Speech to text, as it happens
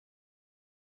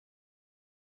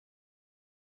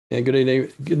And good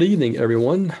evening,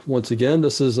 everyone. Once again,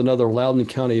 this is another Loudoun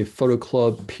County Photo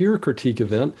Club peer critique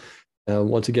event.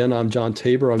 Once again, I'm John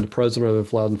Tabor. I'm the president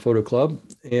of Loudoun Photo Club.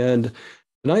 And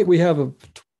tonight we have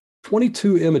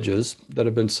 22 images that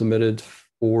have been submitted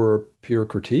for peer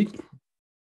critique.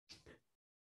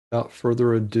 Without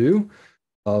further ado,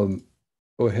 go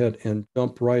ahead and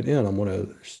jump right in. I'm going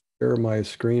to share my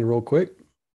screen real quick.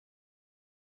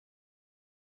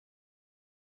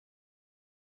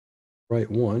 Right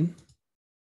one.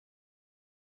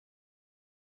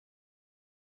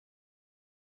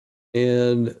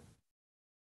 And I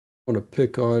want to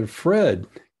pick on Fred.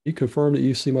 Can you confirm that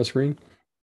you see my screen?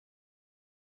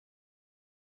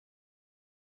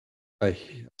 I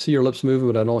see your lips moving,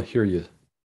 but I don't hear you.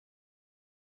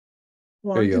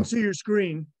 Well, There I you can go. see your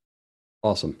screen.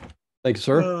 Awesome. Thank you,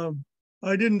 sir.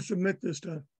 I didn't submit this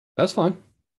time. That's fine.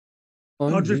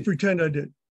 I'll just pretend I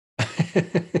did.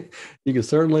 You can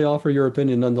certainly offer your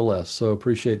opinion nonetheless, so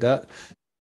appreciate that.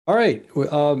 All right.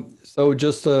 So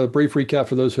just a brief recap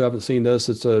for those who haven't seen this.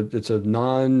 It's a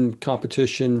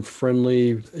non-competition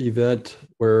friendly event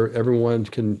where everyone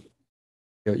can,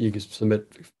 you can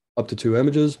submit up to 2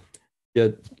 images,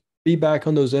 get feedback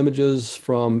on those images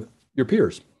from your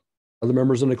peers, other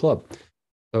members in the club.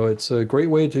 So it's a great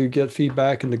way to get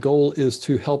feedback, and the goal is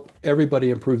to help everybody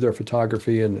improve their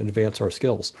photography and advance our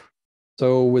skills.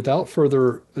 So without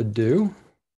further ado,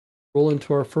 roll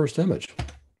into our first image.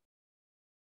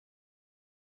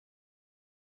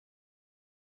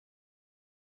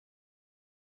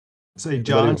 Say,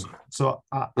 John, so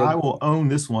I will own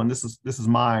this one. This is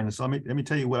mine. So let me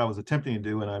tell you what I was attempting to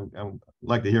do, and I would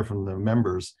like to hear from the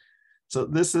members. So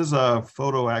this is a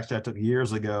photo actually I took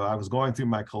years ago. I was going through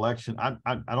my collection. I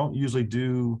don't usually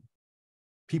do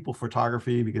people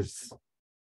photography because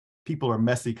people are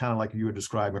messy, kind of like you were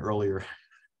describing earlier.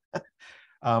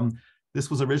 This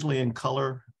was originally in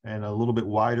color and a little bit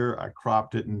wider. I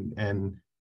cropped it and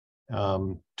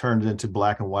turned it into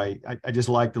black and white. I just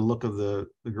like the look of the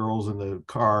girls in the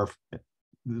car, the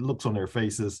looks on their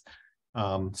faces.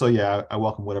 So yeah, I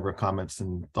welcome whatever comments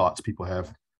and thoughts people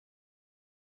have.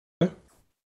 Okay.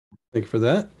 Thank you for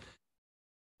that.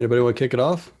 Anybody want to kick it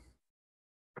off?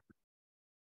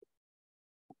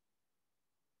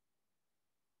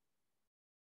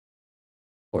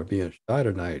 Or being shy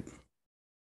tonight.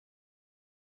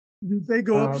 Did they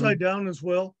go upside down as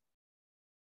well?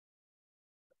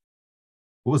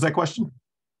 What was that question?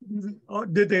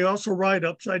 Did they also ride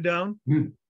upside down?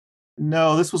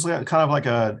 No, this was kind of like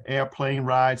an airplane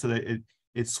ride, so that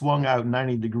it swung out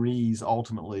 90 degrees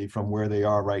ultimately from where they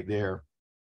are right there.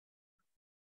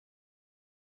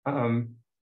 I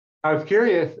was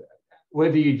curious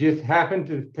whether you just happened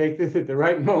to take this at the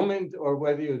right moment or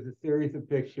whether it was a series of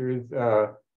pictures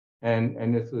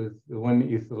and this was the one that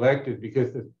you selected,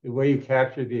 because the way you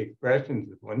captured the expressions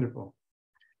is wonderful.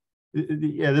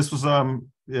 Yeah, this was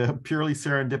purely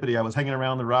serendipity. I was hanging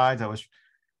around the rides.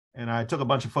 And I took a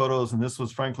bunch of photos, and this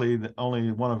was frankly the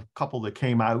only one of a couple that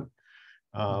came out.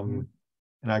 And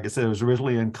like I said, it was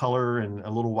originally in color and a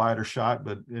little wider shot,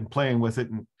 but in playing with it,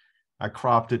 and I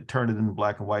cropped it, turned it into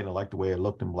black and white, and I liked the way it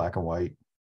looked in black and white.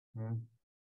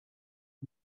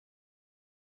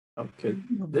 Okay.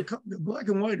 The black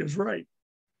and white is right.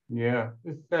 Yeah,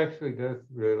 this actually does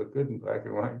really look good in black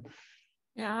and white.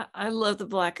 Yeah, I love the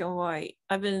black and white.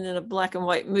 I've been in a black and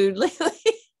white mood lately.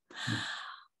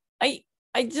 I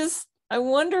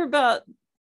wonder about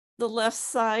the left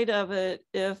side of it,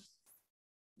 if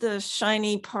the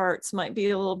shiny parts might be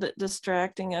a little bit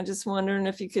distracting. I'm just wondering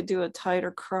if you could do a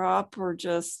tighter crop or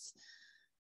just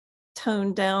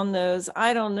tone down those.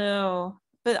 I don't know,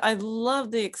 but I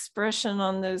love the expression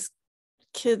on those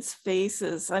kids'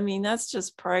 faces. I mean, that's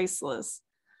just priceless.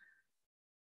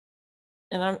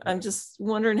 And I'm just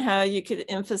wondering how you could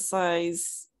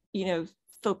emphasize,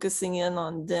 focusing in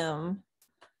on them.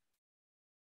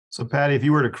 So Patty, if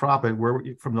you were to crop it, where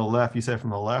from the left? You said from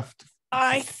the left?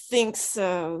 I think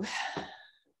so.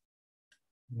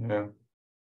 Yeah.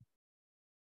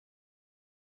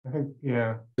 I think,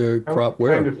 yeah. Crop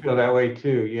where? I kind of feel that way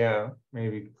too. Yeah,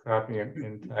 maybe cropping it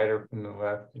in tighter from the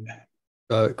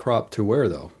left. Crop to where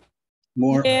though?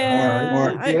 More, yeah,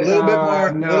 more, a little bit more,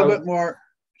 a little bit more.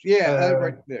 Yeah,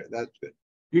 right there. That's good.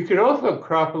 You could also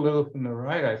crop a little from the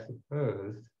right, I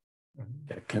suppose.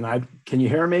 Can you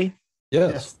hear me?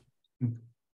 Yes.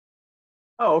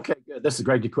 Oh, okay, good. This is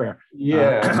Greg DeQuare.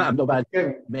 Yeah. I'm not about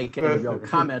to make any real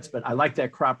comments, but I like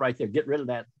that crop right there. Get rid of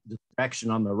that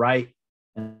distraction on the right,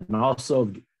 and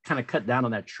also kind of cut down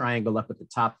on that triangle up at the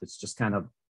top that's just kind of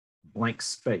blank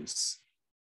space.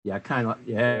 Yeah, kind of,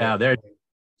 yeah, there.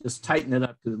 Just tighten it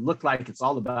up because it looked like it's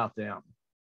all about them.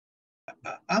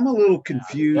 I'm a little They're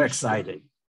confused exciting.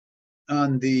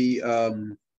 on the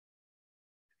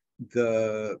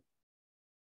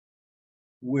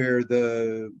where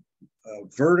the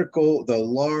vertical, the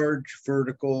large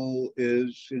vertical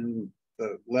is in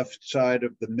the left side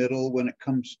of the middle. When it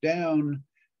comes down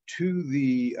to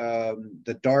the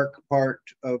dark part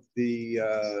of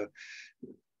the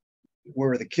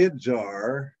where the kids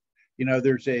are, you know,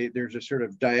 there's a sort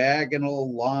of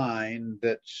diagonal line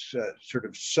that's sort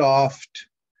of soft,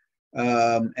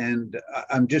 and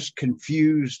I'm just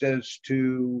confused as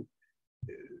to.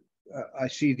 I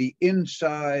see the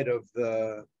inside of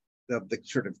the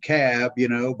sort of cab, you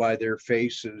know, by their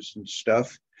faces and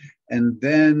stuff, and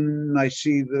then I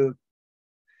see the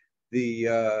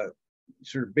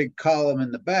sort of big column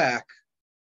in the back,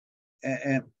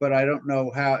 and but I don't know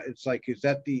how. It's like, is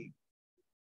that the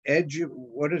edge of,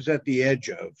 what is that the edge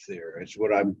of there is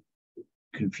what I'm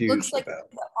confused Looks like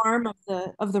about. the arm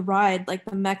of the ride, like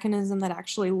the mechanism that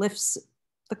actually lifts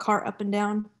the car up and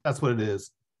down. That's what it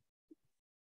is.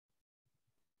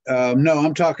 No,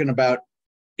 I'm talking about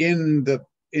in the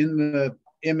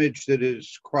image that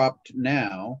is cropped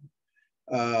now.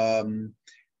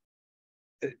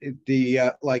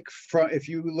 Like front, if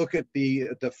you look at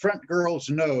the front girl's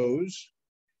nose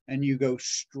and you go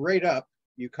straight up,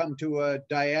 you come to a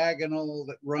diagonal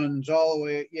that runs all the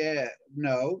way. Yeah,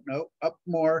 no, up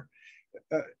more.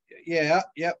 Yeah,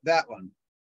 yep, that one.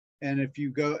 And if you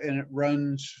go and it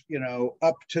runs, you know,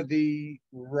 up to the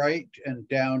right and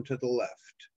down to the left.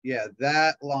 Yeah,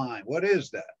 that line. What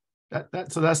is that?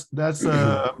 That's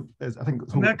I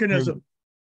think Mechanism.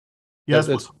 Yes,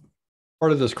 it's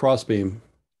part of this crossbeam.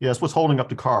 Yes, what's holding up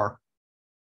the car?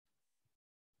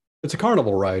 It's a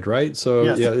carnival ride, right? So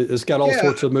yes. Yeah, it's got all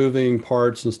sorts of moving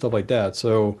parts and stuff like that.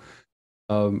 So,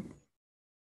 and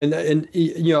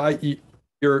you know,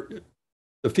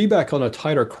 the feedback on a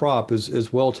tighter crop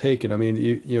is well taken. I mean,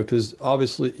 you know, because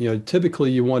obviously, you know,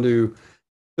 typically you want to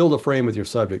build a frame with your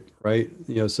subject, right?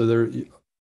 You know, so there are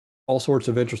all sorts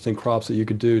of interesting crops that you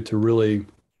could do to really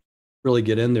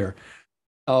get in there.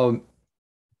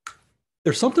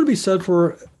 There's something to be said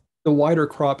for the wider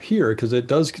crop here, because it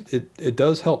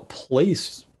does help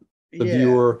place the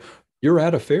viewer. You're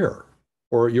at a fair,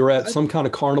 or you're at some kind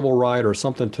of carnival ride or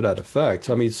something to that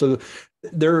effect. I mean, so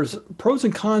there's pros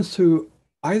and cons to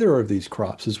either of these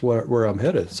crops is where I'm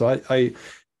headed. So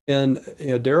and you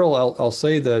know, Daryl, I'll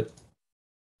say that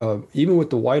even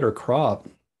with the wider crop,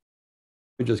 let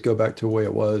me just go back to the way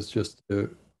it was just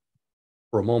for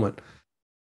a moment.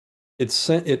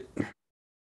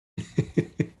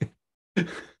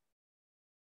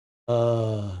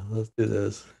 Let's do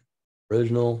this.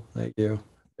 Original, thank you.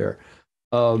 There.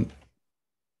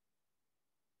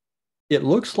 It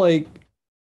looks like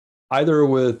either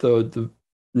with the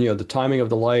you know, the timing of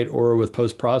the light or with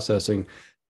post-processing,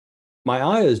 my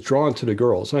eye is drawn to the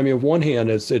girls. I mean, on one hand,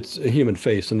 it's a human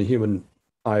face, and the human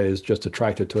eye is just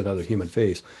attracted to another human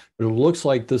face. But it looks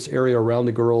like this area around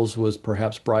the girls was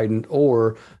perhaps brightened,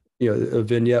 or you know, a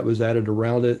vignette was added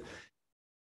around it.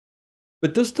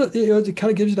 But this, you know, it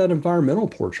kind of gives you that environmental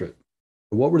portrait.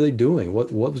 What were they doing?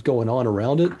 What was going on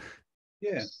around it?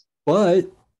 Yeah.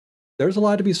 But there's a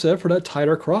lot to be said for that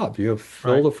tighter crop. You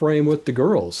fill the frame with the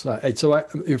girls. So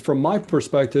from my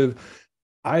perspective,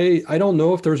 I don't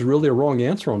know if there's really a wrong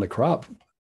answer on the crop.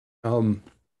 Yeah,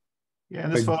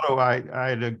 in this photo, I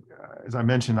had, as I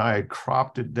mentioned, I had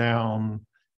cropped it down.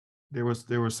 There was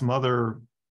some other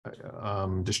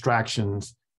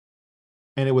distractions,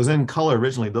 and it was in color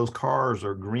originally. Those cars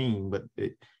are green, but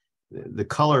the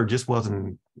color just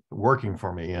wasn't working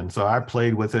for me, and so I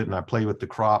played with it, and I played with the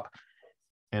crop.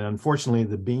 And unfortunately,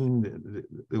 the beam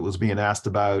that was being asked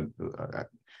about,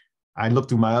 I looked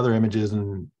through my other images,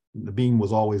 and the beam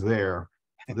was always there.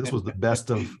 So this was the best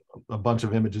of a bunch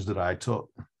of images that I took.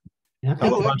 Yeah, a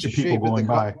bunch of people going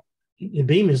by. The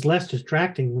beam is less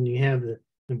distracting when you have the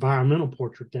environmental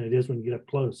portrait than it is when you get up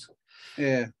close.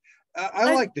 Yeah.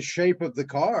 I like the shape of the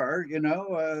car, you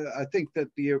know. I think that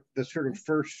the sort of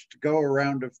first go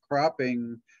around of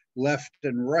cropping left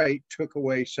and right took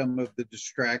away some of the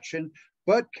distraction,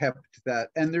 but kept that.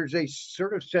 And there's a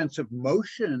sort of sense of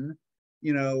motion,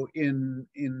 you know, in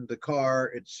the car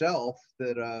itself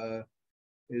that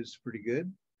is pretty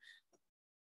good.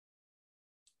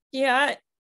 Yeah,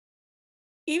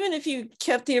 even if you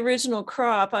kept the original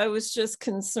crop, I was just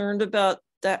concerned about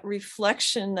that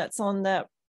reflection that's on that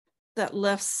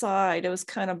left side. It was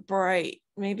kind of bright.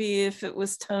 Maybe if it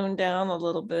was toned down a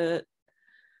little bit.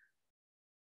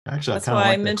 Actually, that's I kind of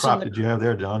why like the crop that you have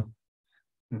there, John.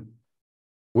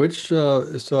 Which so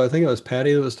I think it was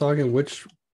Patty that was talking. Which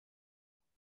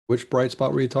Which bright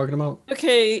spot were you talking about?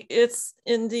 Okay, it's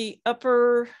in the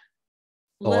upper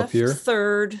Oh, up left here?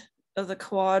 third of the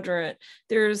quadrant.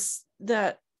 There's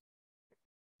that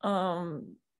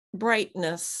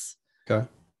brightness, Okay.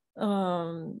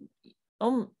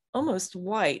 almost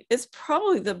white. It's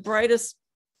probably the brightest,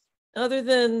 other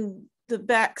than the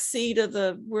back seat of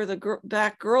the where the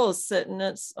back girl is sitting.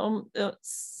 It's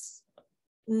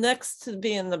next to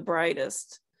being the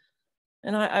brightest.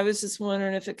 And I was just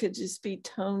wondering if it could just be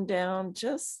toned down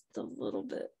just a little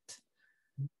bit.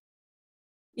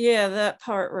 Yeah, that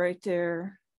part right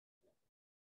there.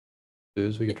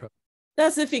 We can try.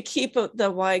 That's if you keep the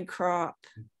wide crop.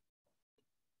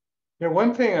 Yeah,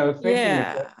 one thing I was thinking is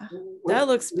Yeah, that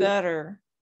looks better.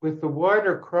 with the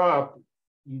wider crop,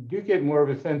 you do get more of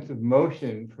a sense of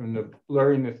motion from the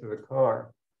blurriness of the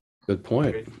car. Good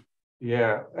point.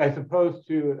 Yeah, as opposed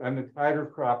to on the tighter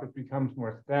crop, it becomes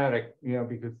more static, you know,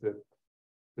 because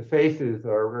the faces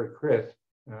are very crisp.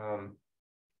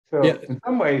 So Yeah. in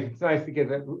some ways, it's nice to get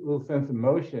that little sense of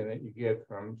motion that you get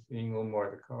from seeing a little more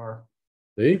of the car.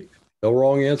 See, no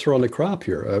wrong answer on the crop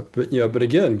here. But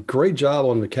again, great job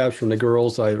on the capturing the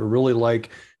girls. I really like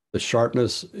the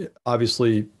sharpness.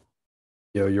 Obviously,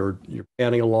 you're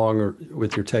panning along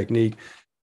with your technique.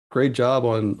 Great job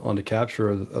on the capture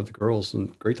of the girls,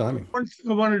 and great timing. One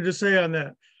thing I wanted to say on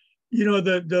that,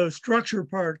 the structure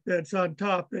part that's on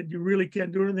top that you really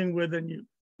can't do anything with, and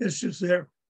it's just there.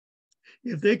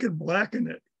 If they could blacken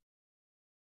it,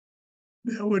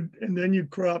 that would, and then you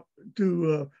crop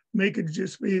to make it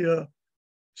just be a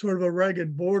sort of a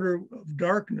ragged border of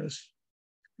darkness.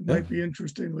 It might be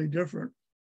interestingly different.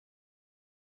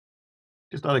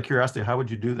 Just out of curiosity, how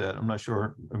would you do that? I'm not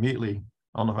sure immediately.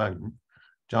 I don't know if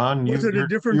John, Was it a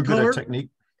different you're good color? at technique.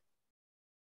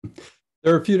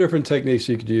 There are a few different techniques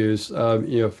you could use.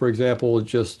 For example,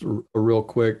 just a real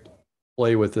quick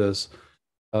play with this.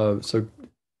 So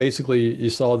basically, you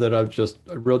saw that I've just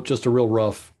a real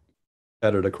rough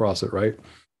edit across it, right?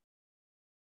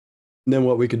 And then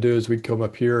what we could do is we come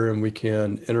up here and we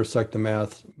can intersect the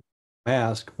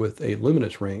mask with a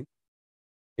luminance ring,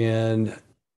 and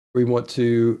we want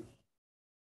to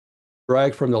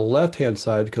drag from the left-hand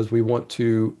side because we want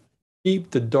to keep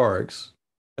the darks,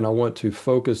 and I want to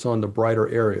focus on the brighter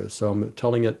areas. So I'm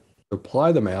telling it to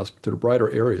apply the mask to the brighter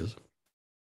areas. So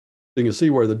you can see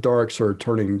where the darks are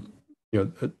turning,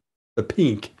 the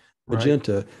pink,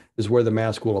 magenta is where the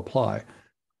mask will apply.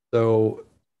 So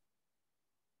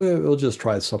we'll just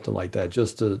try something like that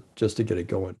just to get it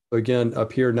going. So again,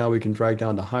 up here now we can drag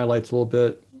down the highlights a little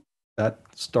bit. That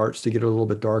starts to get a little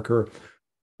bit darker.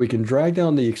 We can drag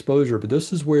down the exposure, but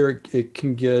this is where it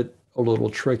can get a little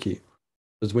tricky.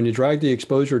 Because when you drag the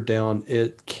exposure down,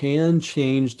 it can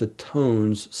change the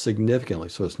tones significantly.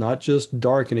 So it's not just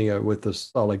darkening it with the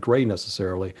solid gray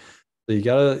necessarily. So you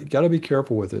gotta be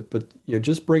careful with it. But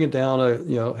just bring it down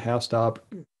a half stop.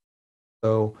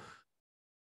 So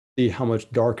see how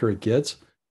much darker it gets.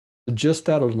 Just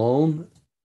that alone,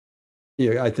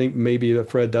 I think maybe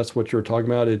Fred, that's what you're talking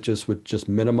about. It just would just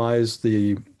minimize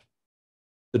the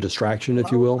distraction,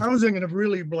 if you will. I was thinking of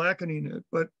really blackening it,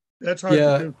 but that's hard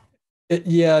to do.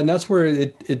 Yeah, and that's where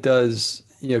it does,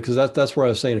 because that's where I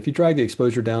was saying, if you drag the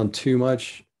exposure down too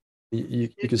much, you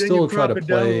can still try to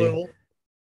play.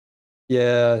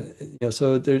 Yeah,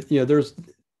 so there's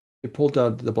you pulled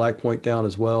down the black point down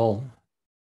as well.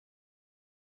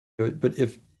 But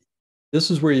if this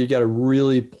is where you got to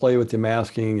really play with the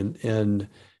masking, and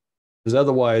because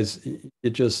otherwise it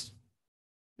just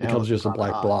becomes just a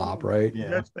black blob, right? Yeah,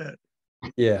 that's bad.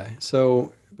 Yeah.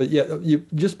 So, but yeah, you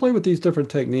just play with these different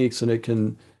techniques, and it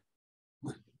can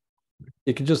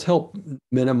just help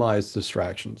minimize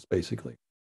distractions, basically.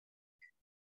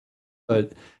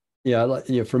 But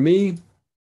yeah, for me,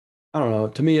 I don't know.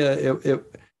 To me,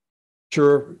 it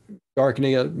sure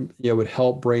darkening it, would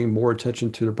help bring more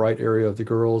attention to the bright area of the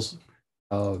girls.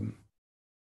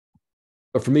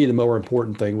 But for me, the more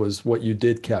important thing was what you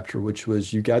did capture, which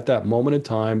was you got that moment in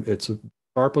time. It's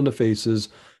sharp on the faces,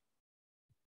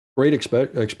 great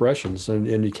expressions,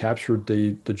 and you captured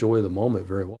the joy of the moment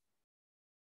very well.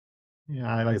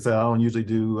 Yeah, like I said, I don't usually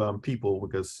do people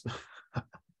because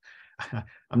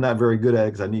I'm not very good at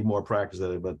it because I need more practice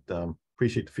at it, but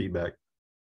appreciate the feedback.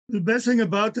 The best thing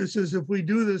about this is if we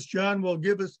do this, John will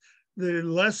give us the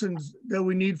lessons that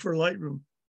we need for Lightroom.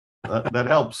 That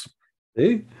helps.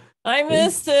 See? I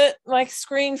missed it. My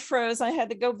screen froze. I had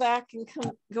to go back and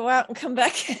go out and come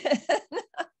back in.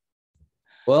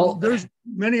 Well, there's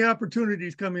many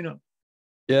opportunities coming up.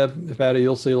 Yeah, Patty,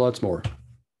 you'll see lots more.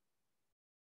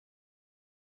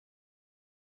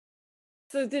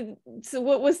 So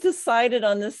what was decided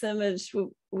on this image?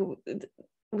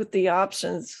 with the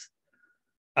options?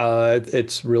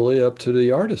 It's really up to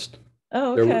the artist.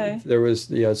 Oh, okay. There was,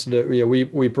 yes,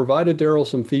 we provided Daryl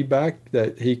some feedback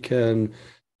that he can,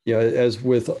 as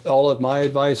with all of my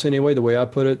advice anyway, the way I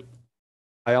put it,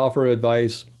 I offer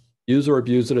advice, use or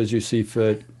abuse it as you see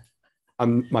fit.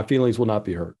 My feelings will not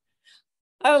be hurt.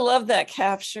 I love that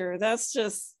capture. That's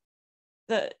just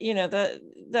that,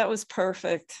 that was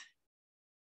perfect.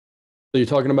 So you're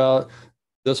talking about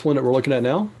this one that we're looking at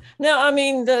now? No, I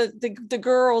mean the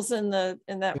girls in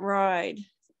that ride.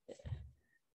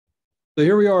 So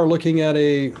here we are looking at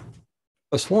a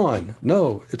swan.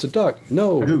 No, it's a duck.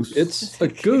 No, it's a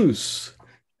goose.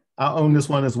 I own this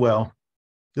one as well.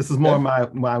 This is more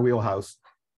my wheelhouse.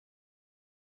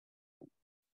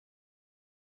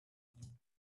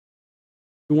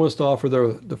 Who wants to offer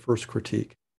the first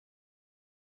critique?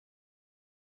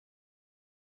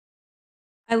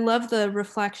 I love the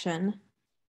reflection.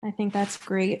 I think that's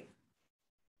great.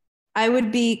 I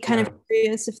would be kind of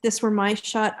curious if this were my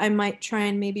shot, I might try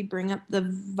and maybe bring up the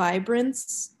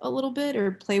vibrance a little bit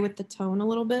or play with the tone a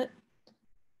little bit.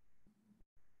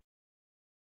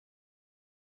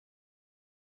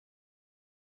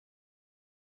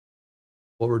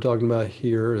 What we're talking about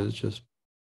here is just,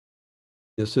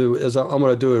 so as I'm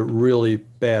going to do it really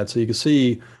bad so you can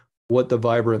see what the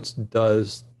vibrance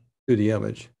does to the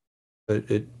image. But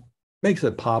it makes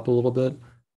it pop a little bit.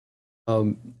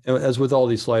 As with all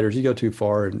these sliders, you go too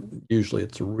far and usually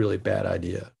it's a really bad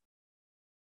idea.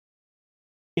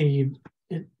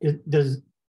 Does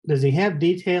he have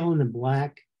detail in the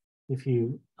black? If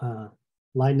you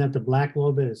lighten up the black a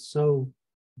little bit, it's so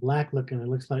black looking, it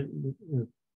looks like. So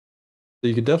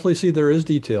you can definitely see there is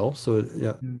detail. So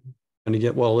yeah. And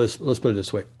again, well, let's put it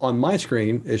this way. On my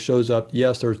screen, it shows up,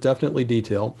 yes, there's definitely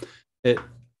detail. It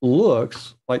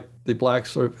looks like the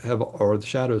blacks or the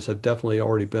shadows have definitely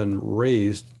already been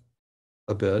raised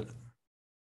a bit.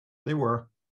 They were.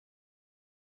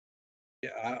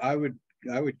 Yeah, I would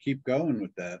keep going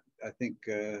with that. I think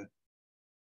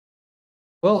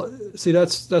well, see,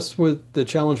 that's with the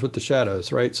challenge with the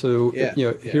shadows, right? So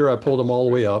here I pulled them all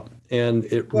the way up and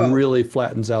it really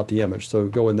flattens out the image. So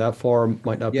going that far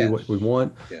might not be what we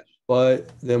want. Yes. But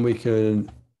then we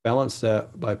can balance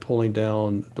that by pulling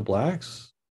down the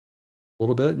blacks a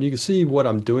little bit. And you can see what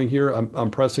I'm doing here.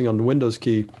 I'm pressing on the Windows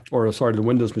key, or sorry, the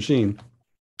Windows machine,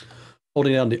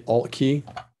 holding down the Alt key,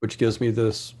 which gives me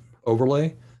this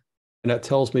overlay. And that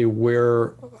tells me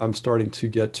where I'm starting to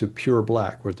get to pure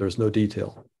black, where there's no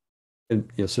detail.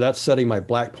 And so that's setting my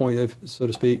black point, so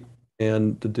to speak.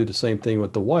 And to do the same thing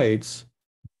with the whites,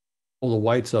 pull the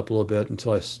whites up a little bit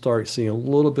until I start seeing a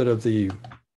little bit of the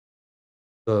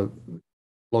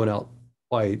blown out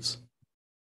whites.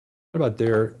 What about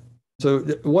there? So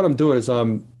what I'm doing is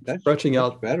I'm stretching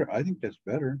out. Better. I think that's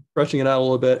better. Stretching it out a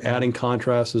little bit, adding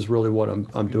contrast is really what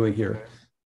I'm doing here.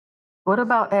 What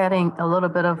about adding a little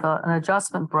bit of an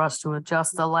adjustment brush to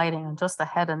adjust the lighting and just the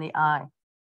head and the eye?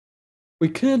 We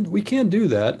can do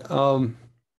that. I'm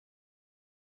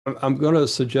going to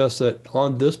suggest that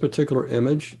on this particular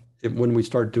image, when we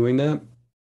start doing that,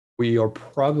 we are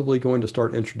probably going to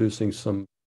start introducing some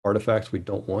artifacts we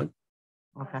don't want.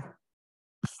 Okay.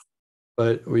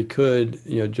 But we could,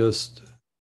 just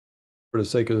for the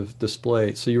sake of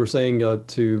display. So you were saying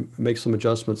to make some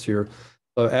adjustments here.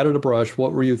 Added a brush.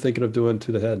 What were you thinking of doing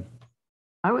to the head?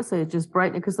 I would say just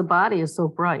brighten it because the body is so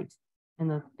bright,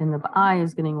 and the eye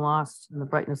is getting lost in the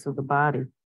brightness of the body.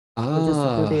 So just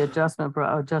to do the adjustment,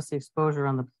 adjust the exposure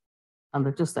on the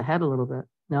just the head a little bit.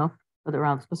 No, but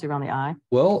especially around the eye.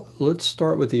 Well, let's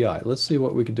start with the eye. Let's see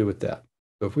what we can do with that.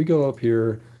 So if we go up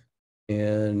here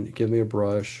and give me a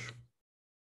brush.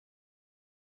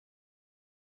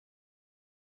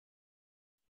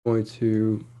 Going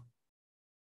to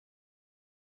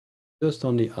just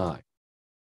on the eye.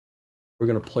 We're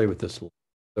going to play with this a little.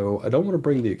 So I don't want to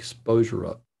bring the exposure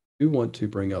up. I do want to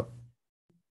bring up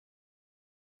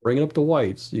the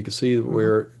whites. You can see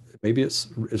where maybe it's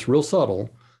real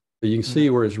subtle, but you can see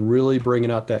where it's really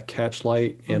bringing out that catch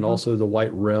light and also the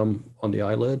white rim on the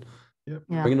eyelid. Yep.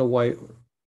 Yeah. Bringing the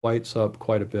whites up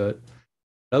quite a bit.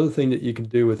 Another thing that you can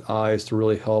do with eyes to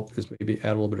really help is maybe add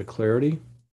a little bit of clarity.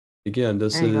 Again,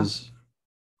 this is,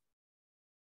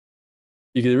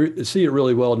 you can see it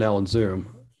really well now in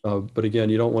Zoom, but again,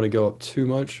 you don't want to go up too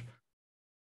much.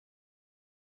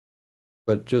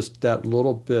 But just that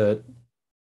little bit.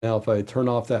 Now, if I turn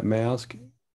off that mask,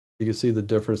 you can see the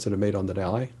difference that it made on the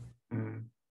eye.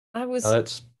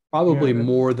 That's probably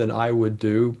more than I would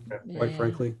do, quite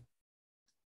frankly.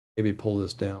 Maybe pull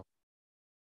this down.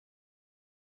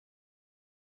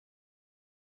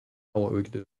 What we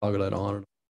could do, toggle that on.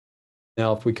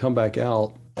 Now, if we come back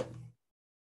out,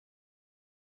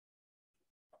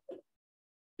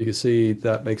 You can see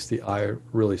that makes the eye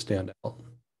really stand out.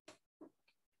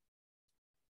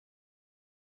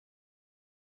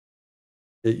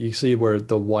 You see where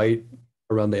the white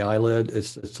around the eyelid,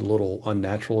 it's a little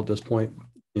unnatural at this point.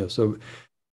 So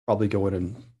probably go in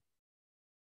and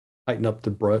tighten up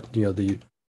the brush, the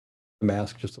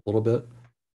mask just a little bit.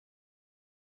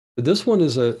 But this one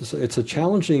is it's a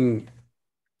challenging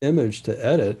image to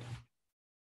edit.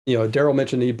 Daryl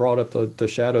mentioned he brought up the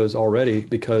shadows already,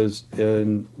 because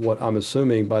in what I'm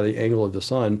assuming by the angle of the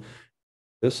sun,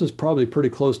 this is probably pretty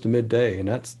close to midday, and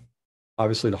that's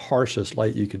obviously the harshest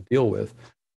light you could deal with.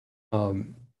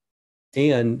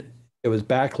 And it was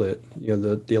backlit.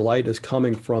 The light is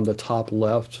coming from the top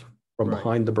left, from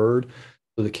behind the bird.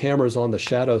 So the camera's on the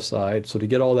shadow side. So to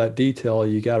get all that detail,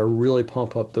 you got to really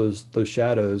pump up those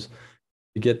shadows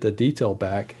to get the detail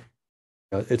back.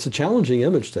 It's a challenging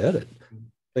image to edit.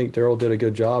 I think Daryl did a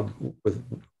good job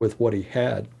with what he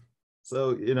had.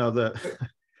 So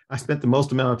I spent the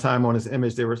most amount of time on this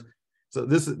image. So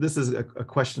this is a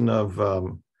question of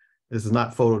this is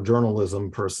not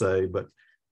photojournalism per se, but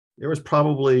there was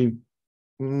probably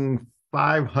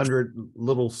 500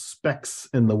 little specks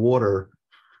in the water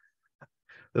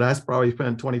that I probably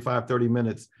spent 25, 30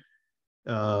 minutes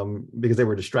because they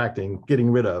were distracting,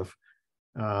 getting rid of.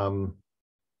 And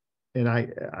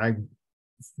I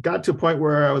got to a point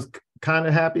where I was kind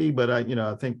of happy, but I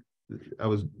think I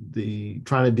was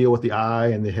trying to deal with the eye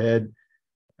and the head,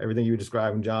 everything you were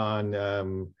describing,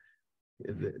 John.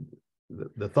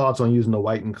 The thoughts on using the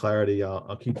white and clarity,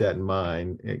 I'll keep that in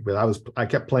mind. But I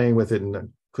kept playing with it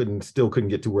and still couldn't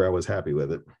get to where I was happy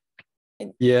with it.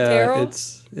 Yeah,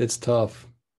 Daryl? it's tough.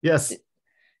 Yes.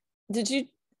 Did you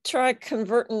try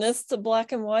converting this to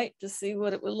black and white to see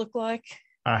what it would look like?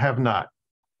 I have not.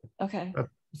 Okay.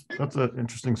 That's an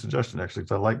interesting suggestion, actually,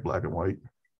 because I like black and white.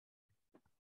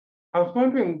 I was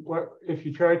wondering what if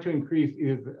you try to increase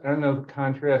either, I don't know, the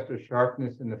contrast or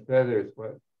sharpness in the feathers,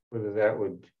 whether that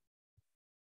would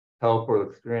help or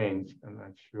look strange. I'm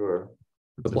not sure.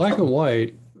 The black and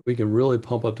white, we can really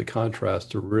pump up the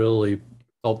contrast to really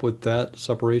help with that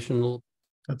separation a little.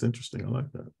 That's interesting. I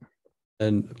like that.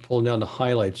 And pulling down the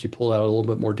highlights, you pull out a little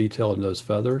bit more detail in those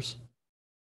feathers.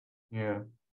 Yeah.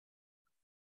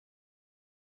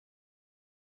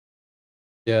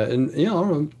 Yeah, and I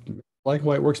don't know, black and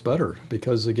white works better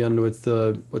because again, with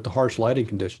the harsh lighting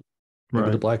conditions,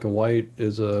 maybe the black and white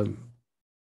is a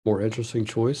more interesting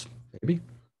choice, maybe.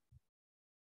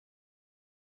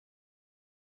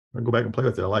 I'll go back and play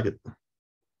with it. I like it.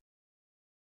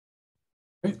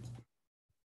 Great.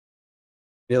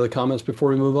 Any other comments before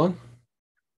we move on?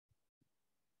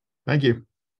 Thank you.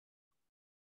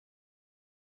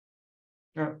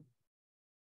 Yeah.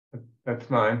 That's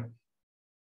mine.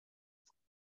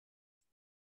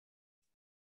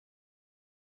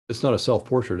 It's not a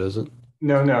self-portrait, is it?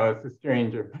 No, it's a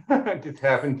stranger. Just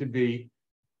happened to be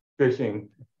fishing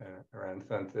around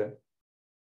sunset.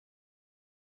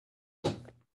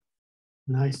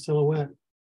 Nice silhouette.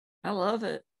 I love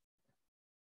it.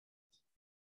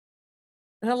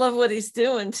 And I love what he's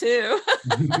doing too.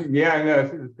 Yeah, I know.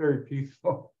 It's very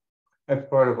peaceful. That's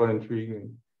part of what intrigued me.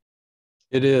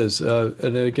 It is.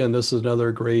 And again, this is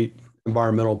another great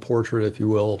environmental portrait, if you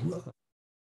will.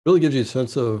 Really gives you a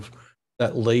sense of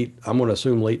that late, I'm going to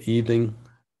assume late evening.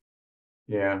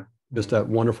 Yeah. Just that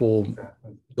wonderful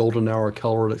golden hour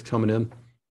color that's coming in.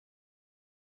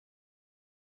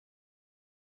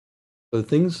 The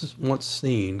things once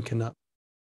seen cannot.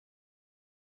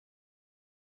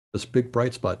 This big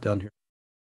bright spot down here.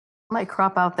 Might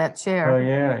crop out that chair. Oh,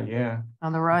 yeah.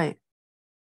 On the right.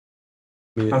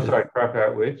 I'm sorry, crop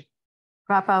out which?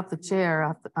 Crop out the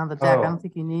chair on the deck. I don't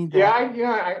think you need that. Yeah,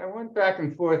 I went back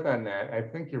and forth on that. I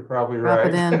think you're probably Crop right.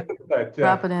 it in. But,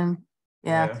 Crop it in.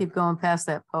 Yeah, keep going past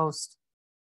that post.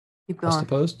 Keep going. Past the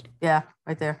post? Yeah,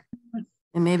 right there.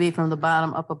 And maybe from the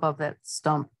bottom up above that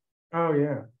stump. Oh,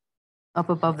 yeah. Up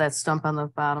above that stump on the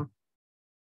bottom.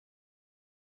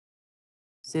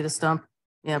 See the stump?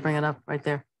 Yeah, bring it up right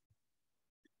there.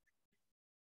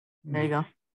 There you go.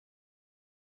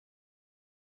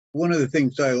 One of the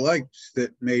things I liked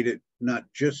that made it not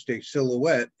just a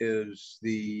silhouette is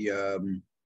the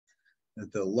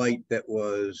light that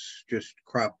was just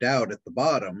cropped out at the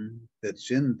bottom that's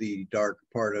in the dark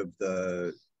part of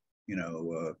the,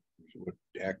 what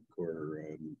deck or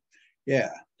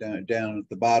down at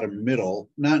the bottom middle,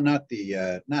 not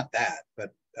that,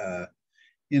 but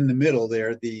in the middle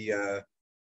there,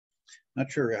 not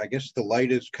sure, I guess the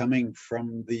light is coming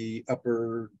from the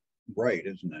upper right,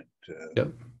 isn't it?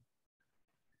 Yep.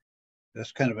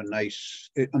 That's kind of a nice,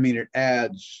 it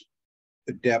adds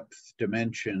a depth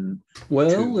dimension.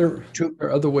 Well, there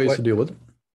are other ways to deal with it.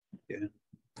 Yeah.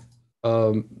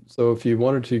 So if you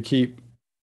wanted to keep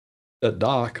that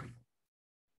dock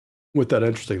with that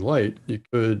interesting light, you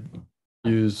could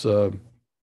use the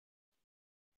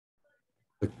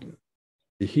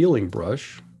healing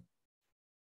brush.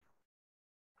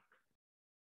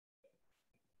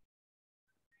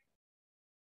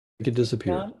 It could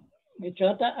disappear.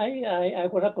 John, I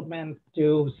would recommend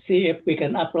to see if we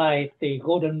can apply the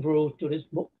golden rule to this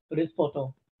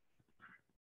photo.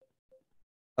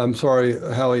 I'm sorry,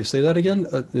 Howie, say that again.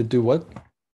 Do what?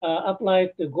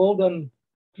 Apply the golden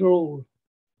rule.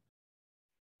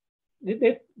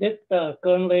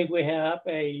 Currently we have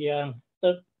a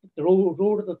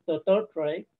rule the third,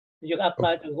 right? You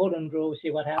apply the golden rule, see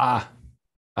what happens.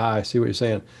 I see what you're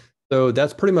saying. So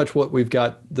that's pretty much what we've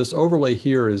got. This overlay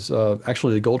here is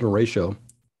actually the golden ratio.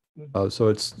 So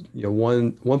it's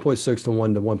 1.6 to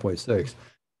 1 to 1.6.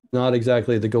 Not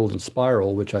exactly the golden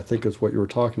spiral, which I think is what you were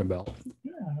talking about.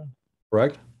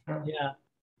 Correct? Yeah.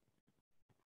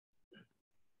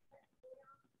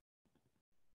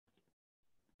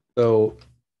 So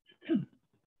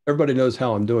everybody knows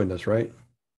how I'm doing this, right?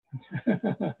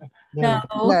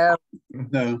 No.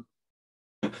 No.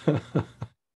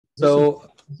 So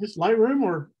is this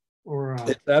Lightroom or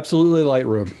it's absolutely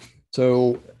Lightroom.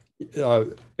 So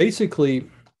basically,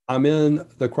 I'm in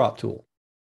the crop tool.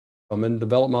 I'm in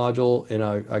develop module, and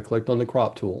I clicked on the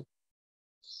crop tool.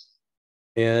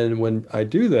 And when I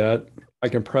do that, I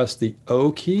can press the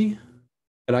O key,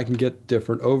 and I can get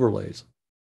different overlays.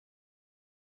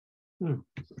 So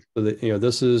that,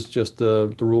 this is just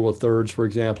the rule of thirds, for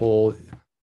example,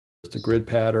 just a grid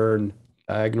pattern,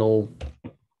 diagonal.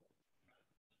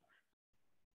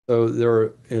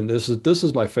 So and this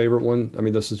is my favorite one. I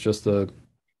mean, this is just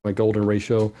my golden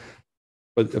ratio.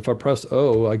 But if I press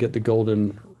O, I get the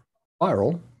golden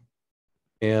spiral.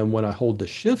 And when I hold the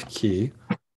shift key,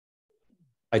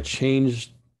 I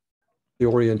change the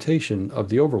orientation of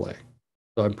the overlay.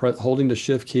 So I'm holding the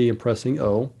shift key and pressing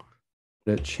O,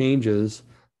 and it changes.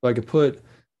 So I could put,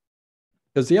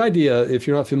 because the idea, if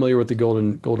you're not familiar with the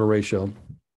golden ratio,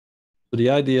 so the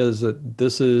idea is that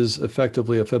this is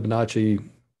effectively a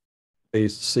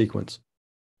Fibonacci-based sequence.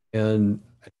 And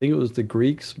I think it was the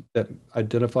Greeks that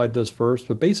identified this first,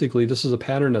 but basically this is a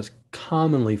pattern that's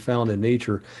commonly found in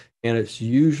nature, and it's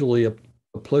usually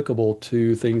applicable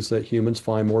to things that humans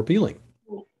find more appealing.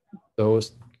 So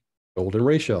it's golden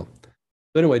ratio.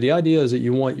 So anyway, the idea is that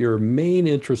you want your main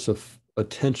interest of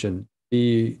attention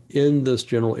be in this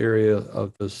general area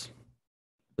of this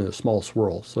small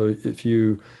swirl. So if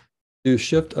you do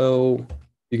Shift O,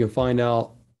 you can find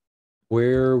out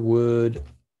where would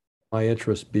my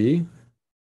interest be.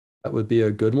 That would be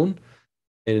a good one.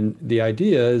 And the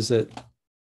idea is that,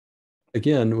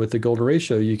 again, with the golden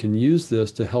ratio, you can use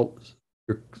this to help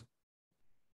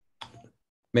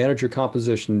manage your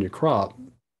composition in your crop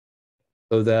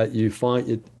so that you find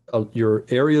it, your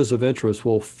areas of interest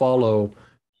will follow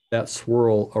that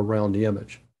swirl around the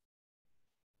image.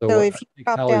 So what if I you think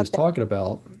cropped Hallie out is talking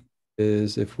about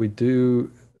is if we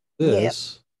do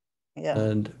this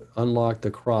and unlock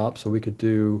the crop, so we could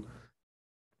do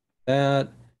that.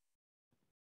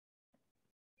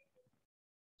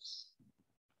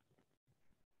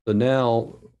 So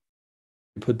now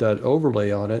you put that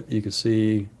overlay on it, you can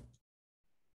see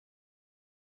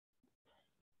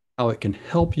how it can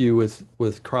help you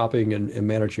with cropping and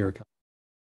managing your.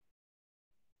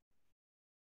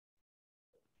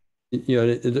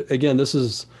 Again,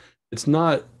 it's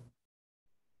not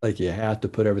like you have to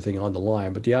put everything on the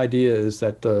line, but the idea is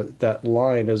that that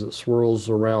line, as it swirls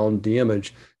around the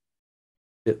image,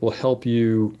 it will help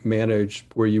you manage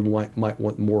where you might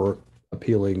want more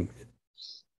appealing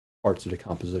parts of the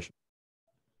composition.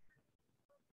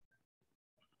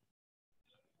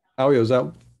 Howie, is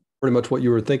that pretty much what you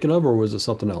were thinking of, or was it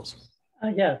something else?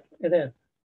 Yes, it is.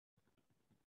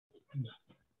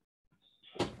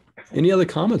 Any other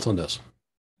comments on this?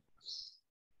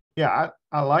 Yeah,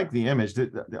 I like the image.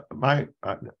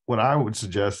 What I would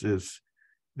suggest is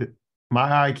that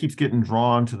my eye keeps getting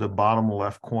drawn to the bottom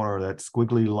left corner, that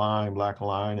squiggly line, black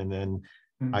line, and then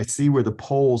I see where the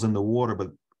pole's in the water,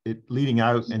 but it leading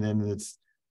out, and then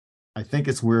I think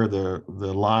it's where the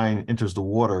line enters the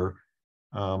water,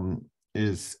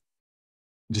 is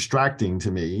distracting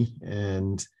to me.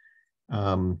 And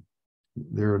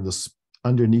they're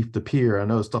underneath the pier. I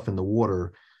know stuff in the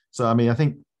water. So, I mean, I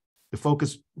think the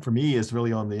focus for me is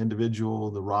really on the individual,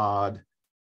 the rod,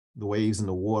 the waves in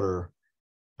the water.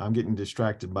 I'm getting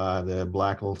distracted by the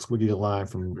black little squiggly line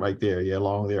from right there,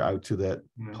 along there out to that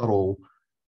puddle.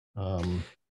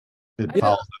 It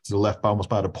follows to the left, almost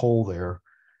by the pole there.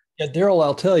 Yeah, Daryl,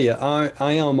 I'll tell you, I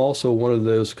am also one of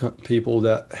those people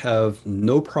that have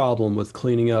no problem with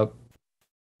cleaning up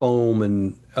foam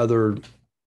and other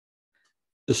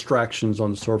distractions on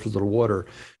the surface of the water.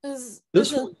 This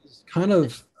one is kind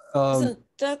of isn't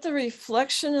that the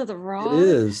reflection of the rod? It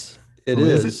is. It Oh,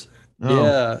 is is. it? Oh.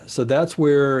 Yeah. So that's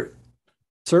where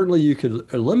certainly you could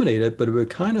eliminate it, but it would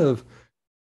kind of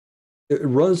it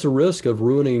runs the risk of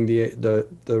ruining the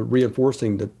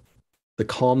reinforcing the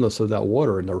calmness of that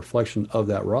water and the reflection of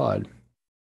that rod.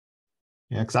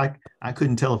 Yeah, because I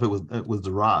couldn't tell if it was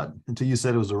the rod until you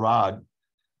said it was a rod.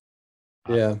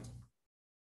 Yeah.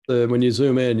 So when you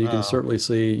zoom in, you can certainly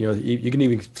see, you can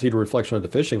even see the reflection of the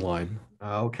fishing line.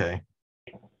 Okay.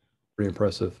 Pretty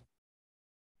impressive.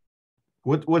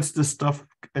 What's the stuff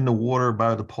in the water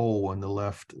by the pole on the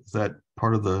left? Is that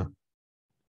part of the?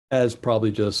 As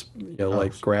probably just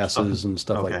like grasses and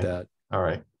stuff okay. like that. All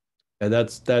right. And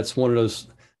that's one of those.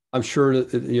 I'm sure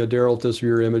that Daryl, if this were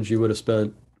your image, you would have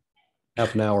spent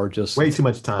half an hour just way too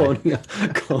much time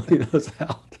cloning those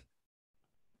out.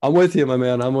 I'm with you, my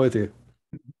man. I'm with you.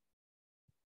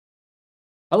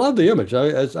 I love the image.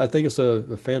 I think it's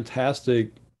a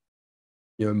fantastic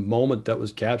moment that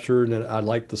was captured, and I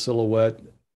like the silhouette,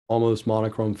 almost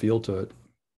monochrome feel to it.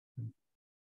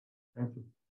 Thank you.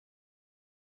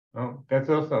 Oh, that's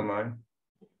also mine.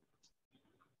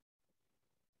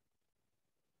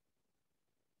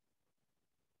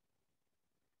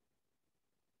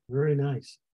 Very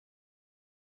nice.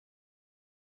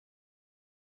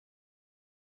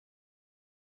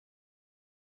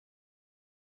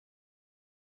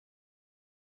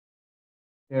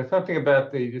 Yeah, something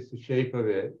about just the shape of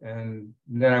it, and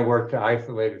then I worked to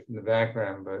isolate it from the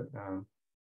background. But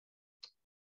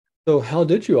so, how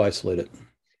did you isolate it?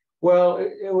 Well,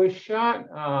 it was shot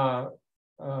kind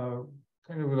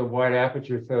of with a wide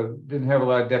aperture, so it didn't have a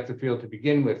lot of depth of field to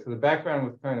begin with. So the background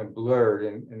was kind of blurred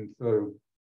and sort of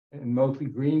and mostly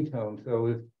green tone, so it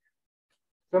was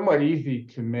somewhat easy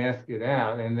to mask it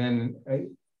out. And then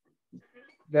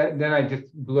I just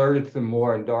blurred it some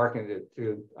more and darkened it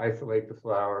to isolate the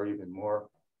flower even more.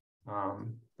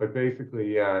 But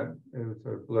basically, it was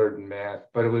sort of blurred and masked.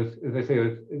 But it was, as I say,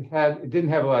 it didn't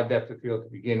have a lot of depth of field to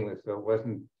begin with, so it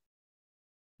wasn't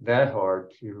that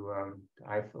hard to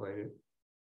isolate it.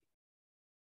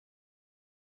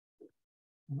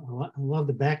 I love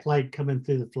the backlight coming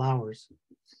through the flowers.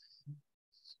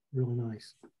 It's really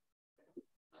nice.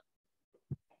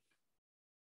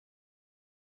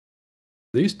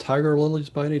 These tiger lilies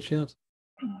by any chance?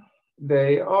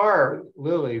 They are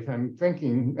lilies. I'm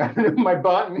thinking my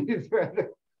botany is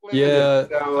rather limited,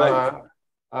 yeah.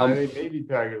 So they may be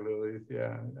tiger lilies.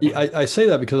 Yeah. I say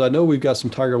that because I know we've got some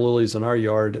tiger lilies in our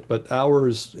yard, but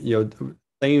ours,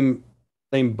 same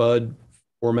bud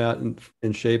format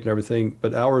and shape and everything,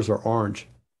 but ours are orange.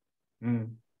 Mm.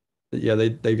 Yeah,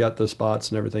 they got the spots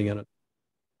and everything in it.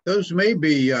 Those may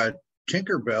be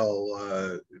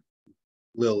Tinkerbell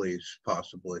lilies,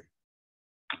 possibly.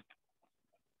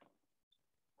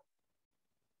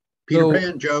 Peter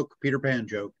Pan joke. Never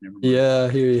mind. Yeah,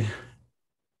 I hear you.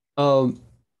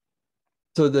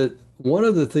 So that one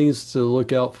of the things to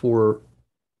look out for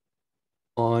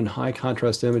on high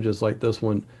contrast images like this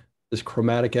one is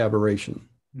chromatic aberration.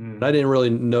 And I didn't really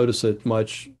notice it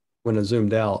much when I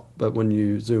zoomed out, but when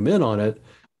you zoom in on it,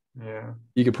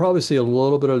 you could probably see a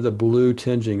little bit of the blue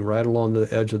tinging right along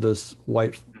the edge of this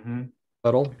white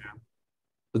petal.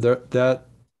 That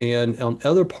and on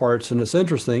other parts, and it's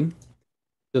interesting,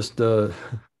 just tell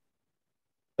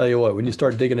you what, when you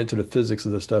start digging into the physics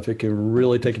of this stuff, it can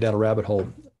really take you down a rabbit hole.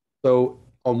 So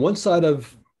on one side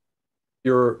of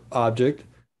your object,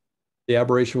 the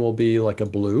aberration will be like a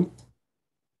blue.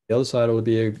 The other side will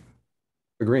be a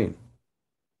green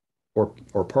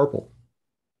or purple.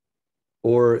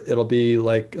 Or it'll be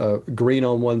like green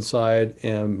on one side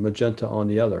and magenta on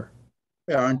the other.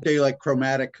 Yeah, aren't they like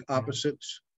chromatic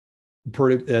opposites?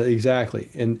 Exactly.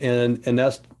 And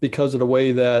that's because of the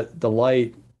way that the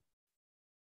light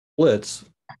splits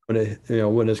when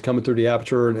when it's coming through the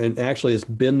aperture, and actually it's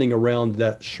bending around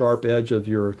that sharp edge of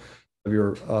your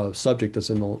subject that's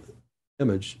in the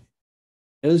image.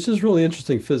 And it's just really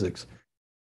interesting physics.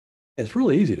 It's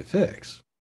really easy to fix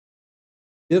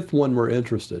if one were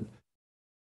interested.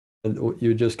 And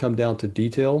you just come down to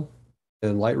detail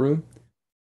in Lightroom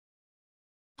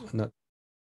and that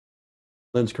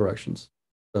lens corrections.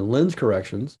 The lens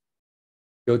corrections,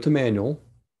 go to manual,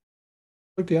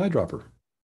 click the eyedropper.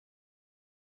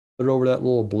 Put it over that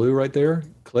little blue right there,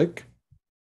 click,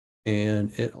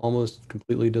 and it almost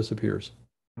completely disappears.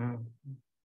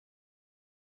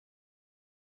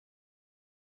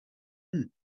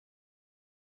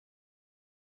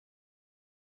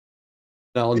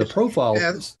 Now on the profile,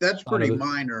 that's pretty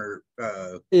minor.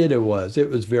 It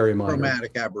was very minor.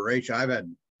 Chromatic aberration. I've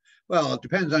had, well, it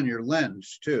depends on your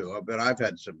lens too, but I've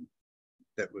had some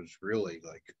that was really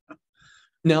like.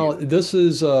 Now this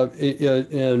is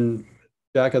and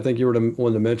Jack, I think you were the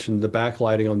one to mention the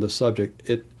backlighting on this subject.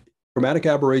 Chromatic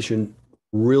aberration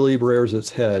really rears its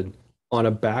head on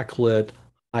a backlit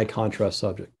high contrast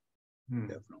subject.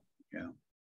 Definitely, yeah.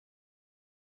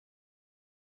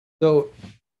 So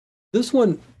this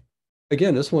one,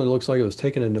 again, this one looks like it was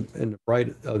taken in the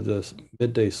bright of the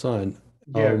midday sun.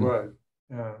 Yeah, it was.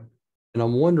 And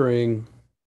I'm wondering,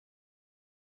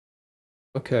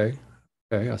 okay,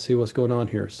 I see what's going on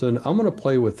here. So I'm going to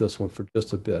play with this one for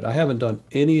just a bit. I haven't done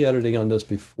any editing on this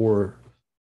before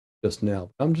just now.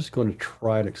 I'm just going to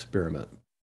try an experiment.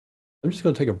 I'm just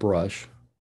going to take a brush.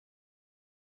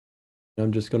 And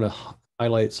I'm just going to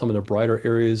highlight some of the brighter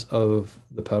areas of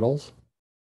the petals.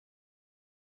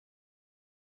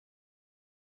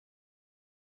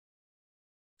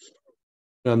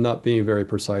 And I'm not being very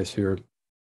precise here.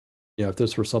 You know, if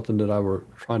this were something that I were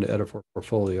trying to edit for a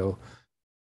portfolio,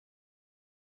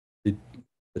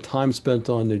 the time spent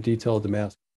on the detail of the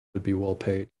mask would be well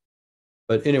paid.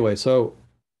 But anyway, so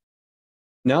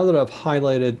now that I've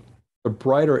highlighted the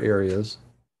brighter areas,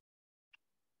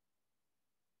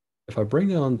 if I bring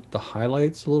down the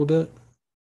highlights a little bit,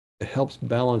 it helps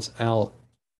balance out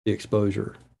the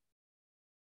exposure.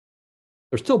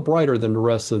 They're still brighter than the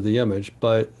rest of the image,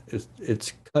 but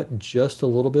it's cut just a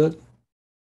little bit.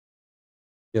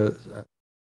 You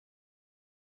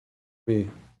know,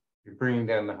 You're bringing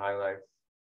down the highlights.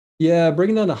 Yeah,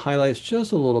 bringing down the highlights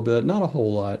just a little bit, not a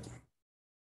whole lot.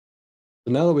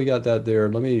 So now that we got that there,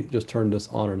 let me just turn this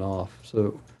on and off.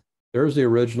 So there's the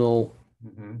original,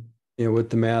 you know, with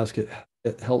the mask. It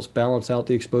helps balance out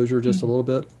the exposure just a little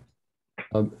bit.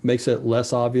 Makes it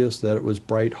less obvious that it was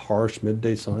bright, harsh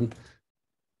midday sun.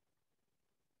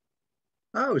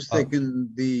 I was thinking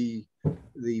the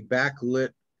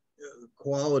backlit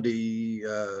quality,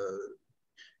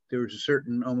 there was a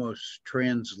certain almost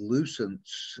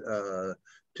translucence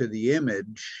to the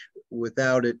image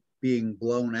without it being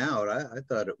blown out. I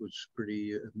thought it was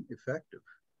pretty effective.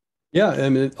 Yeah, I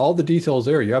mean, all the details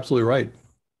there. You're absolutely right.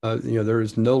 You know, there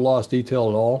is no lost detail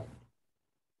at all.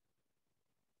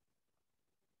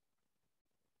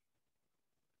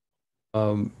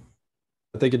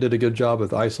 I think it did a good job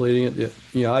with isolating it.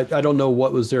 You know, I don't know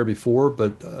what was there before,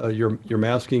 but your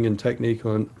masking and technique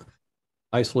on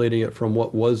isolating it from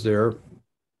what was there,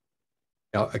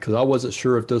 because I wasn't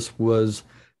sure if this was,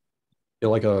 you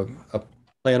know, like a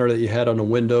planner that you had on a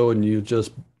window and you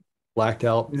just blacked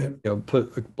out, you know,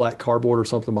 put a black cardboard or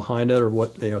something behind it or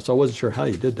what, you know, so I wasn't sure how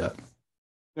you did that.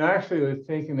 Actually, it was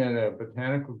taken in a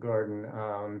botanical garden,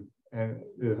 and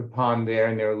there's a pond there,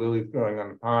 and there are lilies growing on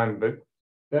the pond. But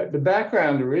the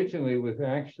background originally was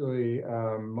actually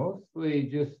mostly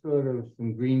just sort of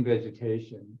some green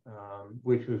vegetation,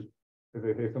 which was, as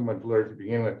I say, somewhat blurred to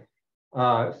begin with.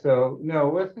 So no,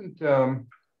 it wasn't.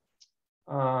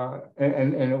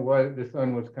 And it was, the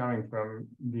sun was coming from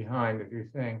behind, as you're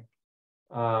saying.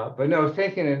 But no, it was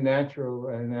taken in a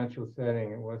natural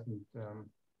setting. It wasn't.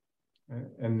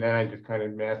 And then I just kind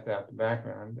of masked out the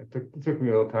background. It took me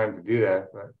a little time to do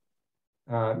that, but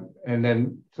and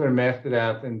then sort of masked it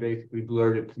out and basically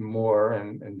blurred it some more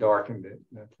and darkened it.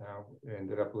 That's how it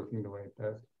ended up looking the way it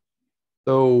does.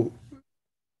 So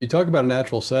you talk about a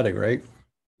natural setting, right?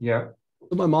 Yeah.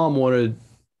 So my mom wanted,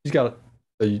 she's got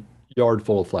a yard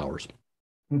full of flowers,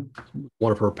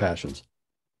 one of her passions.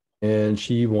 And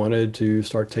she wanted to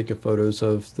start taking photos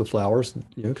of the flowers,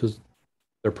 you know, because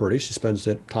they're pretty. She spends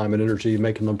that time and energy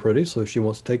making them pretty. So she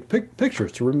wants to take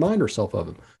pictures to remind herself of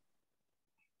them.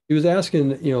 He was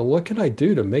asking, you know, what can I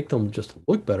do to make them just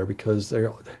look better? Because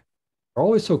they're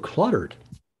always so cluttered.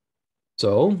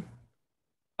 So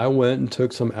I went and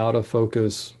took some out of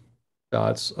focus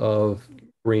shots of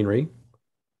greenery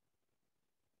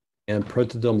and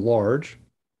printed them large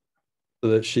so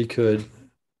that she could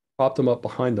prop them up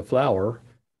behind the flower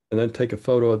and then take a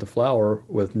photo of the flower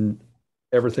with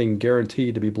everything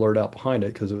guaranteed to be blurred out behind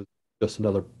it because it was just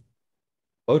another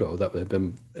photo that had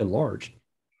been enlarged.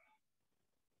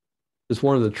 It's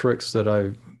one of the tricks that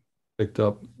I picked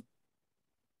up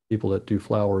people that do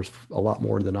flowers a lot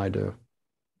more than I do.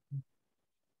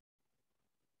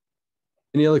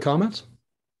 Any other comments?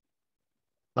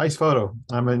 Nice photo.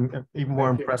 I'm even more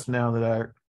impressed now that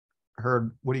I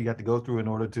heard what you got to go through in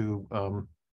order to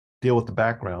deal with the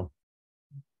background.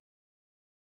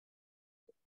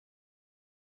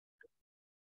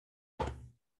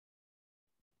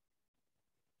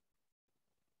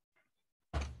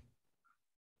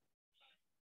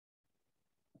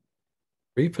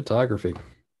 Great photography.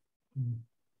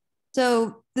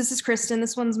 So this is Kristen.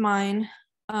 This one's mine.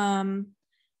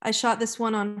 I shot this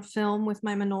one on film with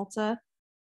my Minolta,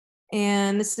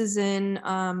 and this is in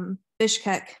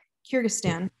Bishkek,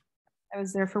 Kyrgyzstan. I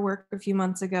was there for work a few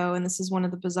months ago, and this is one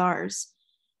of the bazaars.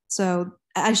 So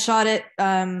I shot it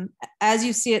as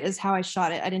you see it is how I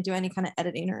shot it. I didn't do any kind of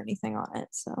editing or anything on it.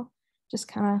 So just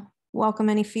kind of welcome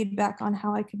any feedback on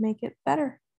how I could make it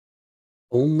better.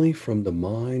 Only from the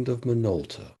mind of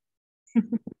Minolta.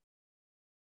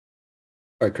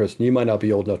 All right, Kristen, you might not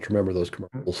be old enough to remember those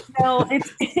commercials. No,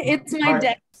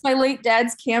 it's my late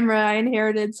dad's camera I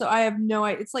inherited, so I have no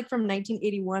idea. It's like from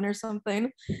 1981 or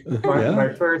something.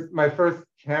 My first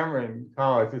camera in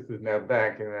college, this was now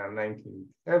back in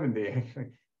 1970 actually,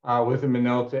 was a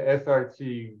Minolta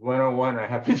SRT 101. I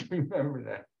happen to remember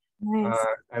that. Nice.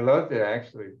 I loved it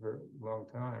actually for a long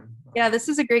time. Yeah, this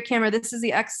is a great camera. This is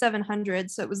the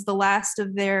X700, so it was the last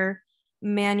of their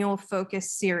manual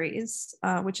focus series,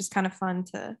 which is kind of fun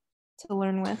to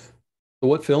learn with. So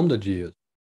what film did you use?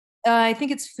 I think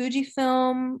it's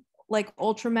Fujifilm, like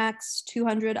Ultramax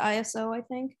 200 ISO, I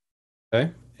think.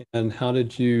 Okay. And how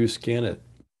did you scan it?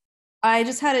 I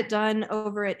just had it done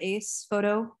over at Ace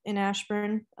Photo in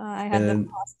Ashburn. I had them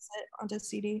process it onto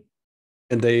CD.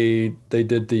 And they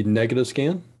did the negative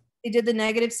scan? They did the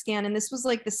negative scan, and this was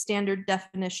like the standard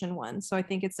definition one. So I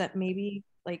think it's at maybe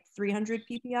like 300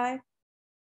 PPI.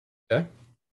 Okay.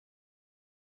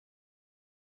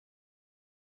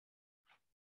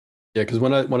 Yeah, because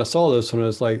when I saw this one, I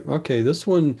was like, okay, this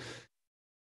one,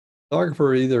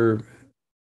 photographer either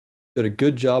did a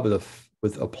good job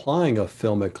with applying a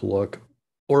filmic look,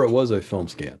 or it was a film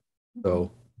scan.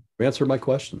 So you answered my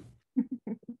question.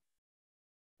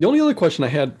 The only other question I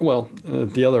had,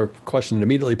 the other question that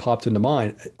immediately popped into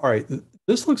mind. All right,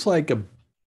 this looks like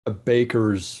a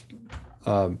baker's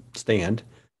stand.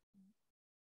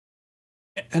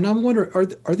 And I'm wondering,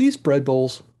 are these bread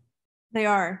bowls? They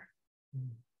are.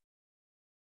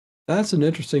 That's an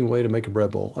interesting way to make a bread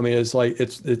bowl. I mean, it's like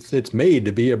it's made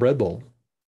to be a bread bowl.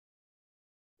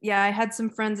 Yeah, I had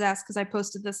some friends ask because I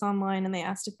posted this online, and they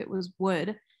asked if it was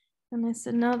wood, and I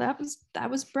said no, that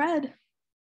was bread.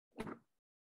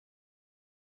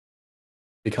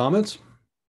 Any comments?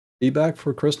 Feedback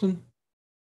for Kristen?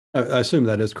 I assume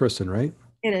that is Kristen, right?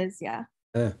 It is, yeah.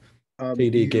 Yeah.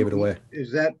 KD gave it away.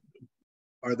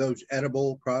 Are those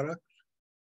edible products?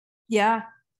 Yeah,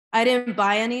 I didn't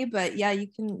buy any, but yeah, you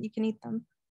can eat them.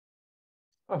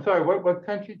 I'm sorry, what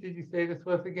country did you say this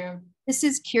was again? This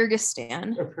is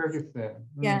Kyrgyzstan. Oh, Kyrgyzstan.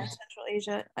 Yeah, Central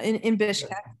Asia, in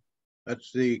Bishkek.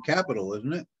 That's the capital,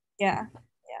 isn't it? Yeah.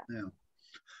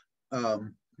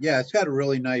 Yeah, it's got a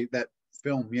really nice, that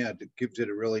film, yeah, it gives it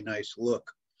a really nice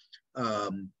look.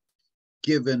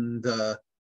 Given the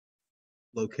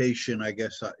location, I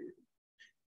guess,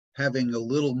 having a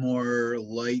little more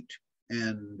light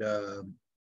and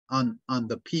on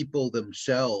the people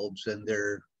themselves and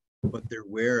what they're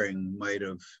wearing might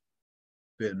have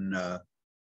been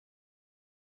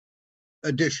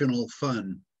additional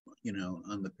fun,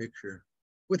 on the picture.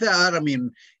 Without, I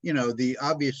mean,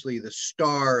 obviously the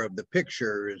star of the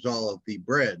picture is all of the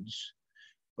breads,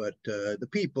 but the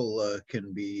people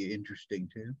can be interesting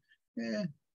too. Yeah.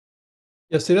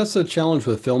 Yeah, see, that's the challenge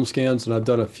with film scans, and I've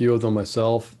done a few of them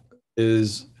myself,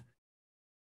 is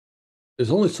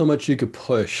there's only so much you could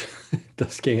push to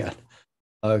scan.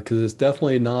 Because it's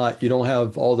definitely not, you don't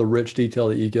have all the rich detail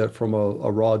that you get from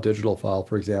a raw digital file,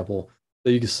 for example.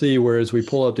 So you can see, whereas we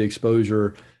pull up the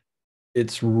exposure,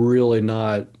 it's really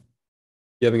not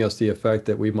giving us the effect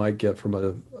that we might get from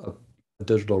a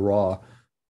digital raw.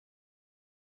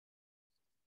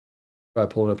 Try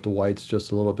pulling up the whites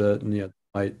just a little bit, and it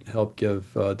might help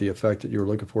give the effect that you're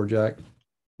looking for, Jack.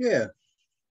 Yeah.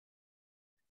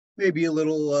 Maybe a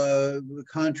little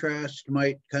contrast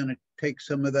might kind of take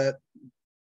some of that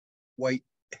white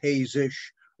hazish,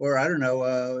 or I don't know,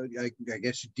 I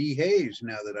guess dehaze,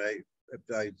 now that I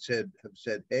have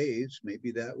said haze,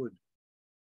 maybe that would.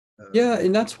 Yeah,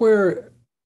 and that's where,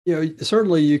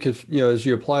 certainly you could, as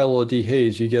you apply a little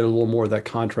dehaze, you get a little more of that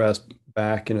contrast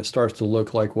back, and it starts to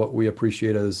look like what we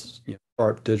appreciate as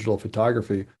sharp digital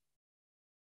photography.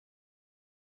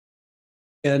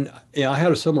 And I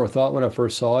had a similar thought when I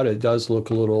first saw it. It does look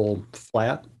a little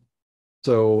flat.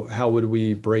 So how would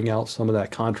we bring out some of that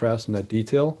contrast and that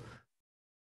detail?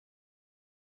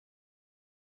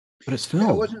 But it's film.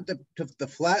 Yeah, it wasn't the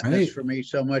flatness, right, for me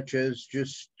so much as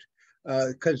just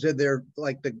because they're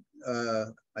like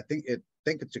I think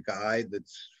it's a guy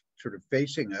that's sort of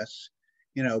facing us,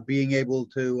 being able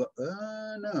to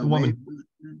no, woman. Maybe,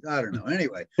 I don't know.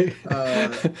 Anyway,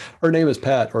 her name is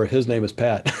Pat, or his name is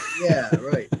Pat. Yeah,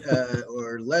 right. Or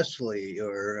or Leslie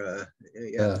or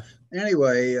yeah.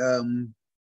 Anyway,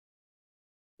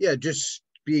 yeah, just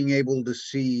being able to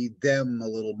see them a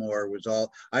little more was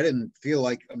all. I didn't feel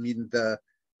like, I mean,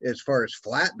 as far as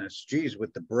flatness, geez,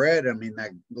 with the bread, I mean,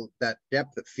 that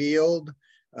depth of field,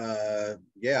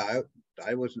 yeah,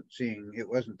 I wasn't seeing, it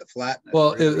wasn't the flatness.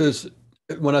 Well, really. it is,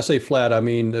 when I say flat, I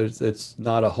mean, it's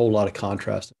not a whole lot of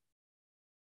contrast.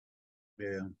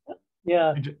 Yeah.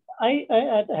 Yeah, I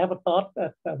have a thought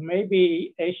that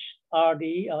maybe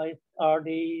HRD or RD.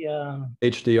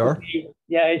 HDR?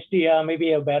 Yeah, HDR may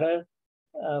be a better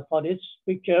for this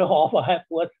picture, or perhaps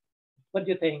what do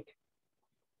you think?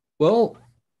 Well,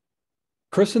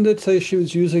 Kristen did say she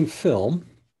was using film,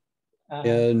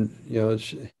 and you know,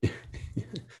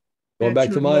 going back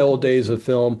to my old days of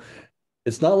film,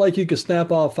 it's not like you could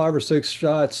snap off 5 or 6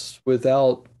 shots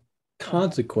without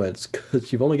consequence,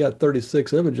 because you've only got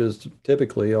 36 images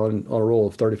typically on a roll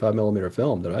of 35mm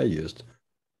film that I used.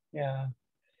 Yeah.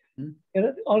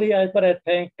 Only what I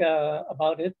think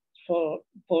about it for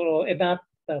not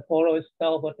the photo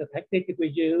itself, but the technique that we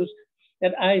use,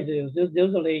 that I use.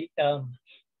 Usually,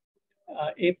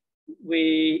 if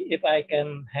I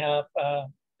can have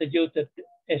the use of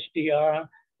HDR,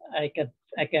 I can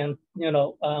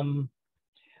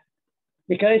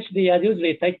because HDR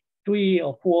usually take 3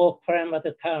 or 4 frames at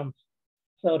a time,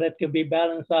 so that can be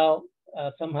balanced out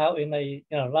somehow in a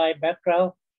light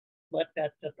background. But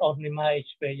that's only my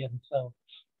experience. So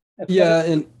yeah,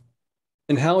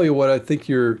 and Howie, what I think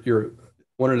you're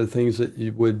one of the things that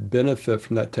you would benefit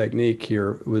from that technique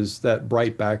here was that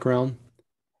bright background,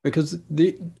 because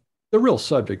the real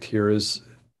subject here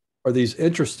are these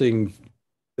interesting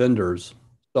vendors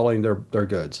selling their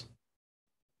goods.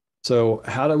 So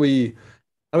how do we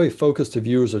focus the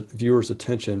viewers'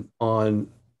 attention on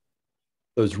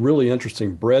those really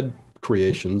interesting bread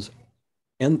creations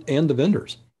and the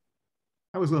vendors?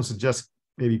 I was going to suggest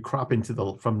maybe cropping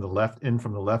from the left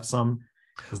some.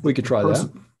 We could try that.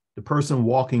 The person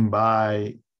walking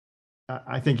by,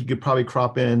 I think you could probably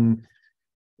crop in,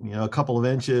 a couple of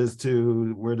inches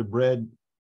to where the bread,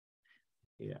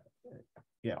 in.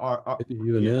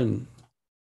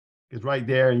 It's right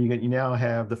there, and you now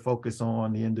have the focus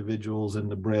on the individuals and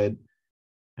the bread.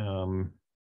 Yeah,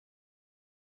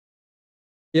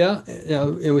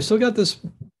 and we still got this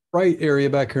bright area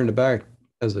back here in the back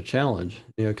as a challenge,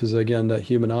 because again, that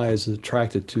human eye is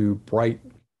attracted to bright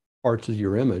parts of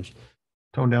your image.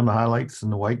 Tone down the highlights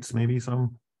and the whites, maybe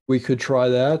some. We could try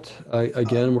that.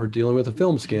 Again, we're dealing with a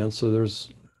film scan, so there's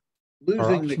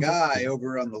losing the guy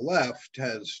over on the left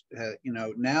has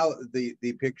now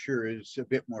the picture is a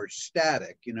bit more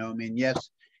static. I mean, yes,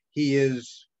 he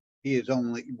is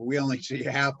only, we only see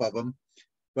half of him,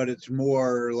 but it's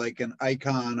more like an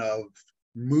icon of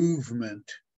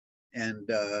movement and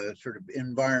sort of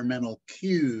environmental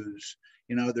cues.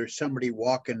 There's somebody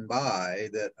walking by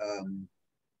that,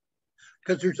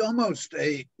 because there's almost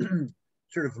a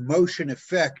sort of motion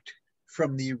effect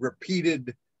from the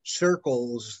repeated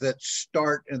circles that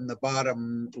start in the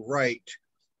bottom right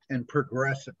and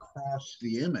progress across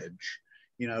the image.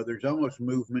 There's almost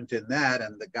movement in that,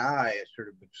 and the guy is sort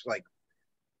of, it's like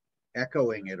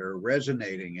echoing it or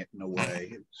resonating it in a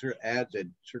way. It sort of adds a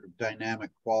sort of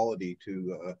dynamic quality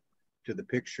to the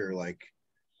picture, like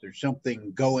there's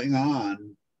something going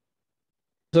on.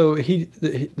 So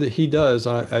he does,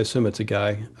 I assume it's a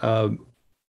guy,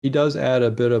 he does add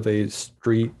a bit of a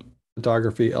street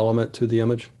photography element to the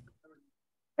image.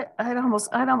 I'd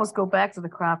almost go back to the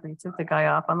cropping. Took the guy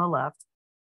off on the left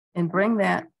and bring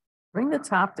the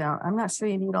top down. I'm not sure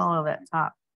you need all of that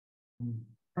top.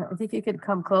 I think you could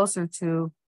come closer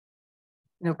to,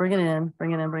 bring it in,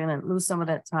 lose some of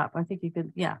that top. I think you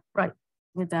could, yeah, right.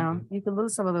 Bring it down. You could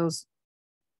lose some of those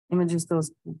images,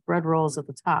 those bread rolls at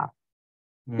the top.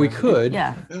 We could.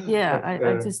 Yeah.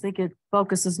 I just think it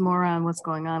focuses more on what's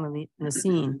going on in the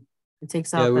scene. It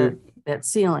takes out that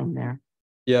ceiling there.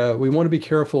 Yeah, we want to be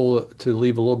careful to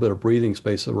leave a little bit of breathing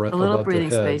space around. A little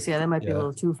breathing space, yeah, that might be a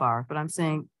little too far. But I'm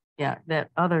saying, yeah, that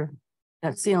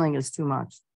ceiling is too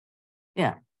much.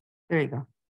 Yeah, there you go.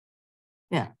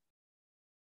 Yeah.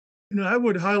 I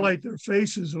would highlight their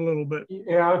faces a little bit.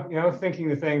 Yeah, I was thinking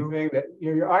the same thing, that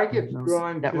your eye gets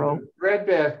drawn to the bread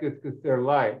baskets because they're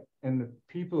light, and the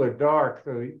people are dark,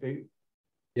 so they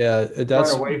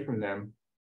run away from them.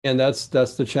 And that's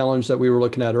the challenge that we were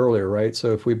looking at earlier, right?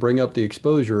 So if we bring up the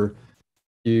exposure,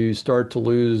 you start to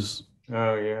lose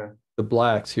the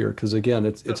blacks here, because again,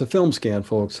 it's a film scan,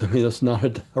 folks. I mean, it's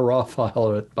not a raw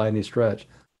file by any stretch.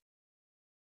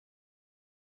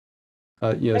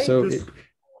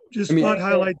 Just not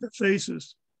highlight the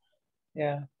faces.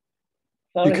 Yeah.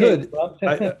 You could.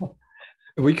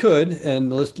 We could,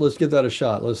 and let's give that a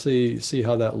shot. Let's see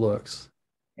how that looks.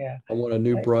 Yeah. I want a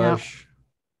new brush.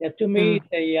 Yeah, to me,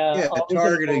 the Yeah,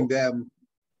 targeting original, them,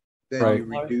 then Right. you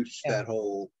reduce that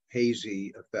whole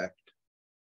hazy effect.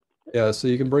 Yeah, so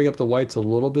you can bring up the whites a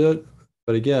little bit,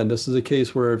 but again, this is a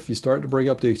case where if you start to bring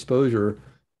up the exposure,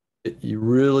 you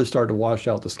really start to wash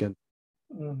out the skin.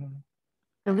 Mhm.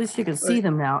 At least you can see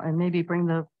them now, and maybe bring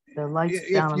the lights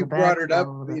If down in you the brought it up,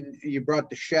 background. you brought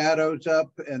the shadows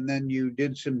up, and then you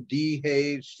did some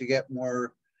dehaze to get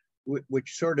more,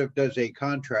 which sort of does a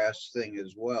contrast thing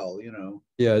as well, you know.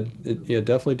 Yeah, yeah,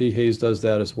 definitely dehaze does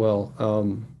that as well.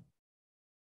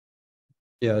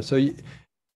 Yeah, so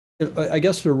I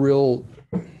guess the real,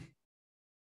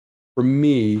 for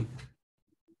me,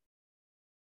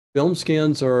 film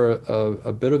scans are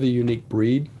a bit of a unique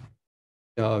breed.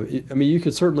 I mean, you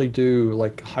could certainly do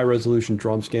like high resolution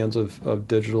drum scans of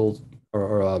digital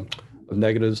or of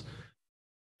negatives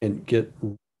and get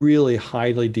really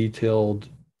highly detailed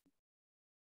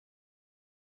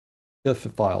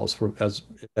TIFF files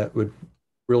that would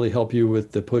really help you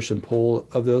with the push and pull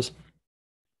of this.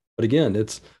 But again,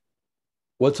 it's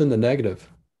what's in the negative,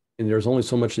 and there's only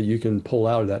so much that you can pull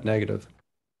out of that negative,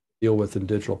 deal with in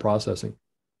digital processing.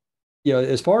 Yeah,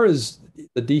 as far as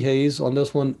the dehaze on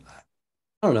this one,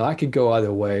 I don't know. I could go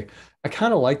either way. I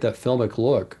kind of like that filmic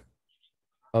look.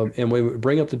 And when we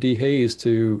bring up the dehaze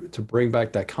to bring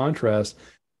back that contrast,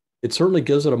 it certainly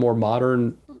gives it a more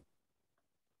modern.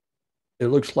 It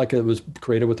looks like it was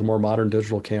created with a more modern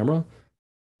digital camera.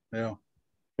 Yeah.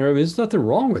 I mean, there's nothing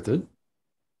wrong with it,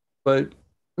 but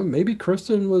maybe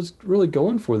Kristen was really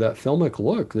going for that filmic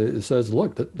look. It says,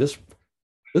 "Look, this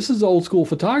is old school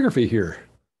photography here."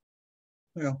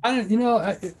 Yeah.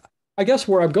 I guess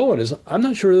where I'm going is I'm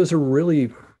not sure there's a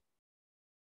really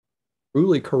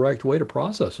truly correct way to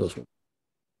process this one.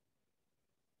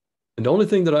 And the only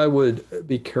thing that I would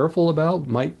be careful about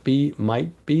might be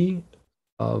white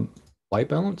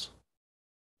balance.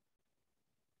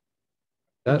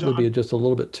 That John, would be just a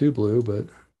little bit too blue, but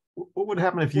what would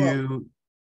happen if you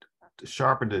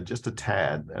sharpened it just a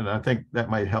tad? And I think that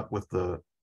might help with the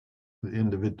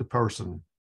individual person.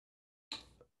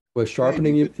 with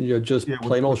sharpening, just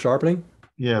plain old sharpening.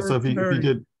 Yeah. So if you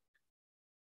did,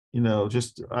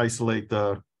 just isolate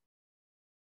the.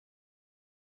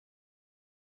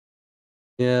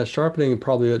 Yeah, sharpening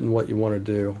probably isn't what you want to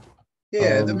do.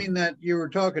 Yeah, I mean that you were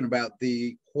talking about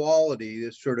the quality,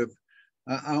 this sort of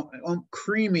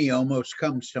creamy almost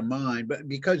comes to mind, but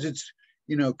because it's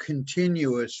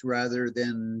continuous rather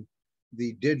than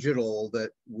the digital that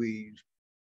we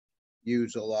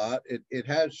use a lot, it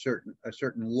has a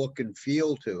certain look and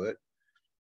feel to it.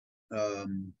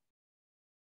 And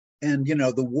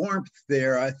the warmth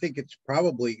there, I think it's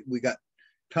probably, we got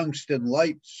tungsten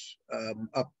lights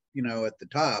up at the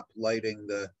top lighting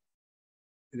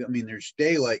there's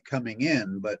daylight coming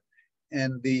in,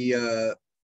 and the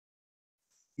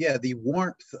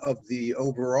warmth of the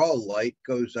overall light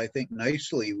goes, I think,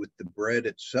 nicely with the bread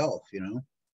itself,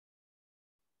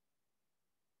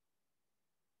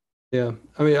 Yeah,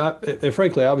 I mean, and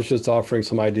frankly, I was just offering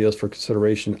some ideas for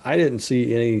consideration. I didn't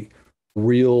see any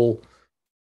real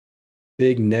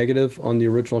big negative on the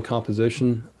original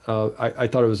composition. I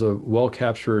thought it was a well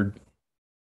captured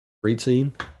street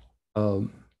scene,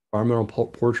 environmental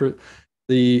portrait.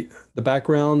 The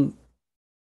background,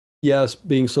 yes,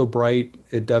 being so bright,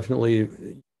 it definitely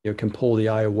can pull the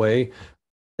eye away.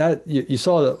 That you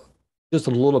saw just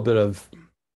a little bit of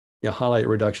highlight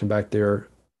reduction back there.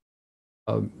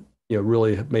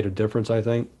 Really made a difference, I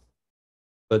think.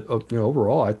 But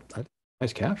overall, I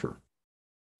nice capture.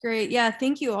 Great. Yeah,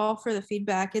 thank you all for the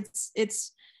feedback.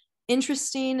 It's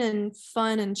interesting and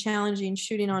fun and challenging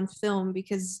shooting on film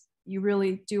because you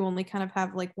really do only kind of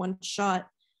have like one shot.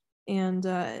 And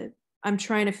I'm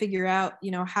trying to figure out,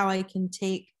 how I can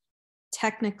take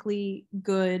technically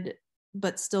good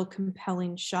but still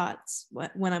compelling shots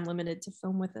when I'm limited to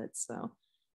film with it. So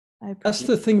that's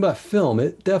the thing about film.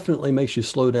 It definitely makes you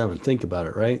slow down and think about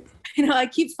it, right? I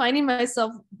keep finding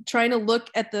myself trying to look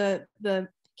at the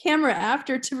camera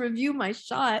after to review my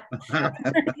shot.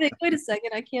 Wait a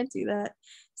second, I can't do that.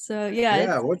 So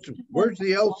yeah. Where's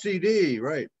the LCD?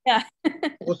 Right. Yeah.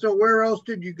 Well, so where else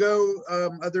did you go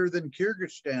other than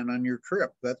Kyrgyzstan on your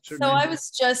trip? I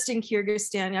was just in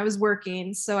Kyrgyzstan. I was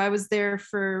working, so I was there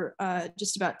for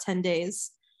just about 10 days.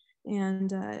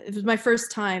 And it was my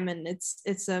first time, and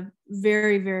it's a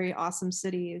very, very awesome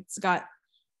city. It's got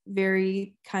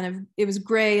very it was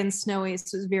gray and snowy,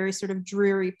 so it was very sort of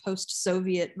dreary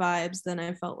post-Soviet vibes. Then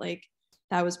I felt like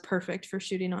that was perfect for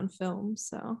shooting on film.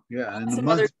 So yeah, and the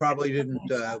month probably didn't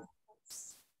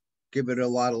give it a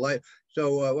lot of light.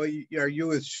 So are you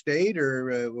with state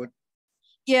or what?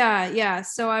 Yeah.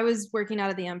 So I was working out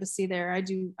of the embassy there.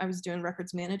 I was doing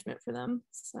records management for them.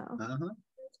 So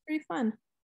it's pretty fun.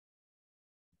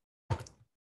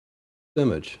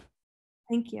 Image.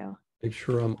 Thank you. Make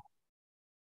sure I'm.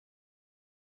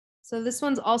 So this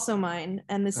one's also mine,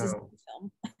 and this is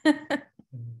film.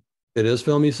 It is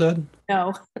film, you said?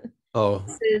 No. Oh.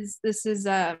 This is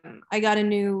I got a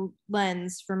new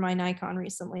lens for my Nikon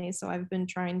recently, so I've been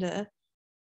trying to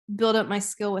build up my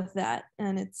skill with that,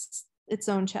 and it's its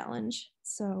own challenge.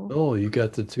 So Oh, you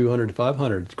got the 200 to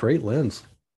 500. It's great lens.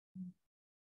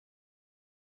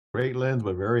 Great lens,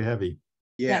 but very heavy.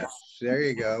 Yes, there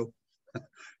you go.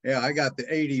 Yeah, I got the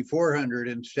 80-400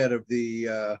 instead of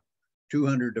the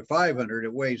 200 to 500.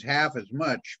 It weighs half as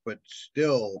much, but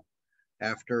still,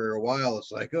 after a while,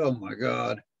 it's like, oh my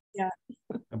God. Yeah.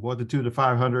 I bought the 2 to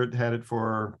 500, had it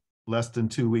for less than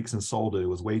 2 weeks and sold it. It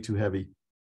was way too heavy.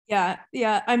 Yeah.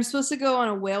 I'm supposed to go on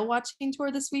a whale watching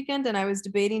tour this weekend, and I was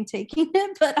debating taking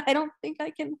it, but I don't think I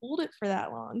can hold it for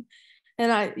that long.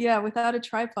 And without a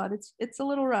tripod, it's a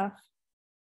little rough.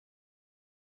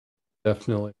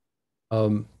 Definitely.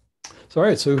 So all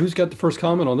right, so who's got the first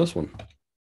comment on this one?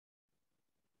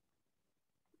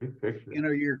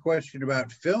 Your question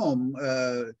about film,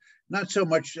 not so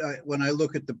much when I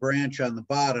look at the branch on the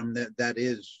bottom, that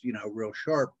is, real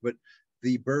sharp, but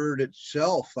the bird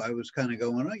itself, I was kind of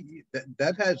going,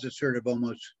 that has a sort of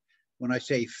almost, when I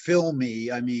say filmy,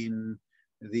 I mean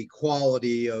the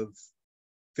quality of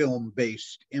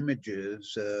film-based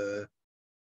images.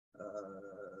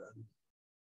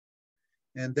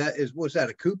 And was that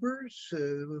a Cooper's?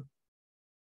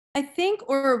 I think,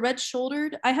 or a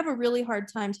red-shouldered. I have a really hard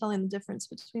time telling the difference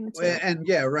between the two. And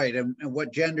yeah, right. And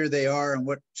what gender they are and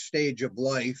what stage of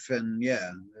life. And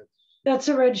yeah. That's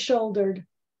a red-shouldered.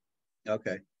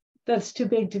 Okay. That's too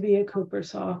big to be a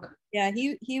Cooper's hawk. Yeah,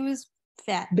 he was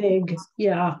fat. Big,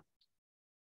 yeah.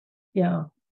 Yeah.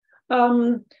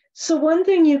 So one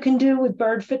thing you can do with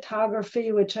bird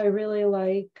photography, which I really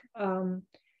like,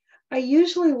 I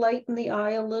usually lighten the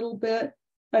eye a little bit.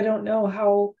 I don't know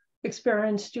how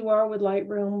experienced you are with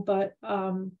Lightroom, but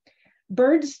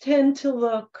birds tend to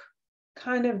look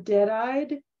kind of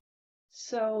dead-eyed.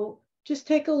 So just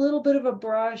take a little bit of a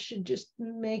brush and just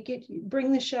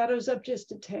bring the shadows up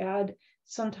just a tad.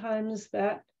 Sometimes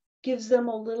that gives them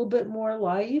a little bit more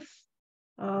life.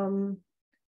 Kind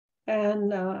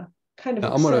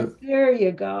of, there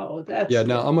you go.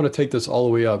 Now I'm going to take this all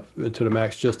the way up to the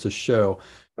max just to show.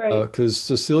 Right. Because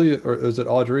Cecilia, or is it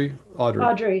Audrey?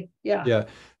 Audrey, yeah. Yeah.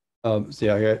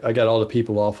 I got all the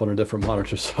people off on a different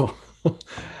monitor. So,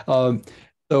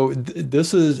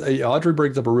 this is Audrey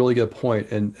brings up a really good point,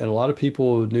 and a lot of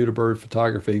people new to bird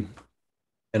photography,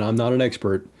 and I'm not an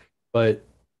expert, but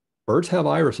birds have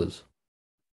irises.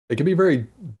 It can be very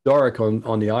dark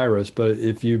on the iris, but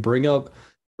if you bring up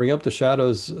the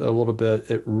shadows a little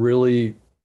bit, it really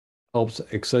helps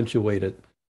accentuate it,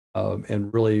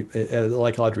 and really,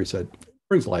 like Audrey said,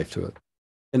 brings life to it.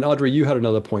 And Audrey, you had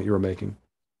another point you were making.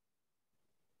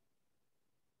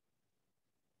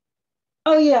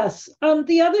 Oh, yes.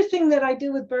 The other thing that I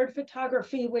do with bird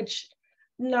photography, which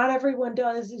not everyone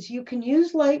does, is you can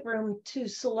use Lightroom to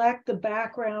select the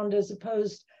background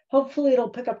hopefully it'll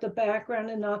pick up the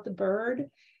background and not the bird,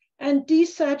 and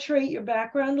desaturate your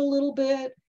background a little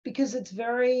bit, because it's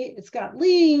got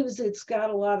leaves, it's got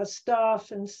a lot of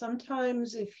stuff. And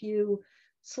sometimes if you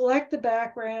select the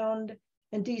background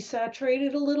and desaturate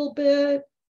it a little bit,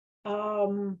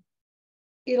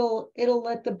 it'll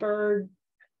let the bird,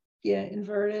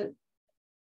 invert it.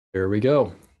 There we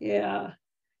go. Yeah.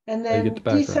 And then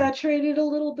desaturate it a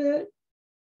little bit.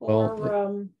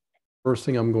 Or first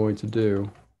thing I'm going to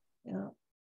do,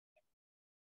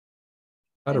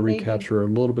 try to recapture a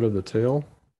little bit of the tail.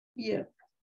 Yeah.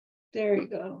 There you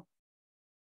go.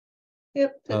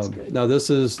 Yep, that's good. Now this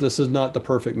is not the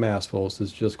perfect mask, folks.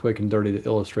 It's just quick and dirty to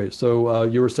illustrate. So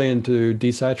you were saying to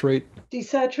desaturate?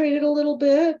 Desaturate it a little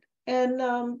bit, and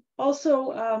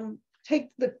also take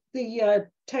the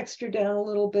texture down a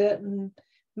little bit, and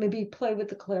maybe play with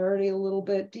the clarity a little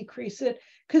bit, decrease it,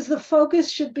 because the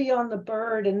focus should be on the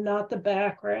bird and not the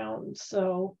background.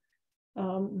 So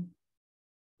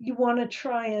you want to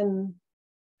try and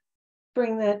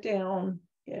bring that down.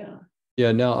 Yeah.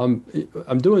 Now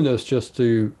I'm doing this just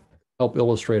to help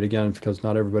illustrate again, because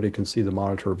not everybody can see the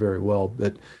monitor very well.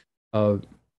 But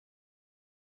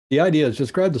the idea is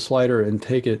just grab the slider and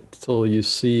take it till you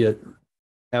see it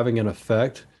having an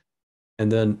effect, and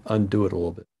then undo it a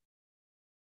little bit.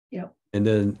 Yep. And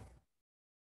then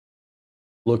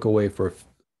look away for a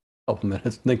couple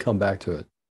minutes and then come back to it.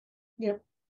 Yep.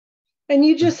 And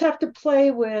you just have to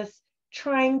play with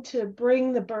trying to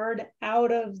bring the bird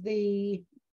out of the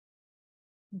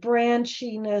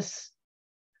branchiness.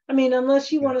 I mean,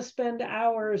 unless you want to spend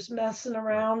hours messing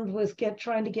around with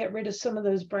trying to get rid of some of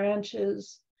those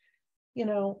branches, you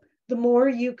know, the more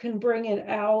you can bring it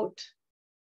out,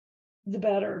 the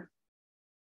better.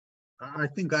 I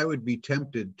think I would be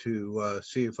tempted to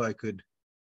see if I could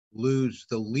lose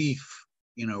the leaf,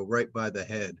 you know, right by the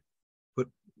head. Put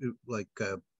like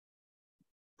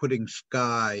putting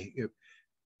sky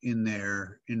in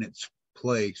there in its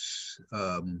place.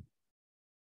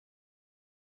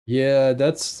 Yeah,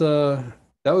 that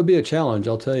would be a challenge,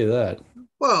 I'll tell you that.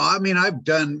 Well, I mean, I've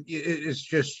done, it's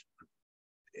just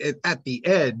at the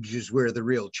edge is where the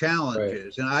real challenge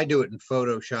is. And I do it in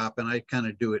Photoshop, and I kind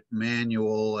of do it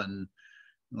manual and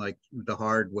like the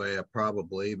hard way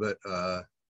probably, but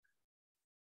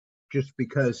just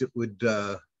because it would,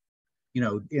 you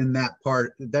know, in that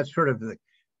part, that's sort of the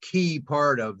key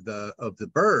part of the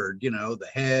bird, you know, the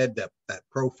head, that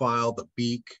profile, the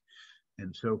beak,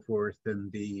 and so forth,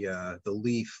 and the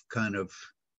leaf kind of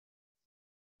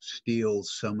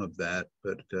steals some of that,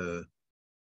 but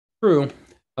true.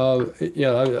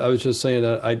 Yeah, I was just saying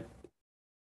that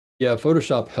yeah,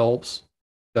 Photoshop helps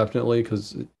definitely,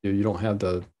 because you don't have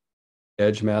the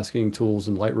edge masking tools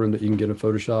in Lightroom that you can get in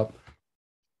Photoshop,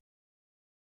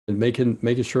 and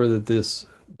making sure that this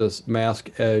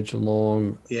mask edge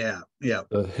along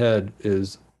the head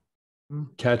is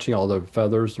catching all the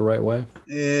feathers the right way.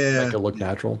 Make it look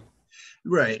natural.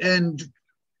 Right. And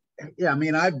yeah, I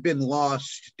mean, I've been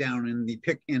lost down in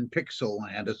pixel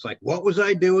land. It's like, what was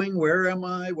I doing? Where am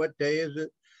I? What day is it?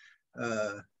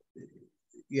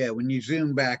 Yeah, when you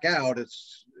zoom back out,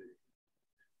 it's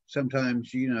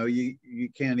sometimes, you know, you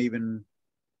can't even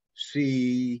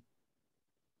see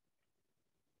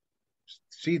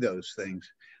those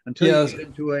things until you get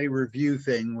into a review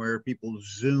thing where people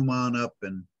zoom on up,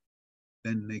 and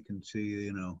then they can see,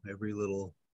 you know, every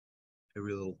little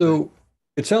So thing.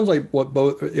 It sounds like what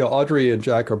both, you know, Audrey and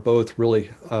Jack are both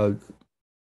really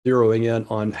zeroing in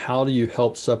on how do you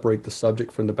help separate the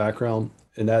subject from the background.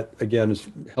 And that, again, is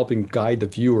helping guide the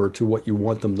viewer to what you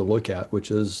want them to look at,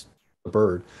 which is the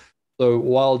bird. So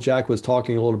while Jack was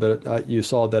talking a little bit, you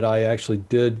saw that I actually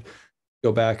did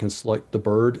go back and select the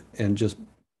bird and just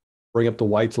bring up the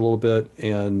whites a little bit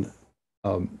and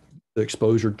the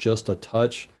exposure just a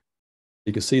touch.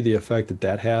 You can see the effect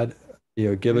that had. You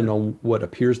know, given on what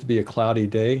appears to be a cloudy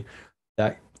day,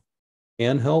 that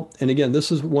can help. And again,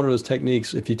 this is one of those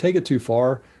techniques. If you take it too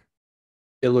far,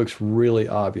 it looks really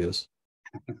obvious.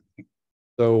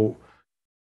 So,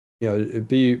 you know,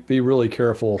 be really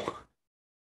careful,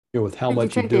 you know, with how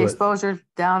much you do it. Take the exposure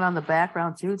down on the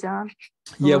background too, John?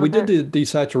 Yeah, we did the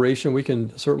desaturation. We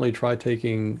can certainly try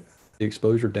taking the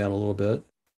exposure down a little bit.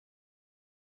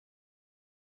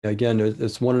 Again,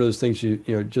 it's one of those things you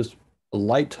know, just a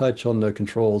light touch on the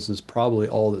controls is probably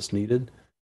all that's needed.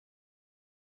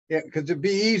 Yeah, because it'd be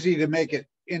easy to make it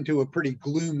into a pretty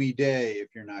gloomy day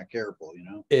if you're not careful, you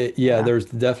know? Yeah, there's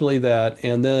definitely that.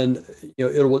 And then, you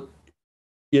know,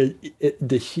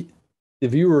 the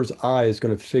viewer's eye is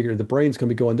going to figure, the brain's going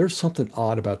to be going, there's something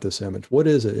odd about this image. What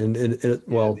is it? And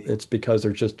well, it's because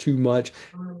there's just too much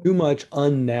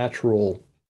unnatural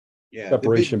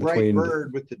separation the big bright between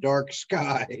bird with the dark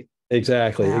sky.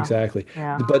 Exactly.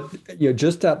 Yeah. But you know,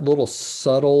 just that little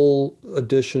subtle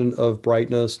addition of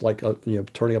brightness, like you know,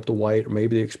 turning up the white or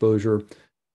maybe the exposure,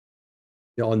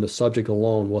 you know, on the subject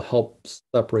alone will help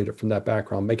separate it from that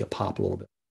background, make it pop a little bit.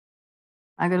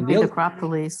 I'm going to be the crop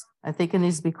police. I think it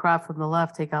needs to be cropped from the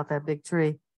left. Take out that big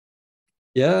tree.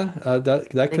 Yeah, that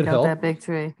could help. Take out that big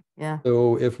tree. Yeah.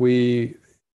 So if we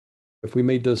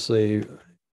made this I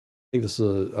think this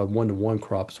is a 1-to-1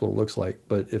 crop is what it looks like.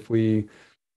 But if we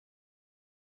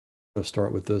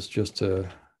start with this just to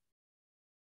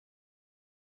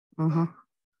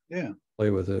play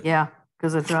with it. Yeah,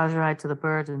 because it draws your eye to the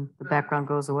bird and the background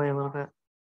goes away a little bit.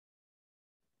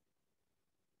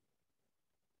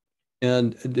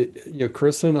 And you know,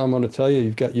 Kristen, I'm going to tell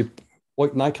you,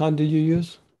 what Nikon do you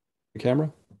use? The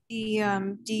camera? The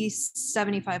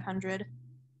D7500.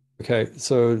 Okay,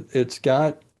 so it's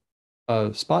got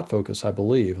spot focus, I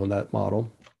believe, on that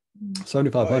model.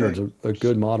 7500 is a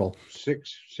good model.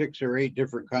 Six or eight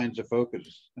different kinds of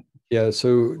focus. Yeah,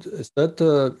 so is that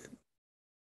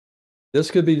this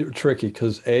could be tricky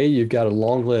because you've got a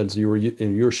long lens.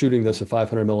 You're shooting this at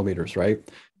 500 millimeters, right?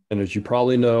 And as you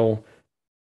probably know,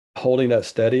 holding that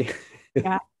steady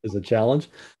is a challenge.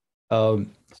 So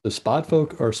spot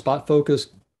focus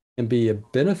can be a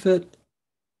benefit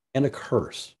and a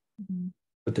curse.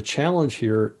 But the challenge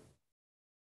here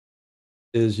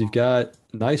is you've got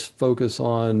nice focus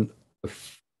on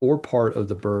forepart of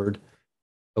the bird.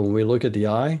 But when we look at the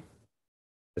eye,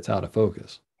 it's out of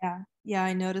focus. Yeah. Yeah,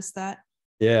 I noticed that.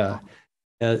 Yeah.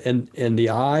 And the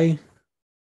eye,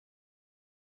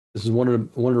 this is one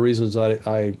of the reasons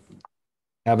I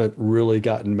haven't really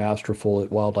gotten masterful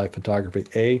at wildlife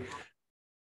photography.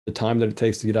 The time that it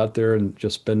takes to get out there and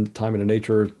just spend time in the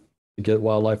nature to get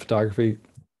wildlife photography.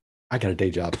 I got a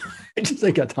day job. I just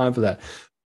ain't got time for that.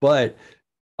 But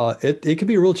it can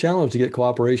be a real challenge to get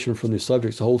cooperation from the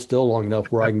subjects to hold still long enough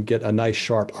where I can get a nice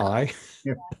sharp eye.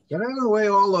 Yeah. Get out of the way,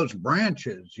 all those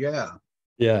branches. Yeah.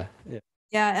 Yeah.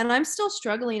 Yeah, and I'm still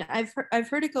struggling. I've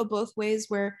heard it go both ways,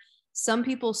 where some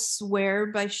people swear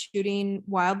by shooting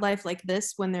wildlife like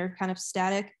this when they're kind of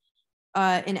static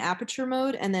in aperture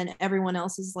mode, and then everyone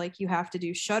else is like, you have to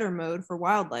do shutter mode for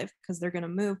wildlife because they're going to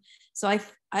move. So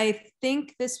I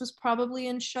think this was probably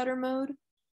in shutter mode.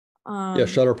 Yeah,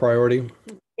 shutter priority.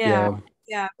 Yeah,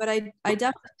 but I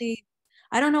definitely,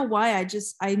 I don't know why,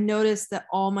 I noticed that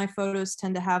all my photos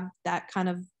tend to have that kind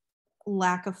of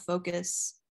lack of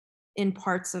focus in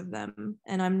parts of them,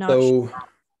 and I'm not sure.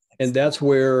 And that's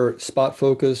where spot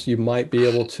focus, you might be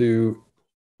able to,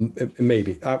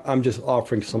 maybe, I'm just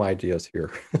offering some ideas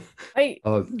here.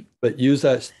 But use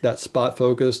that spot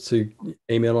focus to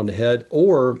aim in on the head.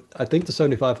 Or I think the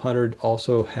 7500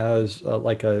 also has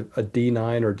like a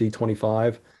D9 or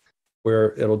D25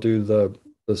 where it'll do the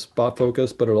spot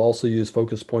focus, but it'll also use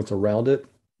focus points around it,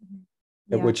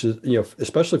 which is,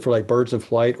 especially for like birds in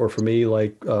flight, or for me,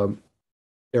 like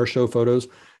air show photos,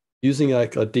 using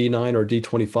like a D9 or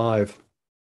D25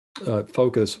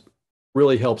 focus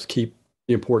really helps keep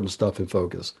the important stuff in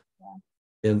focus.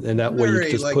 And that way you can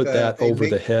just put that over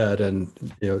the head and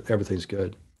everything's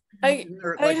good. I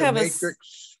have a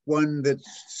matrix one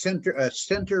that's a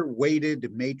center weighted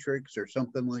matrix or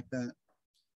something like that.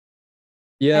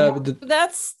 Yeah,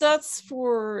 that's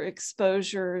for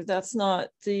exposure. That's not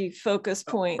the focus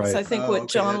points. Right. I think what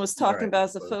John was talking about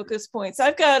is the focus points.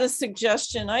 I've got a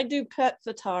suggestion. I do pet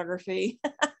photography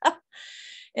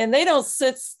and they don't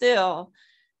sit still.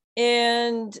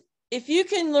 And if you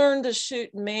can learn to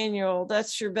shoot manual,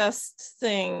 that's your best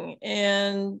thing.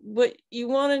 And what you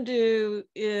want to do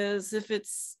is, if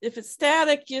it's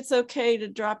static, it's okay to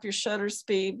drop your shutter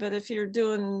speed. But if you're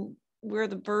doing where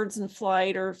the bird's in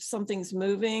flight or if something's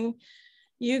moving,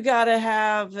 you got to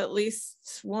have at least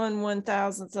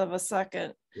 1/1000th of a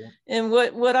second. Yeah. And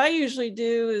what I usually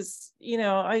do is,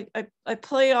 I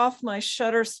play off my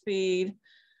shutter speed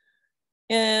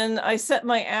and I set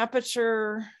my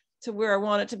aperture to where I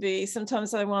want it to be.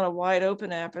 Sometimes I want a wide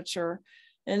open aperture.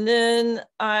 And then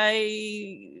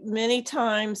many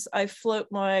times I float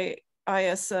my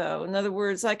ISO. In other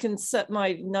words, I can set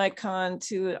my Nikon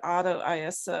to an auto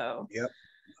ISO. Yep.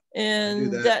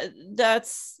 And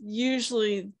that's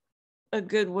usually a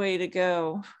good way to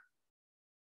go.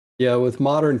 Yeah, with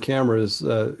modern cameras,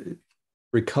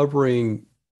 recovering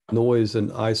noise and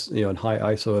ISO, and high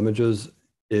ISO images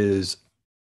is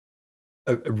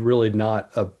really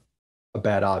not a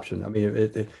bad option. I mean,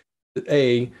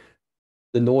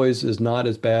 the noise is not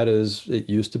as bad as it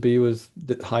used to be with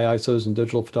the high ISOs in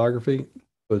digital photography,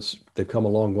 but they've come a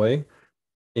long way.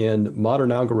 And modern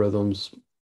algorithms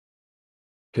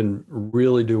can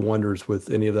really do wonders with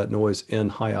any of that noise in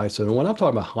high ISO. And when I'm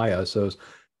talking about high ISOs,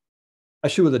 I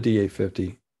shoot with a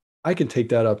D850. I can take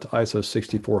that up to ISO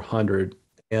 6400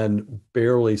 and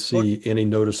barely see any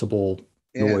noticeable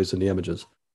noise in the images.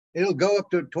 It'll go up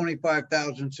to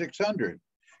 25,600.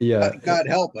 Yeah. God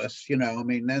help us, I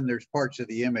mean, then there's parts of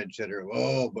the image that are,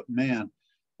 but man.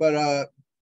 But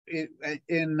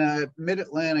in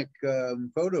Mid-Atlantic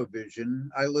Photo Vision,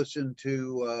 I listened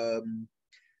to,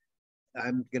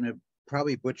 I'm going to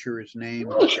probably butcher his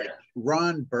name,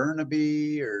 Ron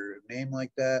Burnaby or a name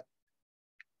like that,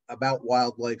 about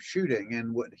wildlife shooting.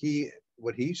 And what he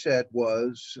said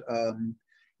was,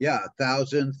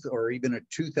 1,000th or even a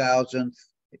 2,000th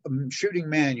shooting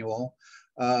manual,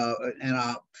 and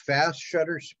a fast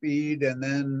shutter speed. And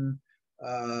then,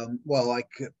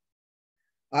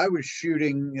 I was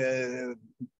shooting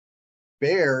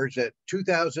bears at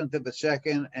 2,000th of a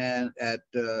second and at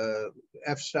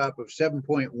f-stop of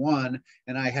 7.1,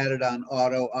 and I had it on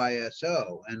auto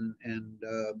ISO, and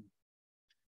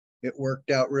it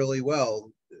worked out really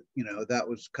well. That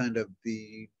was kind of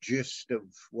the gist of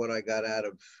what I got out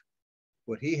of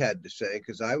what he had to say,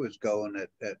 because I was going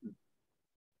at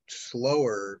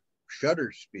slower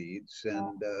shutter speeds.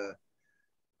 And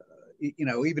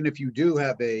even if you do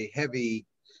have a heavy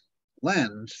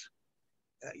lens,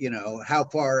 how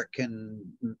far it can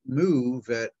move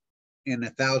in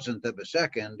 1,000th of a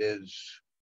second is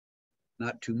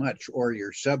not too much, or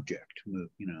your subject move.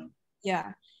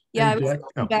 Yeah. Yeah, I And was Jack-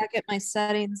 looking back at my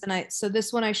settings, and so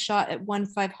this one I shot at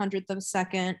 1/500th of a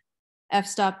second,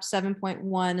 f-stop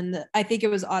 7.1, and I think it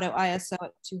was auto ISO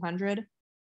at 200.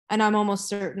 And I'm almost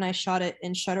certain I shot it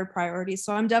in shutter priority.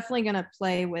 So I'm definitely gonna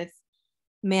play with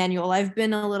manual. I've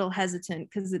been a little hesitant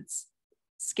because it's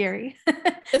scary.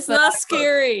 It's not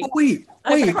scary. Wait,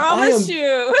 I promise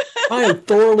you. I am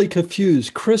thoroughly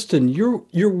confused. Kristen, you're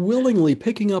willingly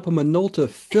picking up a Minolta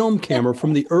film camera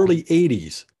from the early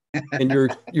 80s, and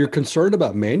you're concerned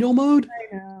about manual mode?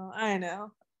 I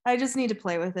know. I just need to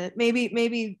play with it.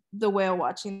 Maybe the whale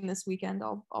watching this weekend,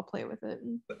 I'll play with it.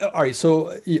 All right,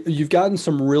 so you've gotten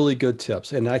some really good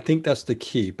tips, and I think that's the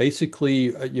key. Basically,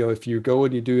 if you go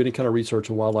and you do any kind of research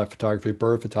in wildlife photography,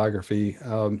 bird photography,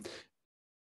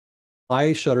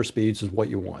 high shutter speeds is what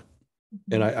you want.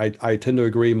 And I tend to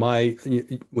agree.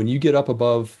 When you get up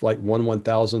above like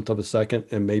 1/1000th of a second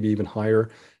and maybe even higher,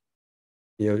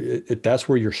 that's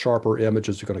where your sharper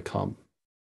images are going to come.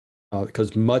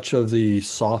 Because much of the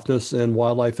softness in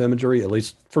wildlife imagery, at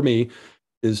least for me,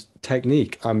 is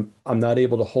technique. I'm not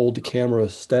able to hold the camera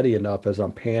steady enough as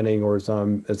I'm panning or as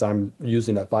I'm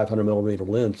using that 500mm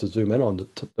lens to zoom in on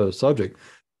the subject.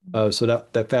 So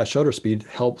that fast shutter speed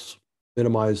helps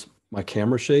minimize my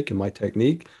camera shake and my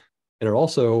technique, and it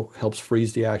also helps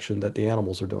freeze the action that the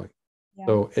animals are doing. Yeah.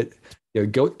 So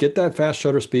go get that fast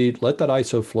shutter speed, let that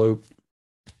ISO float.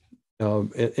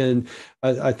 And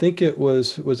I think it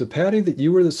was it Patty that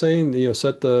you were saying,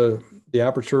 set the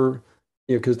aperture,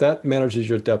 because that manages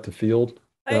your depth of field.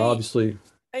 Obviously,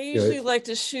 I usually like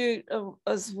to shoot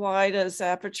as wide as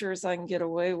aperture as I can get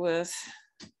away with.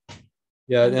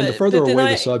 Yeah, and the further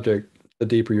away the subject, the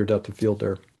deeper your depth of field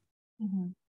there.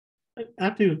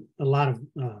 I do a lot of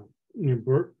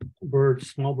birds,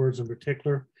 small birds in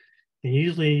particular, and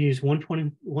usually use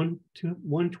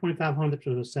 1/2500th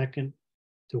of a second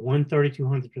to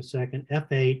 1/3200th of a second,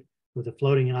 f8 with a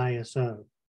floating ISO.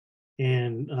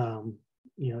 And my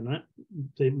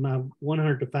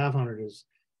 100 to 500 is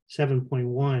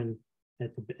 7.1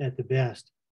 at the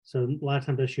best. So a lot of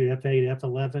times I shoot f8,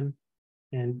 f11,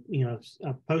 and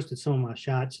I've posted some of my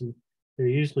shots, and they're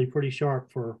usually pretty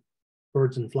sharp for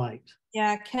birds in flight.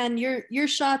 Yeah, Ken, your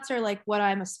shots are like what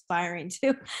I'm aspiring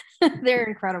to. They're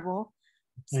incredible.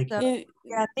 Thank you.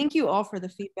 Yeah, thank you all for the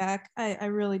feedback. I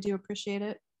really do appreciate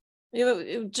it.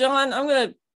 John, I'm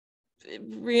going to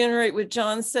reiterate what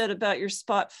John said about your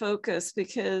spot focus,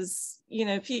 because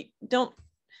if you don't,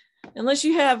 unless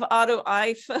you have auto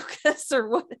eye focus or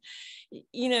what,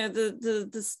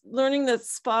 the learning that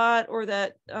spot or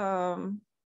that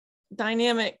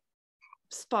dynamic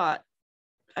spot,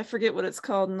 I forget what it's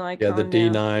called in Nikon. Yeah, the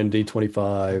D9,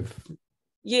 D25.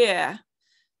 Yeah,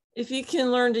 if you can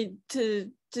learn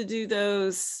to do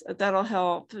those, that'll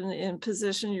help and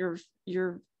position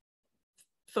your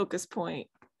focus point.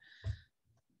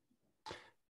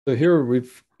 So here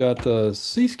we've got the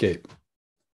seascape.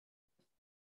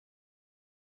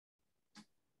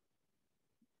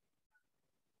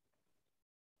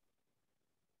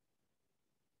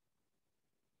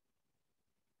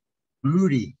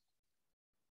 Moody.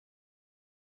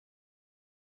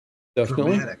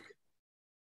 Definitely. Dramatic.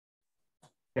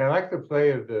 Yeah, I like the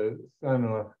play of the sun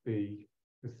off the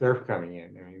surf coming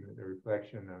in. I mean, the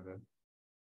reflection of it.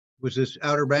 Was this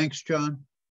Outer Banks, John?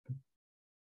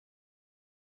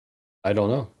 I don't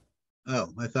know. Oh,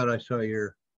 I thought I saw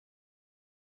your.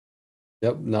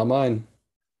 Yep, not mine.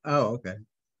 Oh, okay.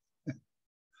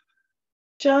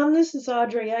 John, this is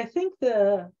Audrey. I think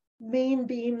the main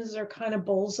beams are kind of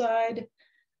bullseyed.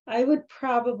 I would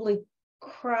probably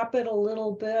crop it a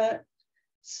little bit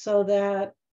so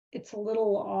that it's a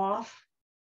little off.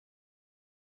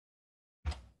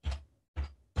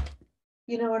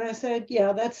 You know what I said?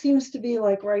 Yeah, that seems to be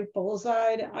like right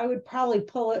bullseyed. I would probably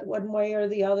pull it one way or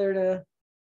the other to,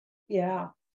 yeah.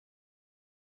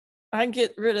 I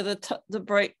get rid of the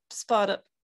bright spot up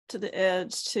to the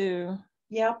edge too.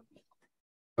 Yep.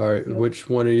 All right, Yep. Which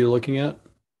one are you looking at?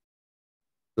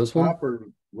 This one? Top or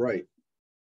right?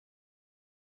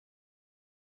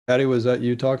 Patty, was that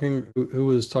you talking? Who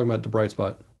was talking about the bright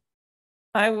spot?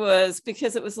 I was,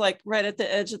 because it was like right at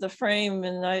the edge of the frame,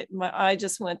 and my eye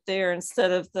just went there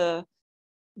instead of the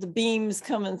beams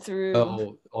coming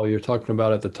through. Oh, you're talking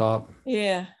about at the top?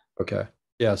 Yeah. Okay.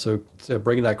 Yeah, so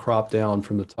bringing that crop down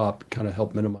from the top kind of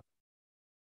help minimize.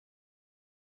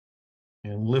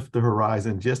 And lift the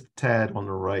horizon just a tad on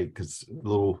the right, because a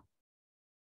little.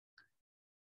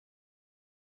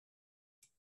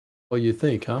 Well, you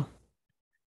think, huh?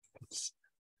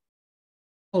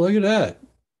 Oh, look at that.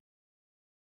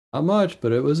 Not much,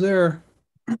 but it was there.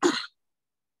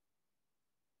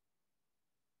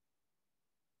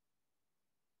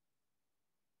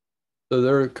 So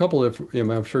there are a couple of,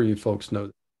 I'm sure you folks know,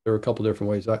 there are a couple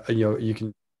different ways. You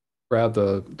can grab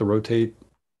the rotate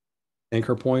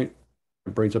anchor point,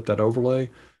 it brings up that overlay.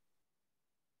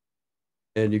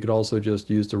 And you could also just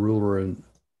use the ruler and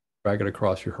drag it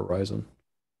across your horizon.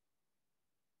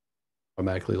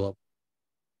 Automatically level.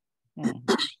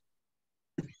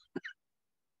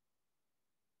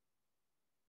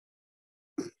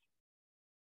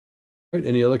 Right,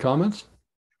 any other comments?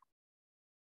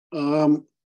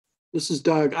 This is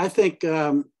Doug. I think,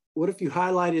 what if you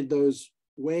highlighted those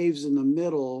waves in the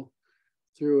middle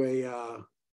through a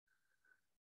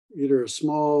either a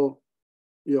small,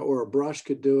 or a brush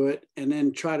could do it, and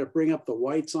then try to bring up the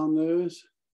whites on those?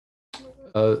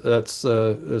 That's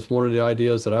one of the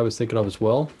ideas that I was thinking of as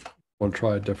well. I want to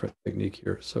try a different technique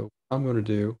here. So I'm going to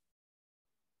do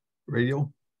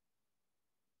radial.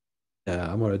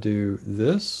 Yeah, I'm going to do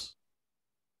this.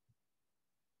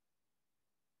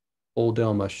 Hold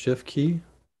down my shift key.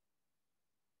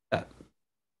 That.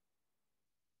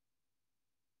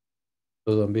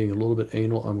 So I'm being a little bit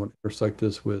anal. I'm going to intersect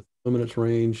this with luminance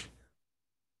range.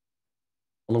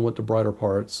 I don't want the brighter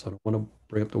parts. I don't want to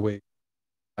bring up the weight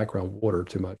background water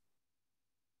too much.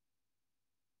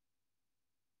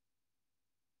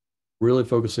 Really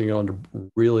focusing on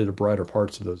the brighter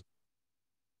parts of those.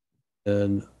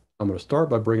 And I'm going to start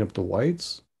by bringing up the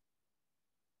whites.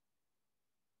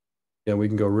 Yeah, we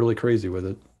can go really crazy with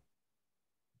it.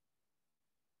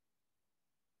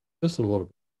 Just a little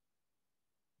bit.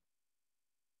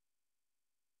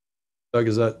 Doug,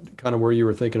 is that kind of where you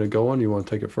were thinking of going? You want to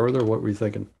take it further? What were you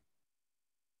thinking?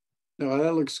 No,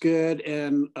 that looks good.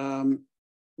 And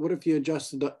what if you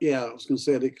adjusted the, I was going to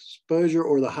say the exposure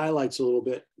or the highlights a little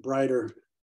bit brighter?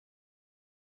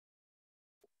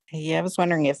 Yeah, I was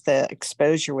wondering if the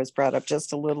exposure was brought up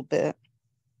just a little bit.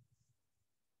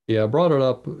 Yeah, I brought it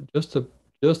up just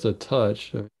a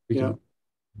touch. We can a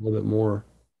little bit more.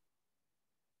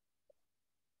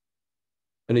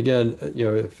 And again,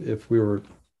 if we were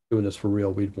doing this for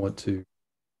real, we'd want to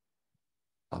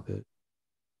stop it.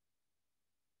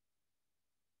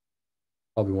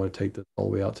 Probably want to take this all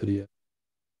the way out to the end.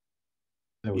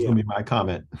 That was going to be my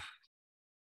comment.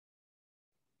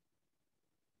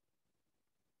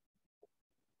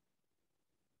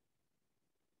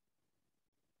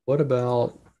 What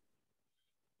about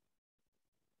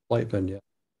light vignette?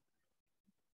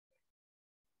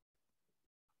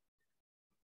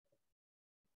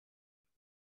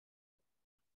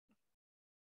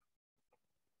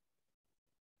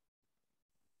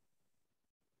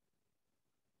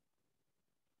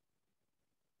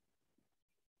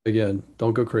 Again,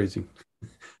 don't go crazy,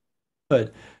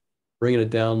 but bringing it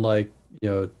down like,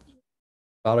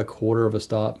 about a quarter of a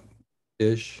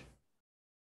stop-ish.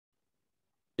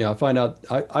 Yeah, I find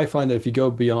that if you go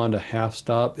beyond a half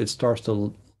stop, it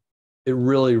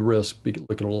really risks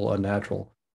looking a little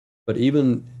unnatural. But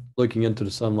even looking into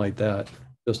the sun like that,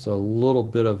 just a little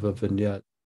bit of a vignette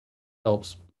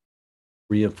helps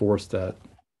reinforce that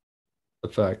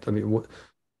effect. I mean, what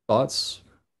thoughts?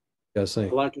 You guys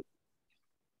think? I like it.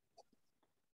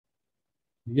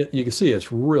 You can see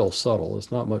it's real subtle.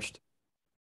 It's not much.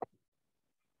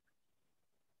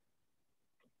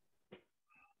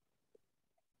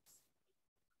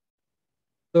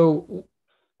 So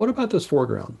what about this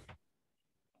foreground?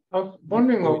 I was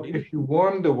wondering if you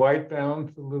warmed the white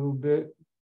balance a little bit.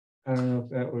 I don't know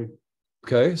if that would.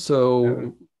 Okay,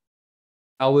 so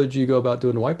how would you go about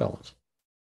doing the white balance?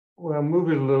 Well, move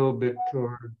it a little bit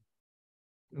toward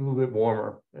a little bit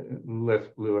warmer, less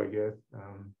blue, I guess.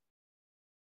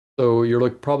 So you're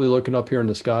probably looking up here in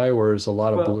the sky where there's a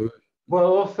lot of blue. Well,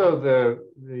 also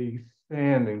the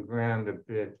sand and ground a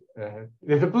bit.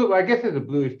 There's a blue. I guess there's a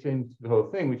bluish tinge to the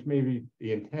whole thing, which may be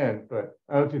the intent. But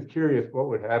I was just curious what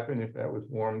would happen if that was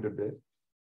warmed a bit.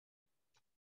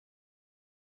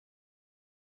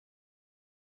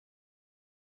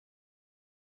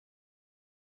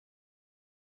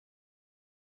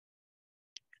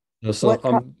 So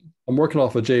I'm working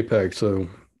off a JPEG, so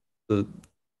the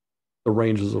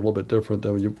range is a little bit different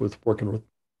than with working with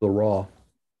the raw.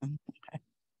 Okay.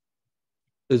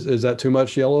 Is that too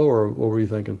much yellow, or what were you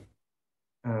thinking?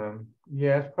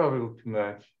 Yeah, it's probably a little too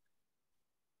much.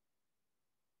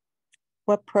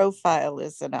 What profile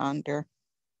is it under?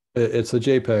 It's a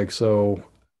JPEG, so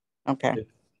okay.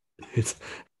 It's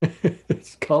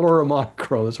color or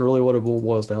monochrome. That's really what it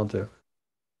boils down to.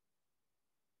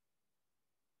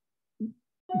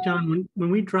 John, when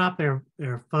we drop our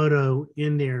photo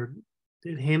in there,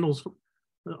 it handles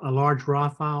a large raw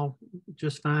file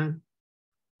just fine?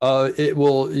 It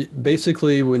will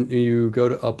basically, when you go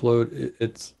to upload,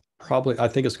 it's probably, I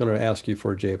think it's going to ask you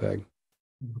for a JPEG.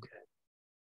 Okay.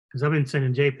 because I've been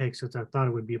sending JPEGs since I thought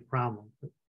it would be a problem.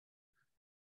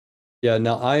 Yeah,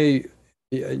 now I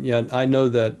know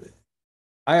that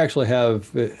I actually have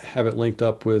it linked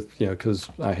up with, because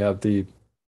I have the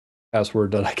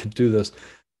password that I could do this.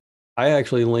 I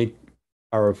actually link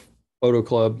our photo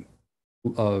club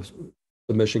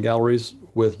submission galleries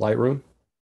with Lightroom.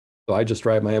 So I just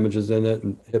drag my images in it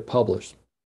and hit publish.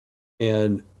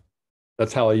 And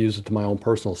that's how I use it to my own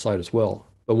personal site as well.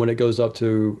 But when it goes up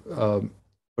to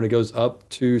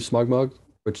SmugMug,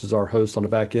 which is our host on the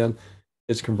back end,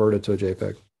 it's converted to a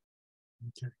JPEG.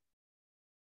 Okay.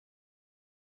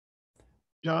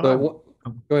 John, So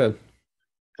go ahead.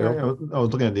 I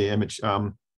was looking at the image.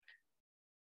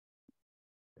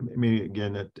 Maybe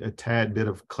again a tad bit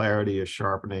of clarity, a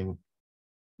sharpening.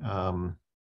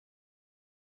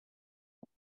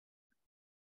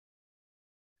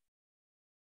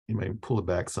 You may pull it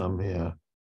back some, yeah.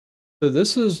 So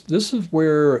this is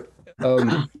where so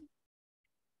I'm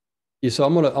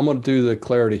gonna do the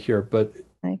clarity here, but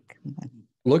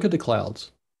look at the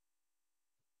clouds.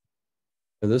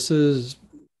 And this is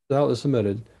how it's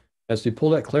submitted. As you pull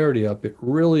that clarity up, it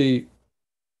really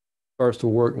starts to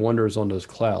work wonders on those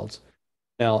clouds.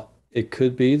 Now, it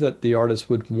could be that the artist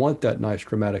would want that nice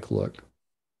dramatic look. It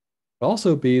could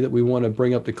also be that we want to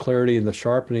bring up the clarity and the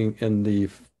sharpening in the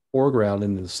foreground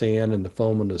in the sand and the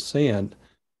foam on the sand.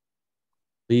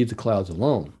 Leave the clouds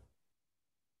alone.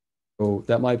 So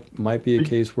that might be a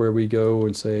case where we go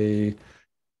and say,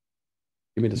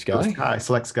 give me the sky.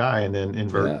 Select sky and then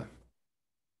invert. Yeah.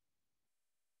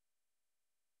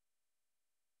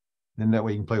 And that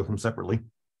way you can play with them separately.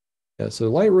 Yeah,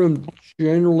 so Lightroom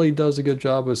generally does a good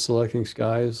job of selecting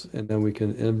skies, and then we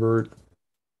can invert.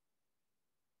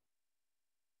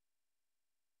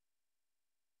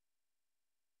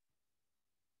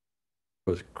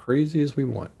 As crazy as we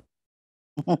want.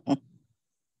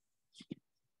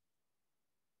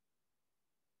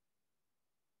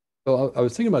 So I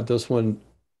was thinking about this one,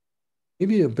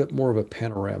 maybe a bit more of a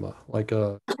panorama, like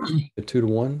a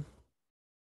 2:1.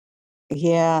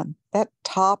 Yeah, that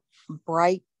top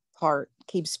bright part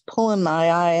keeps pulling my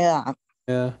eye up.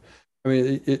 Yeah, I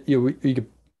mean, you could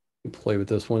play with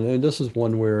this one, and this is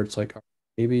one where it's like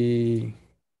maybe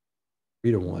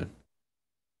 3:1.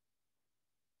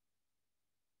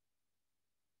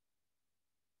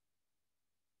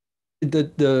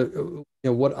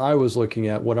 What I was looking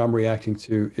at, what I'm reacting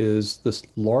to is this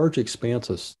large expanse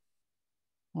of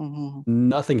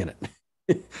nothing in it.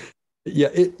 Yeah,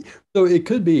 so it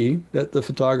could be that the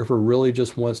photographer really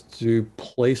just wants to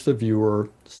place the viewer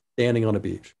standing on a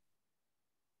beach.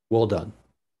 Well done.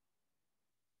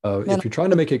 If you're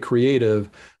trying to make it creative,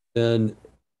 then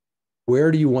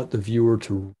where do you want the viewer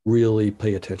to really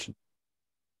pay attention?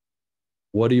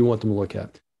 What do you want them to look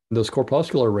at? And those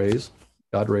corpuscular rays,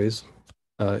 God rays,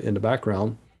 in the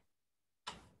background,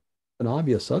 an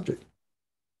obvious subject.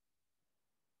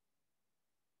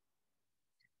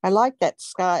 I like that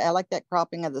sky. I like that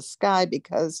cropping of the sky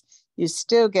because you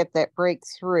still get that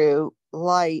breakthrough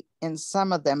light in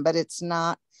some of them, but it's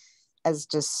not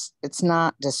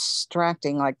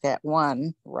distracting like that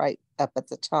one right up at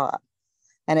the top.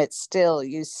 And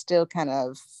you still kind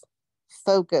of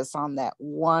focus on that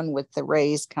one with the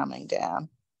rays coming down.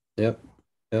 Yep.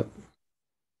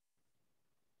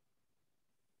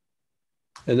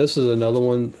 And this is another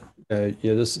one.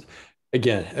 This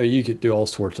again, you could do all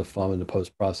sorts of fun in the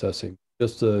post-processing.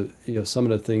 Just some of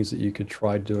the things that you could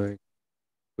try doing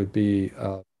would be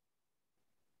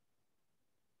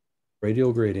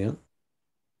radial gradient,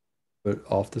 but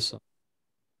off the sun,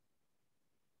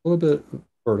 a little bit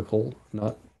vertical,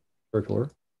 not circular.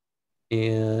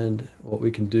 And what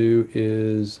we can do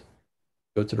is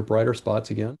go to the brighter spots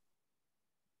again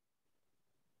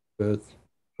with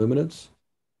luminance.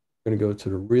 We're going to go to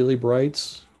the really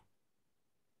brights.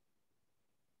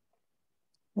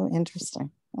 Oh,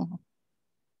 interesting.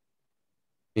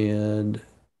 And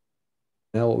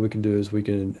now what we can do is we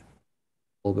can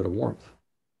a little bit of warmth.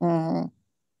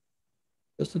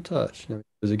 Just a touch.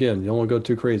 Because again, you don't want to go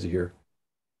too crazy here.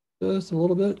 Just a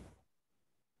little bit.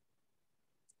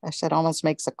 Gosh, that almost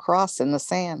makes a cross in the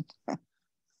sand.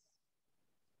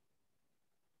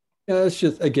 Yeah, it's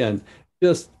just, again,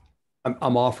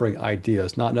 I'm offering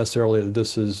ideas, not necessarily that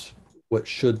this is what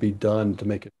should be done to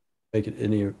make it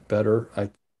any better.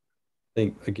 I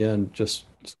think, again, just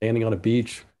standing on a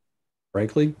beach,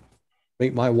 frankly,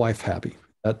 make my wife happy.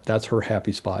 That's her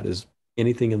happy spot, is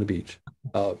anything in the beach.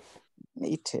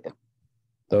 Me too.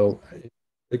 So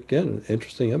again, an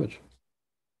interesting image.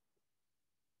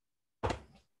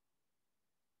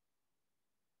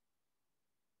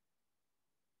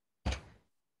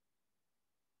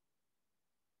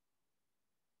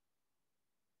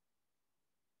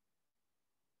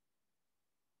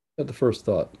 at the first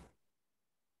thought.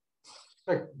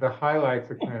 Like the highlights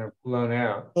are kind of blown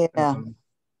out. Yeah.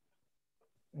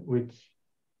 Which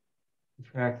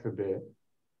detracts a bit.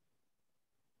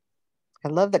 I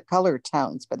love the color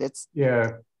tones, but it's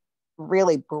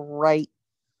really bright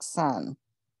sun.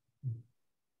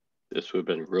 This would have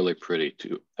been really pretty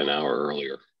an hour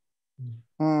earlier.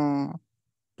 Mm.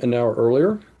 An hour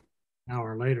earlier? An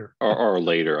hour later. Or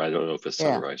later. I don't know if it's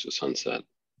sunrise or sunset.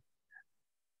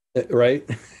 Right?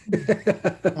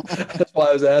 That's why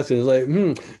I was asking. It's like,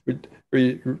 are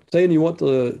you saying you want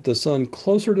the sun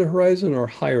closer to the horizon or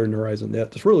higher in the horizon?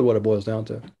 That's really what it boils down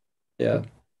to. Yeah.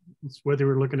 It's whether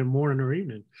we're looking at morning or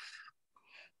evening.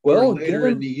 Well, later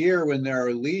in the year when there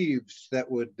are leaves that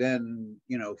would then,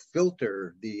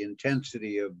 filter the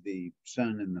intensity of the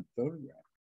sun in the photograph.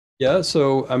 Yeah,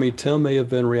 so I mean, Tim may have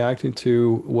been reacting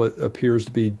to what appears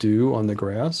to be dew on the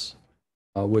grass,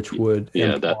 which would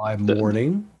imply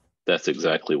morning. That's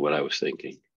exactly what I was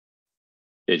thinking.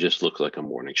 It just looks like a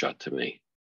morning shot to me.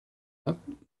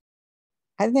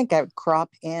 I think I would crop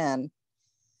in,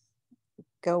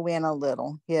 go in a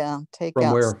little. Yeah, take From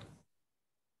out. where?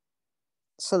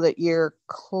 So that you're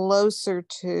closer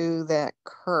to that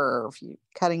curve. You're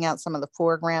cutting out some of the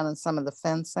foreground and some of the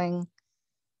fencing.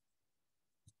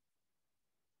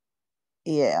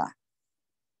 Yeah.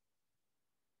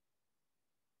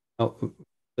 Oh,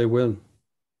 they win.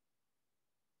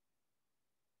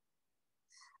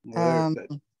 Yeah,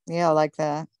 I like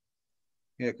that.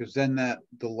 Yeah, because then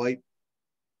the light,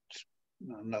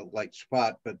 not light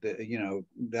spot, but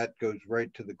that goes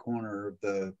right to the corner of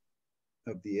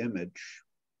the image.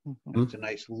 Mm-hmm. It's a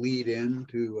nice lead in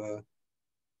to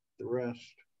the rest.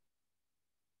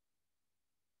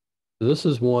 This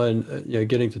is one,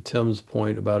 getting to Tim's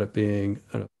point about it being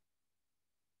an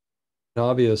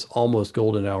obvious, almost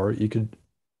golden hour. You could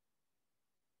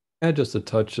add just a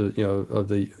touch of, of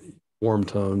the warm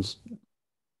tones.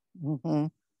 Mm-hmm.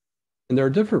 And there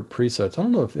are different presets. I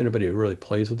don't know if anybody really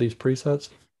plays with these presets.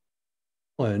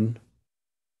 One,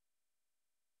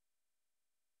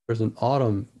 there's an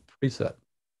autumn preset.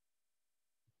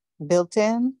 Built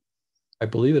in? I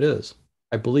believe it is.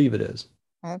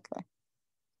 Okay.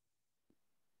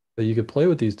 But you could play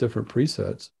with these different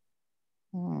presets.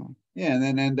 Yeah, and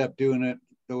then end up doing it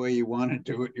the way you want to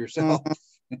do it yourself.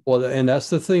 Well, and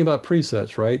that's the thing about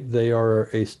presets, right? They are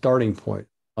a starting point,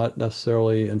 not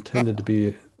necessarily intended to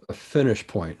be a finish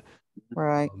point.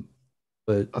 Right.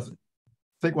 But I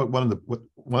think one of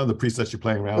the presets you're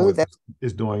playing around with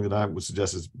is doing that I would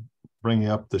suggest is bringing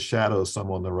up the shadows some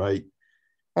on the right.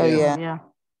 Oh yeah.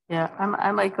 Yeah.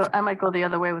 I might go the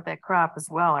other way with that crop as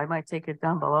well. I might take it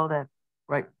down below that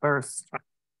bright burst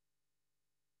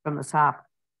from the top.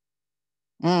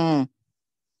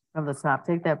 From the top,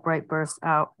 take that bright burst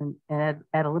out and add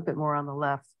a little bit more on the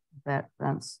left of that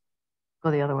fence.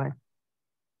 Go the other way.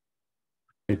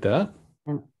 Like that?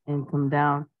 And come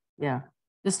down. Yeah.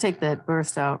 Just take that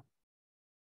burst out.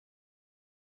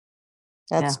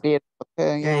 That's beautiful too.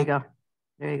 Yeah.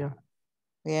 There you go.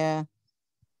 Yeah.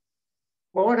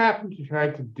 What would happen to try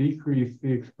to decrease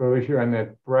the exposure on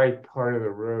that bright part of the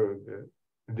road,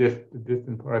 the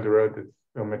distant part of the road that's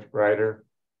so much brighter?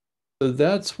 So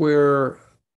that's where,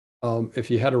 if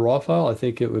you had a raw file, I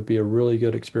think it would be a really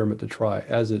good experiment to try.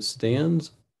 As it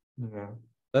stands, in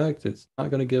fact, it's not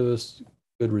going to give us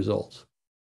good results.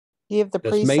 You have the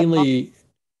preset. It's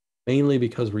mainly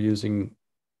because we're using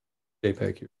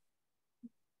JPEG here.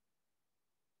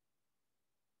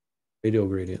 Radial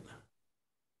gradient.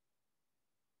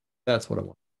 That's what I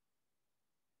want.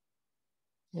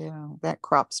 Yeah, that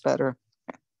crops better.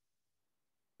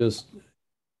 Just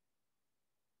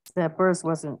that burst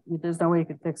wasn't. There's no way you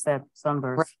could fix that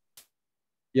sunburst.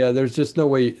 Yeah, there's just no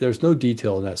way. There's no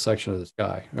detail in that section of the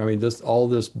sky. I mean, all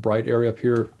this bright area up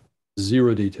here,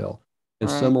 zero detail. And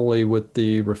similarly with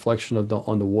the reflection of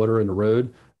on the water and the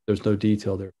road, there's no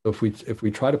detail there. So if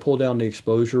we try to pull down the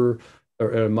exposure,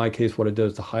 or in my case, what it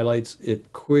does, the highlights,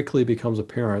 it quickly becomes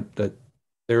apparent that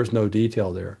there's no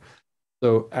detail there.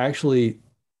 So actually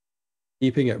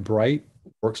keeping it bright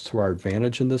works to our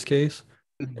advantage in this case.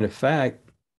 And in fact,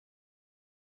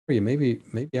 maybe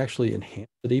actually enhance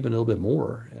it even a little bit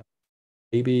more.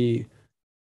 Maybe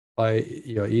by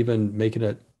even making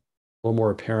it a little more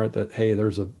apparent that, hey,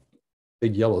 there's a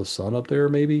big yellow sun up there,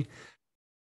 maybe.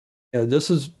 And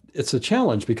it's a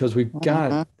challenge because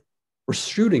we're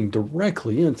shooting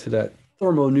directly into that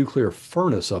thermonuclear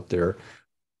furnace up there.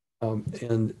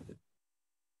 And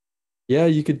yeah,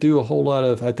 you could do a whole lot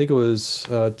of, I think it was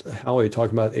Howie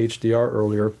talking about HDR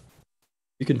earlier.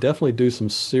 You can definitely do some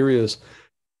serious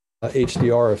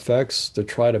HDR effects to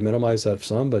try to minimize that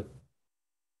sun, but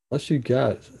unless you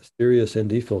got serious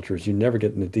ND filters, you never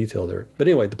get into detail there. But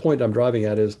anyway, the point I'm driving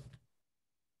at is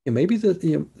maybe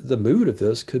the mood of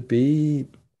this could be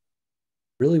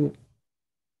really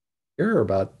care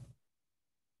about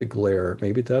the glare.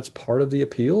 Maybe that's part of the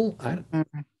appeal.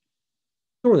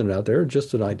 Throwing it out there,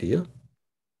 just an idea.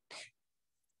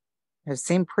 I've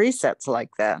seen presets like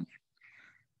that.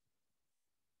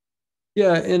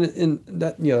 Yeah, and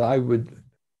that,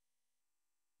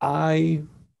 I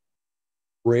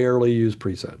rarely use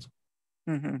presets.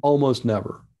 Almost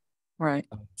never. Right.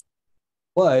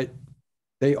 But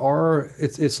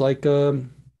it's like a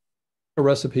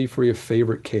recipe for your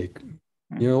favorite cake.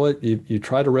 You know what? You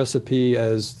tried a recipe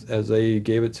as they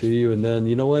gave it to you, and then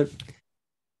you know what?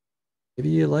 Maybe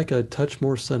you like a touch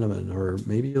more cinnamon, or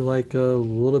maybe you like a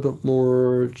little bit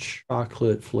more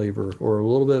chocolate flavor, or a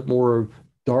little bit more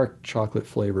dark chocolate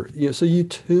flavor. So you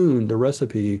tune the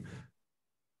recipe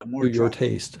to your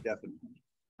taste. Definitely.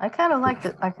 I kind of like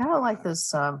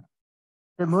this, the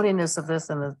moodiness of this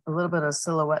and a little bit of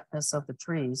silhouetteness of the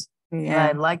trees. And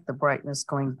I like the brightness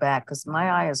going back because my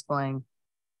eye is going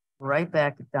right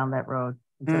back down that road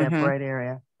into that bright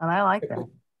area. And I like that.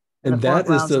 And the that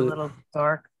is a little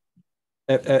dark.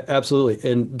 Absolutely.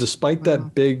 And despite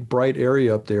that big bright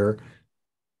area up there,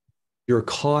 you're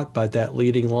caught by that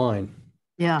leading line.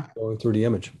 Yeah. Going through the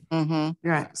image. You're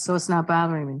right. So it's not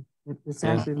bothering me. It's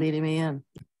actually leading me in.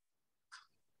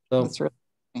 So that's really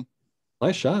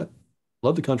nice shot.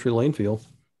 Love the country lane feel.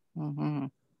 Wow.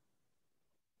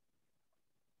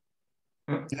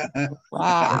 That's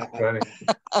funny.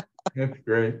 That's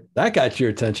great. That got your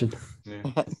attention.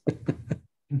 Yeah.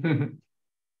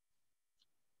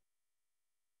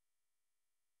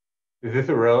 Is this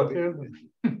a relative?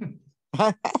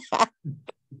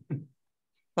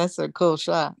 That's a cool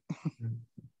shot.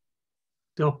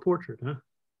 Self-portrait, huh?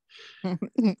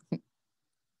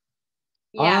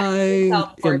 Yeah,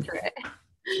 self-portrait.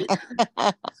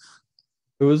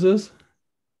 Who is this?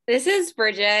 This is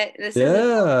Bridget. This is a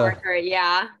self-portrait.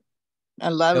 Yeah. I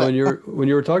love it. When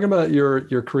you were talking about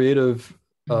your creative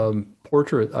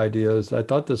portrait ideas, I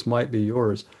thought this might be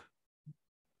yours.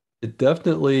 It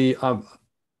definitely. I'm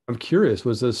curious.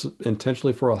 Was this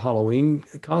intentionally for a Halloween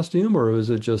costume, or was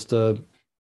it just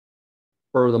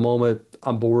for the moment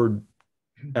I'm bored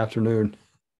afternoon?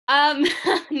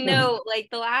 No, like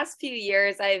the last few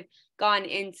years, I've gone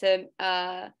into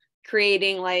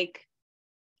creating like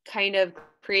kind of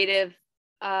creative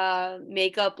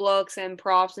makeup looks and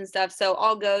props and stuff. So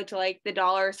I'll go to like the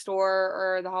dollar store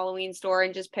or the Halloween store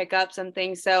and just pick up some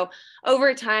things. So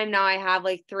over time now I have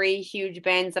like 3 huge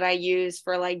bins that I use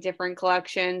for like different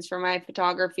collections for my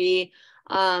photography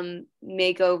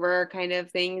makeover kind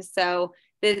of things. So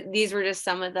these were just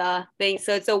some of the things.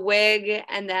 So it's a wig,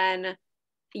 and then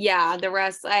the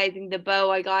rest, I think the bow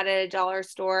I got at a dollar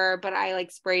store, but I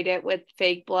like sprayed it with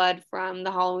fake blood from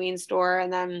the Halloween store,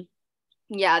 and then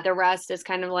the rest is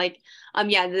kind of like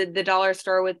the dollar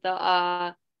store with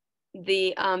the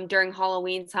during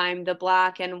Halloween time, the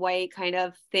black and white kind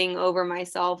of thing over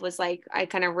myself was like I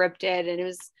kind of ripped it, and it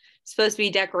was supposed to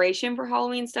be decoration for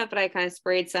Halloween stuff, but I kind of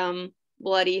sprayed some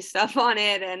bloody stuff on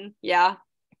it, and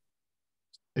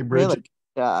Hey Bridget.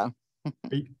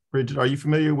 Really? Bridget, are you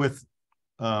familiar with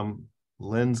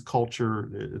Lens Culture?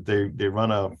 They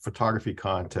run a photography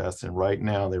contest, and right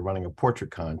now they're running a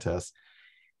portrait contest.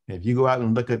 If you go out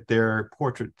and look at their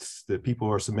portraits that people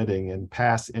are submitting in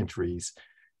past entries,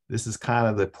 this is kind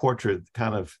of the portrait,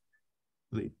 kind of,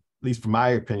 at least from my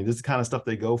opinion, this is the kind of stuff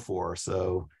they go for.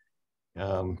 So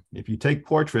if you take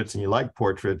portraits and you like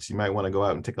portraits, you might want to go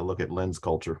out and take a look at Lens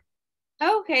Culture.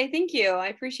 Okay, thank you. I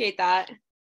appreciate that.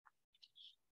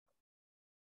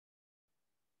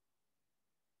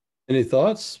 Any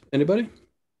thoughts? Anybody?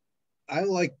 I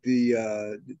like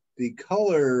the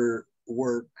color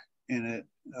work in it.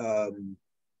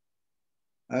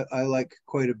 I like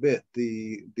quite a bit.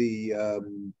 The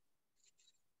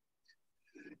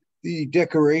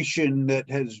decoration that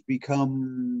has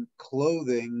become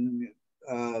clothing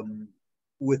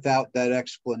without that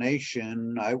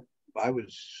explanation. I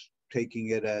was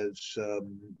taking it as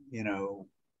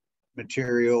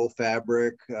material,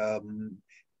 fabric,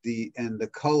 the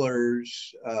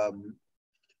colors.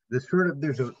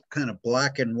 There's a kind of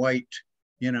black and white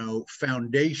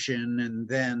foundation, and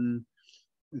then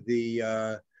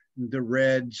the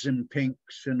reds and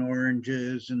pinks and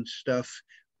oranges and stuff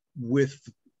with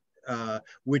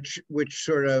which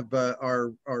sort of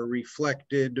are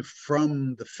reflected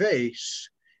from the face,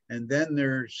 and then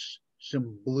there's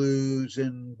some blues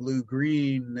and blue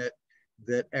green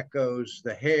that echoes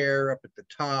the hair up at the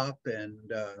top,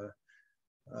 and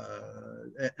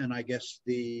I guess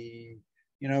the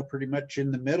you know, pretty much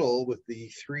in the middle with the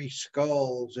three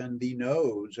skulls, and the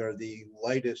nose are the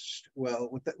lightest. Well,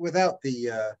 without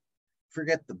the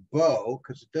forget the bow,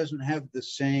 because it doesn't have the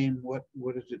same, what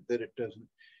is it that it doesn't?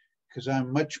 Because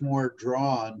I'm much more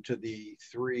drawn to the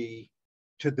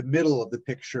middle of the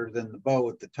picture than the bow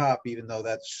at the top, even though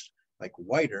that's like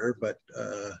whiter. But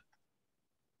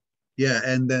yeah,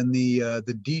 and then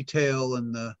the detail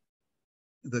and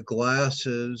the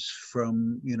glasses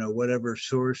from, you know, whatever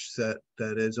source that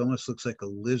is, almost looks like a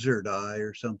lizard eye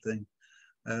or something.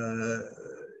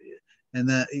 And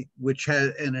that, which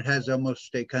has, and it has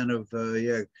almost a kind of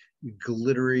yeah,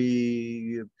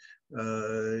 glittery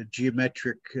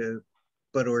geometric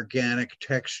but organic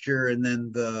texture, and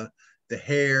then the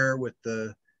hair with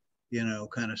the, you know,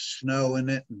 kind of snow in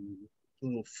it and a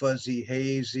little fuzzy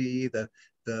hazy.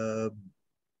 The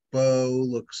bow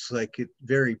looks like it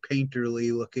very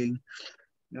painterly looking.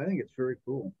 I think it's very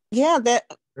cool. Yeah, that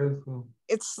Very cool.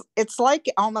 it's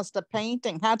like almost a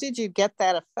painting. How did you get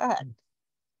that effect?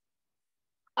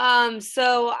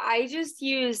 So I just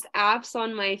used apps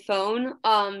on my phone.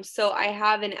 So I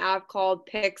have an app called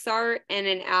PixArt and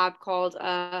an app called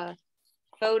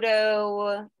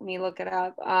Photo. Let me look it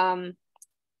up.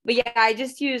 But yeah, I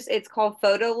just use, it's called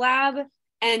Photo Lab,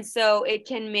 and so it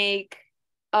can make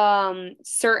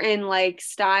certain like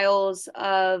styles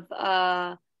of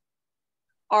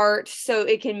art. So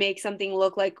it can make something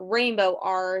look like rainbow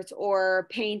art or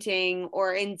painting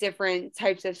or in different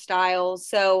types of styles.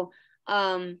 So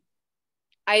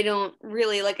I don't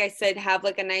really, like I said, have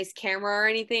like a nice camera or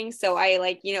anything. So I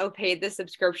like, you know, paid the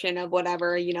subscription of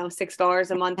whatever, you know,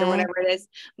 $6 a month or whatever it is.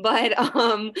 But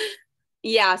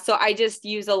yeah, so I just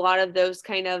use a lot of those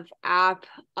kind of app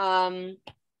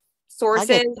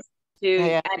sources to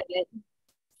edit.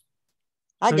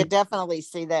 I could definitely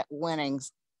see that winning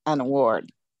an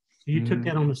award. You took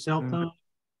that on the cell phone?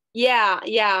 Yeah,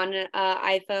 on an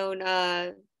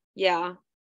iPhone. Yeah.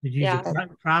 Did you use a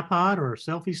tripod or a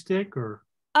selfie stick or?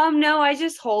 No, I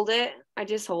just hold it.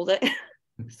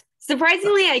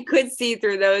 Surprisingly, I could see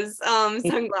through those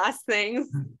sunglass things.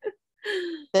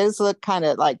 Those look kind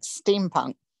of like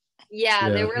steampunk. Yeah,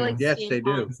 they were like yes, they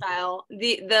do. style.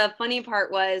 The funny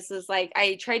part was like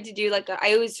I tried to do like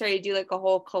I always try to do like a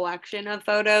whole collection of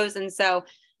photos, and so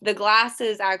the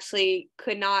glasses actually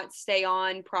could not stay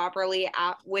on properly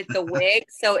with the wig,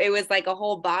 so it was like a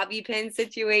whole bobby pin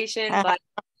situation. But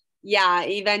yeah,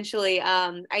 eventually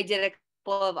I did a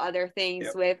couple of other things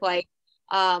with like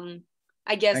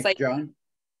I guess like John.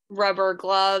 Rubber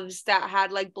gloves that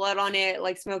had like blood on it,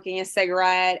 like smoking a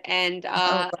cigarette, and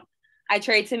I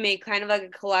tried to make kind of like a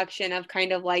collection of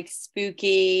kind of like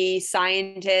spooky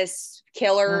scientist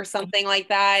killer or something like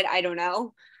that. I don't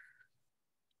know.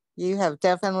 You have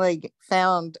definitely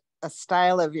found a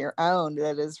style of your own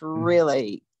that is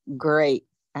really great.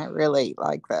 I really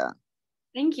like that.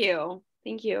 Thank you.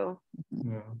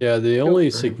 Yeah, the only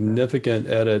significant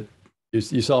edit,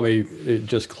 you saw me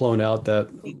just clone out that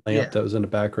lamp that was in the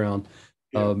background.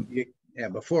 Yeah,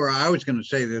 before I was going to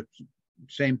say the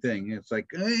same thing. It's like,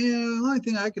 the only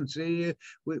thing I can see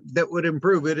that would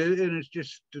improve it, and it's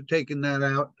just taking that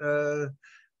out,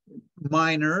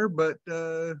 minor, but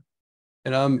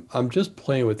and I'm just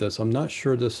playing with this. I'm not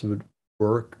sure this would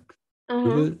work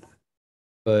with it,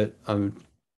 but I'm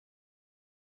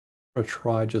gonna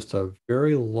try just a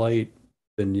very light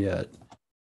vignette,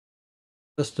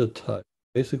 just a touch.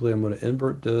 Basically, I'm going to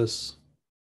invert this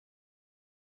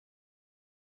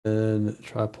and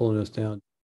try pulling this down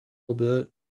a little bit,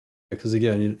 because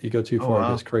again, you go too far, it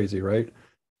gets crazy, right?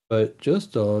 But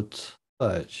just a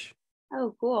touch.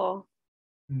 Oh, cool.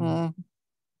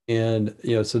 And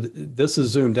you know, so this is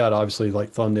zoomed out, obviously,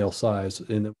 like thumbnail size,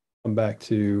 and then come back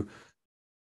to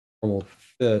normal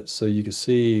fit, so you can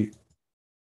see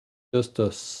just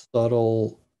a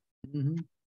subtle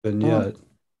vignette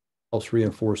helps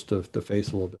reinforce the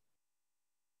face a little bit.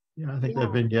 Yeah, I think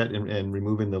that vignette and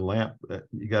removing the lamp,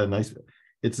 you got a nice.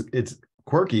 It's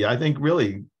quirky. I think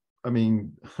really. I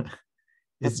mean,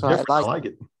 it's different. I like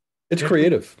it. It's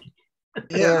creative.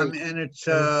 Yeah, and it's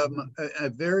a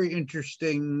very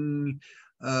interesting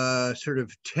sort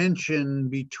of tension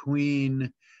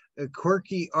between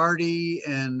quirky, arty,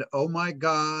 and oh my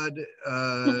God,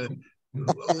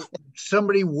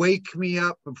 somebody wake me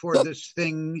up before this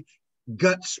thing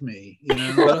guts me. You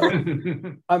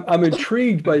know, I'm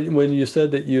intrigued by when you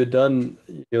said that you had done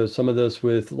some of this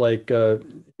with like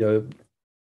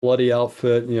bloody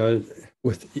outfit,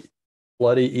 with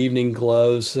bloody evening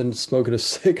gloves and smoking a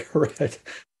cigarette.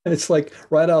 It's like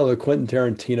right out of a Quentin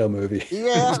Tarantino movie.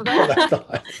 Yeah.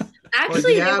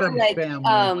 Actually, they were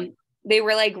like they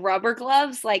were like rubber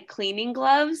gloves, like cleaning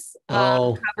gloves,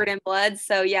 covered in blood.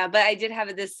 So yeah, but I did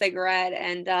have this cigarette,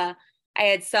 and I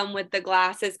had some with the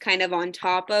glasses kind of on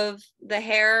top of the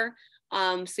hair.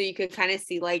 So you could kind of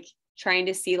see, like, trying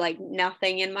to see like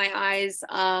nothing in my eyes.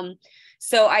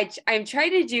 So I'm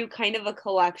trying to do kind of a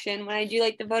collection when I do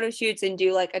like the photo shoots, and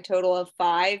do like a total of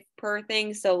 5 per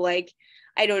thing. So like,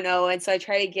 I don't know. And so I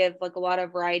try to give like a lot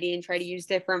of variety and try to use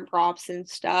different props and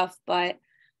stuff. But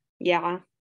yeah.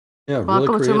 Yeah. Really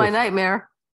Welcome creative. to my nightmare.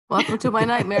 Welcome to my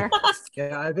nightmare.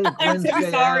 Yeah, I think I'm so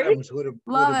Wednesday sorry. Adams would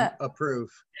have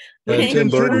approved. Have you Tim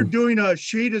considered Burton. doing a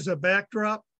sheet as a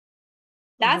backdrop?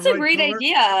 That's a great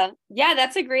idea. Yeah,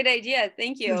 that's a great idea.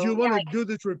 Thank you. Because you want to do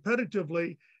this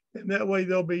repetitively, and that way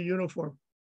they'll be uniform.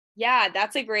 Yeah,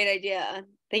 that's a great idea.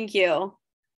 Thank you.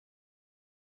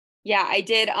 Yeah, I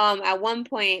did at one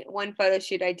point, one photo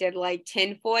shoot, I did like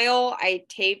tinfoil. I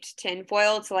taped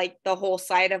tinfoil to like the whole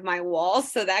side of my wall,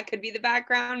 so that could be the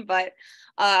background, but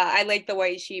I like the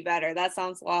white sheet better. That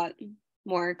sounds a lot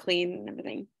more clean and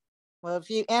everything. Well, if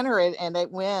you enter it and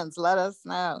it wins, let us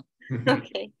know.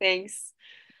 Okay, thanks.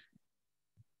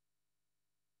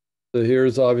 So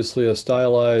here's obviously a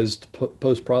stylized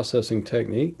post-processing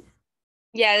technique.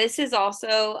 Yeah, this is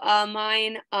also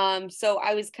mine. So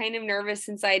I was kind of nervous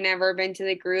since I'd never been to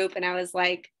the group, and I was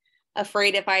like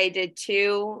afraid if I did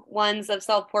 2 ones of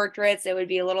self-portraits, it would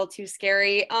be a little too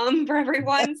scary for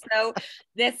everyone. So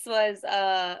this was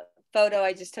a photo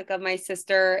I just took of my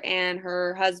sister and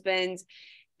her husband,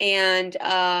 and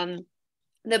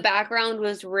the background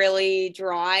was really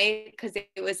dry because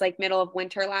it was like middle of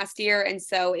winter last year, and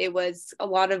so it was a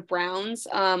lot of browns.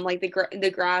 Like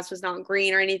the grass was not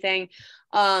green or anything.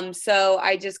 So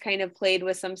I just kind of played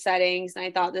with some settings, and I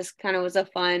thought this kind of was a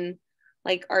fun,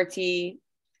 like, artsy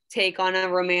take on a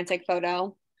romantic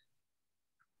photo.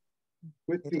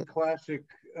 With the classic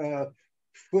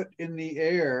foot in the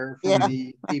air from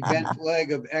the bent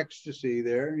leg of ecstasy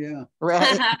there. Yeah.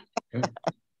 Right.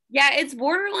 Yeah, it's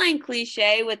borderline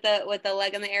cliche with the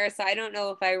leg in the air, so I don't know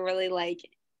if I really like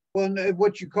it. Well,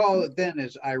 what you call it then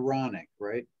is ironic,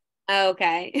 right?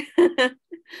 Okay.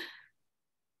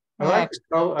 I like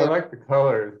the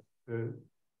colors.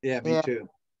 Yeah, me too.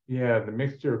 Yeah, the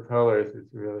mixture of colors is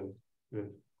really good.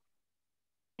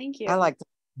 Thank you. I like.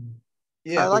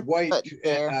 Yeah, like the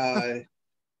white.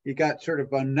 You got sort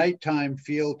of a nighttime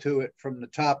feel to it from the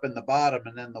top and the bottom,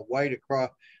 and then the white across.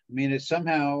 I mean, it's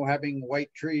somehow having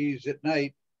white trees at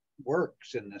night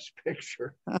works in this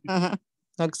picture.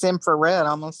 Looks infrared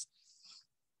almost.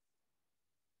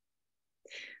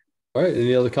 All right,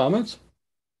 any other comments?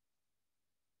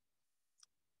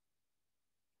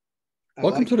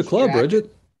 Welcome to the club,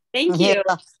 Bridget. Thank you.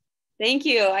 Thank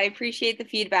you. I appreciate the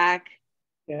feedback.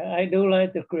 Yeah, I do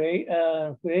like the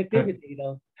creativity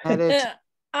though.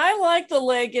 I like the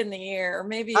leg in the air.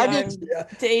 Maybe I'm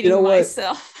dating You know what?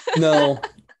 myself. No,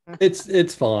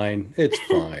 it's fine. It's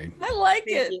fine. I like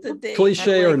it. The date.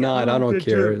 Cliche or like not, I don't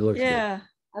care. It looks good. Yeah.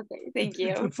 Okay, thank you.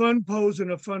 It's a fun pose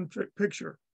and a fun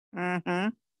picture. Mm-hmm.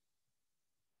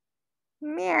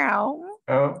 Meow.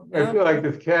 Oh, I feel like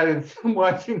this cat is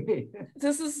watching me.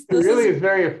 This is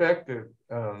very effective.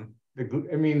 I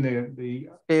mean the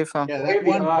beautiful. Yeah, that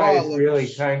one eyes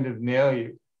really kind of nail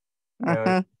you.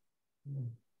 Mm-hmm.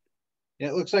 Yeah,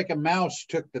 it looks like a mouse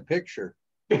took the picture.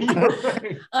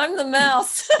 I'm the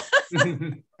mouse.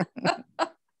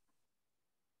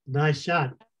 Nice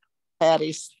shot,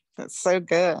 Patty. That's so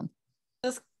good.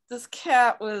 This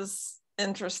cat was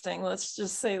interesting. Let's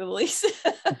just say the least.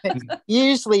 You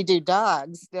usually do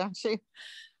dogs, don't you?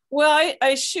 Well,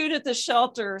 I shoot at the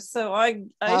shelter, so I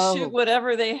shoot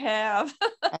whatever they have.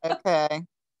 Okay.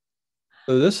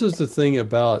 So this is the thing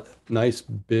about nice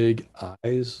big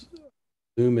eyes.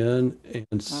 Zoom in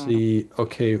and see,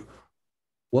 okay,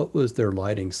 what was their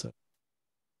lighting set?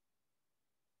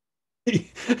 You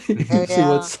can see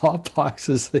what soft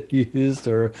boxes they used,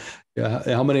 or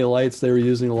how many lights they were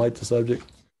using to light the subject.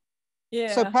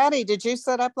 Yeah. So Patty, did you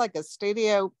set up like a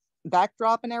studio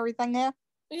backdrop and everything there?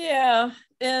 Yeah,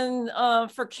 and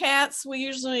for cats, we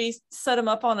usually set them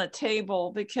up on a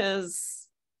table because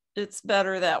it's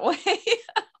better that way.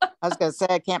 I was going to say,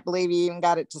 I can't believe you even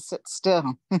got it to sit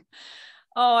still.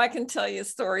 Oh, I can tell you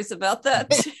stories about that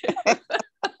too.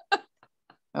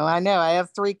 Oh, I know. I have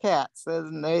 3 cats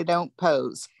and they don't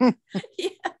pose.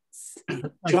 Yes.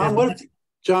 John,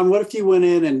 what if you went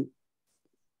in and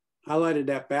highlighted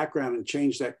that background and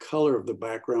changed that color of the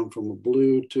background from a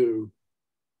blue to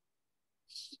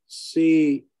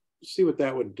see what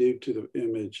that would do to the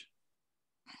image?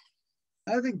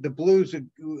 I think the blue's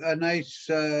a nice,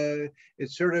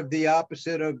 it's sort of the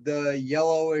opposite of the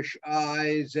yellowish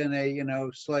eyes and a,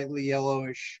 slightly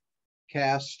yellowish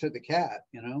cast to the cat,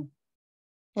 you know?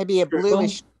 Maybe a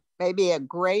bluish, maybe a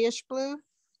grayish blue.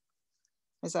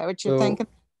 Is that what you're thinking?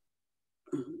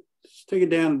 Just take it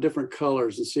down to different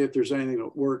colors and see if there's anything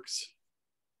that works.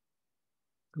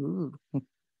 Ooh.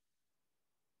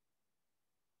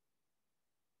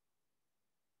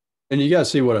 And you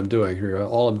guys see what I'm doing here.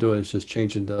 All I'm doing is just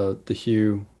changing the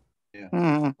hue,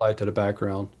 light to the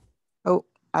background. Oh,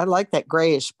 I like that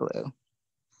grayish blue.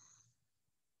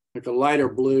 Like a lighter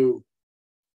blue.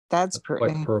 That's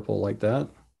pretty. Quite purple like that.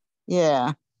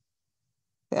 Yeah.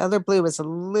 The other blue was a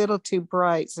little too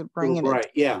bright, so bringing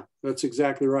it. Yeah, that's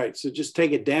exactly right. So just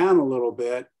take it down a little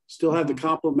bit. Still have the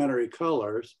complementary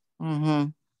colors.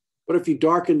 What if you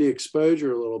darken the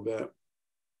exposure a little bit?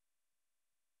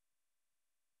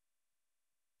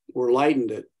 Or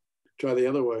lightened it? Try the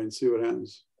other way and see what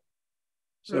happens.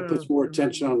 So that puts more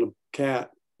attention on the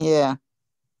cat. Yeah.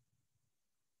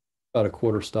 About a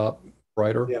quarter stop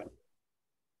brighter. Yeah.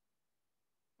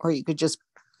 Or you could just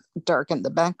darken the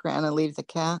background and leave the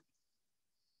cat.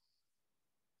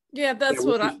 Yeah, that's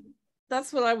what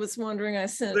I was wondering. I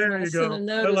sent there when I you sent go. a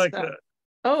notice I like about, that.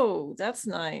 Oh, that's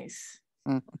nice.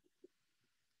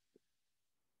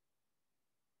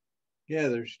 Yeah,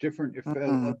 there's different. If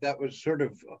that was sort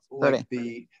of like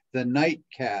the night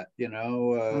cat, you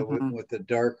know, with the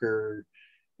darker,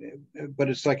 but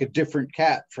it's like a different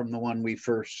cat from the one we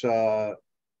first saw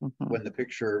when the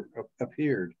picture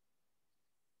appeared.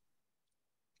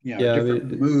 You know,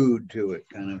 different mood to it,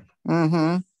 kind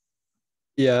of.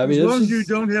 Yeah, I mean, as long as you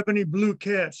don't have any blue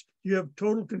cats, you have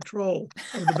total control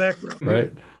of the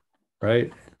background.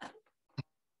 Right.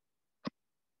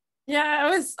 Yeah, I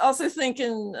was also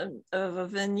thinking of a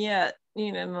vignette,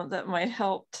 you know, that might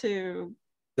help too.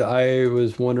 I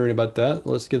was wondering about that.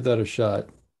 Let's give that a shot.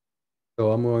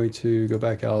 So I'm going to go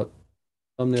back out,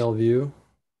 thumbnail view.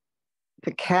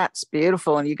 The cat's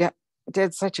beautiful, and you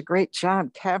did such a great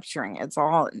job capturing it. It's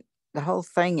all the whole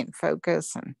thing in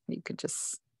focus, and you could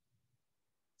just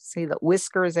see the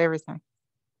whiskers, everything.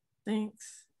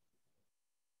 Thanks.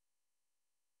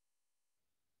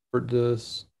 For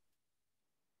this,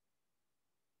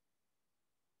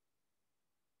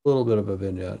 a little bit of a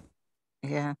vignette.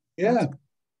 Yeah. It's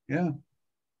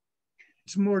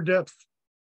more depth.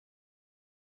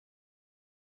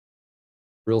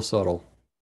 Real subtle.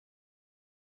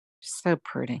 So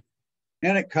pretty.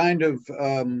 And it kind of,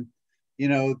 you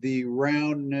know, the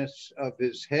roundness of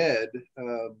his head,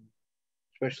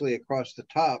 especially across the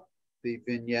top, the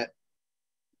vignette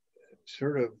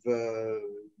sort of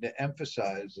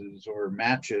emphasizes or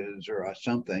matches or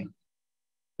something.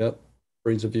 Yep,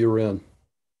 brings a viewer in.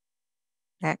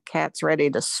 That cat's ready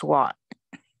to swat.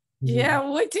 Yeah,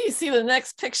 wait till you see the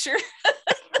next picture.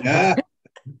 Yeah.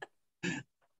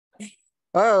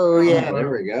 Oh, yeah. There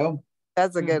we go.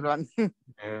 That's a good one.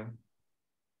 Yeah.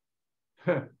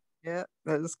 Yeah,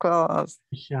 those claws.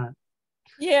 Shot.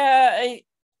 Yeah,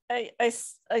 I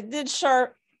did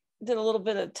a little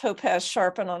bit of topaz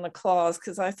sharpen on the claws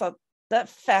because I thought that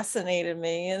fascinated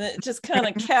me, and it just kind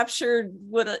of captured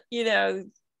what you know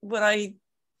the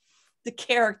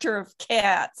character of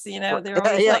cats. You know, they're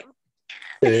always like.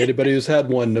 Anybody who's had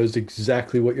one knows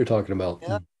exactly what you're talking about.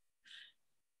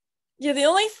 Yeah, the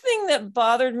only thing that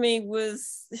bothered me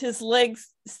was his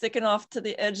legs sticking off to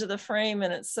the edge of the frame,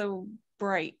 and it's so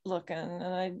bright looking, and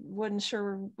I wasn't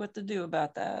sure what to do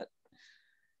about that.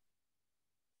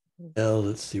 Well,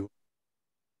 let's see.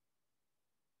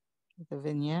 The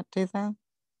vignette, do that? I'm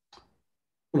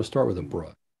going to start with a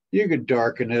brush. You could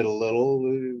darken it a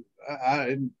little.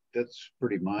 That's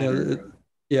pretty minor.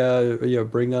 Yeah,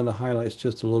 bring down the highlights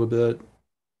just a little bit.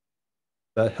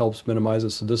 That helps minimize it.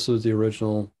 So this was the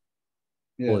original.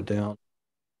 Pull it down.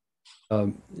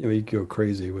 You know, you can go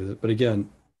crazy with it, but again,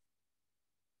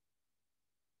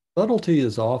 subtlety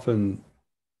is often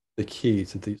the key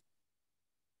to these.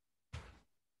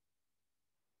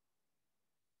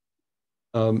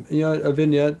 You know, a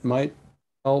vignette might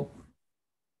help.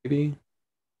 Maybe.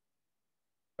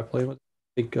 I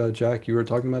think Jack, you were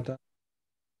talking about that.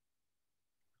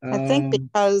 I think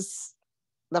because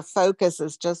the focus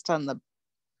is just on the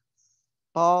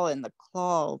ball and the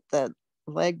claw, the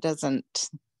leg doesn't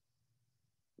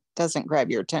grab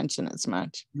your attention as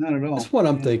much. Not at all. That's what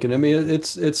I'm thinking. I mean,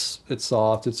 it's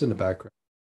soft. It's in the background.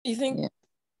 You think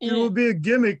it will be a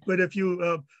gimmick, but if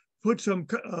you put some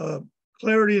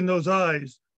clarity in those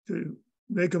eyes to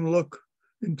make them look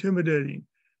intimidating,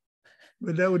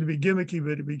 but that would be gimmicky,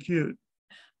 but it'd be cute.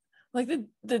 Like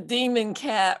the demon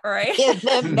cat, right?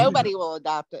 Yeah, nobody will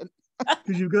adopt it.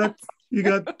 Because you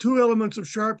got two elements of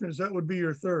sharpness. That would be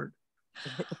your third.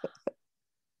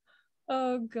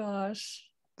 Oh gosh.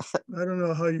 I don't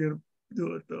know how you're gonna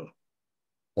do it though.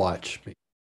 Watch me.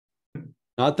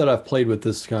 Not that I've played with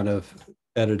this kind of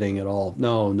editing at all.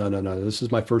 No. This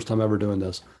is my first time ever doing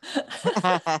this.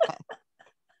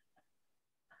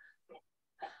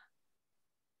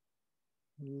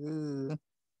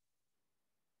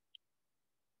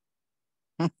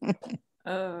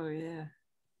 Oh, yeah.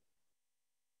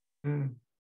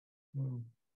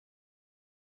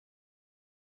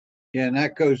 Yeah, and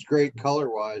that goes great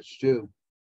color-wise too.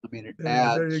 I mean, it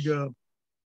adds. There you go.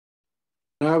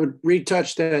 I would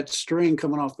retouch that string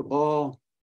coming off the ball.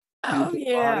 Oh,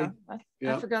 yeah.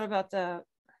 I forgot about that.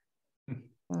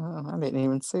 Oh, I didn't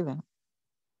even see that.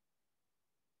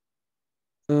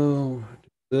 Oh,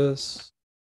 this.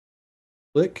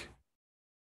 Click.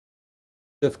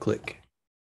 Shift click.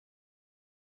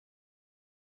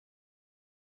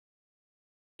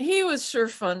 He was sure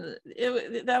fun.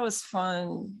 That was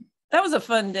fun. That was a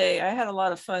fun day. I had a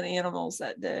lot of fun animals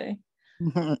that day.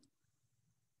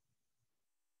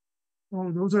 Oh,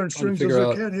 those aren't strings, those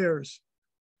are cat hairs.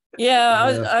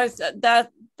 Yeah, I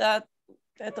that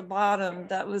at the bottom,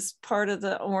 that was part of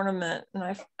the ornament,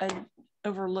 and I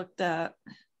overlooked that.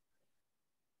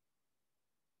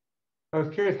 I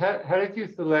was curious, how did you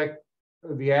select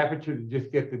the aperture to just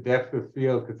get the depth of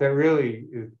field? Because that really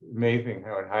is amazing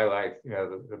how it highlights, you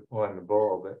know, the pull and the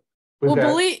bull. But well,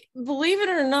 believe it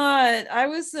or not, I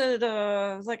was at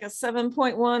like a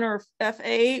 7.1 or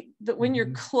f8, but when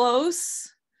you're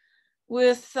close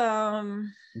with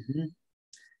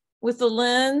with the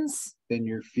lens, then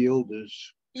your field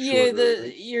is shorter,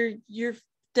 your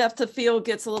depth of field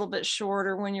gets a little bit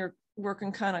shorter when you're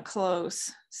working kind of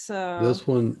close. So this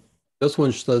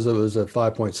one says it was at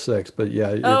 5.6, but yeah,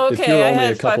 okay. If you're only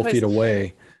a couple feet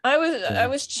away. I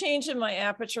was changing my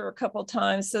aperture a couple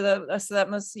times, so that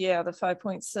must, the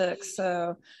 5.6.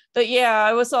 So, but yeah,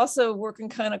 I was also working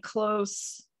kind of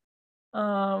close,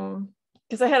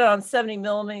 because I had it on 70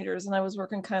 millimeters, and I was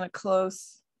working kind of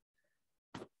close.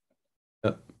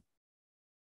 Yep.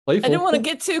 I didn't want to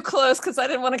get too close because I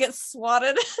didn't want to get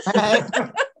swatted.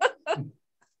 I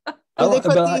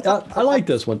like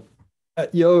this one.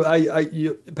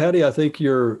 Patty, I think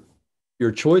your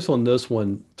choice on this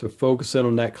one to focus in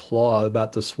on that claw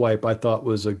about the swipe, I thought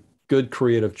was a good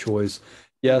creative choice.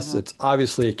 Yes, it's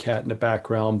obviously a cat in the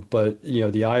background, but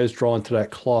the eye is drawn to that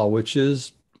claw, which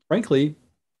is frankly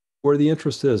where the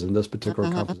interest is in this particular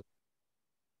composition.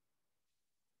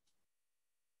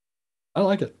 I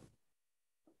like it.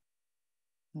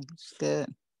 That's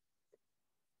good.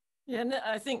 Yeah,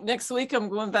 I think next week I'm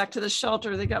going back to the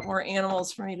shelter. They got more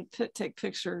animals for me to take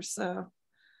pictures. So,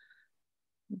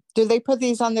 do they put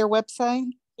these on their website?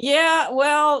 Yeah,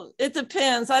 well, it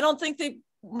depends. I don't think they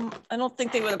would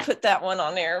have put that one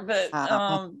on there, but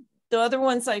the other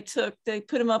ones I took, they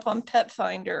put them up on Pet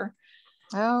Finder.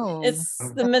 Oh, it's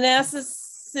the Manassas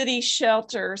City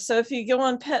Shelter. So if you go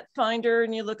on Pet Finder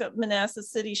and you look up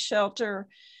Manassas City Shelter,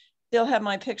 they'll have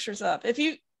my pictures up.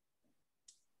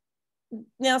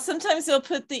 Now, sometimes they'll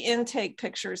put the intake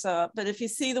pictures up, but if you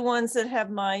see the ones that have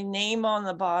my name on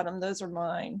the bottom, those are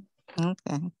mine.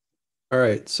 Okay. All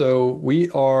right. So we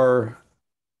got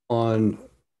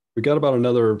about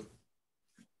another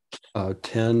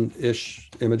 10-ish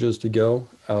images to go.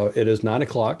 It is 9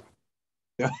 o'clock.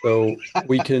 So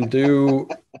we can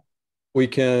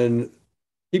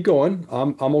keep going.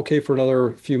 I'm okay for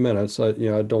another few minutes. I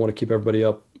don't want to keep everybody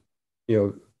up,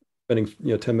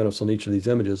 spending 10 minutes on each of these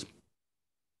images.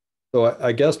 So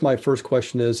I guess my first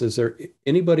question is there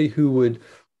anybody who would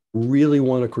really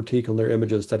want to critique on their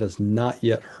images that has not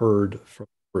yet heard from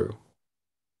the crew?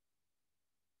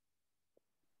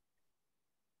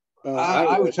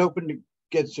 I was hoping to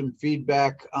get some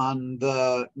feedback on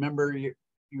remember you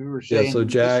were saying so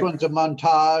Jack, this one's a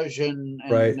montage and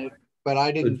right. But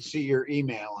I didn't see your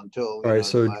email until. All right,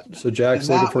 so Jack's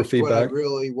looking for feedback. I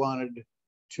really wanted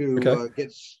to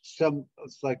get some.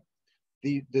 It's like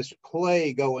this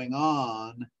play going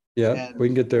on. Yeah, we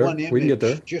can get there. We can get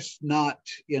there. Just not,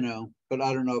 but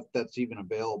I don't know if that's even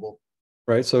available.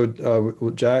 Right. So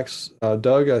Jack's,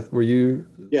 Doug, were you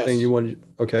saying you wanted?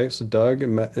 Okay, so Doug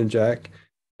and Jack.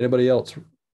 Anybody else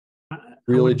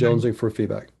really jonesing for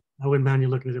feedback? I wouldn't mind you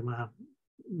looking at my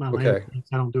okay.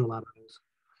 I don't do a lot of those.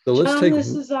 So let's this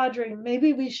is Audrey.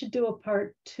 Maybe we should do a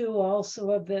part 2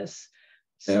 also of this.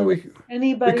 So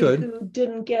anybody who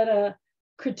didn't get a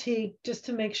critique, just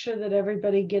to make sure that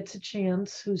everybody gets a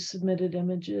chance who submitted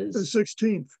images. The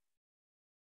 16th.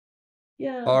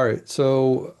 Yeah. All right.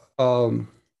 So John,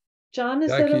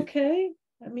 is that okay?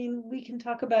 I mean, we can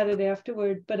talk about it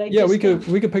afterward, but we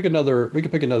could pick another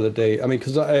day. I mean,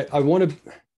 because I want to,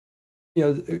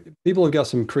 people have got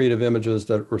some creative images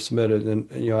that were submitted,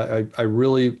 and I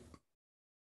really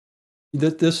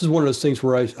This is one of those things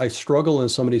where I struggle in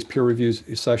some of these peer review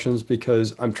sessions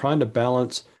because I'm trying to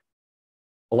balance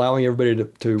allowing everybody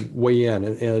to weigh in,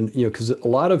 and you know, because a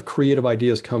lot of creative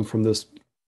ideas come from this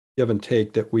give and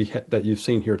take that you've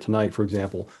seen here tonight, for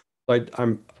example.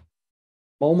 I'm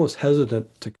almost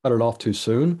hesitant to cut it off too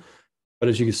soon, but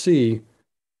as you can see,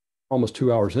 almost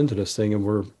 2 hours into this thing, and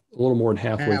we're a little more than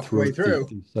halfway through.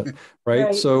 Right?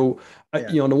 Right. So, Yeah.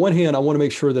 you know, on the one hand, I want to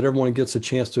make sure that everyone gets a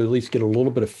chance to at least get a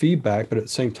little bit of feedback, but at the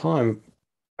same time,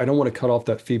 I don't want to cut off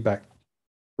that feedback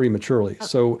prematurely.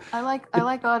 So I like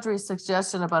Audrey's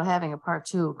suggestion about having a part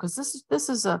 2, because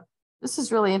this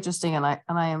is really interesting, and I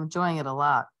am enjoying it a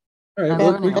lot. all right, I'm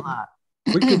well, learning a lot.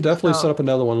 we could definitely So- set up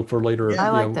another one for later. I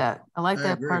you like know. that. I like I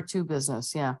that agree. part 2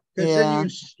 business. Yeah. Because Yeah. then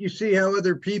you see how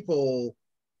other people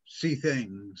see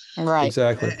things Right.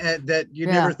 Exactly. and that you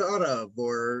Yeah. never thought of,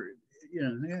 or you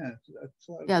know, that's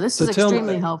a lot of Yeah, this So is Tim,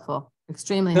 extremely helpful.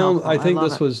 Extremely Tim, helpful. I think love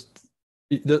this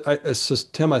it. was,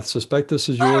 Tim, I suspect this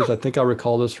is yours. I think I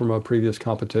recall this from a previous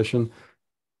competition.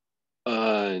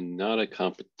 Not a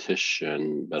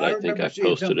competition, but I I think remember I seeing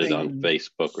posted it on something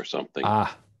Facebook or something.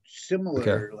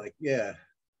 similar, like Yeah.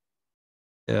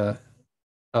 You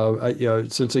know,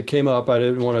 since it came up, I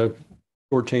didn't want to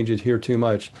shortchange it here too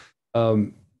much.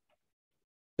 Tim,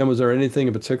 was there anything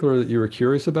in particular that you were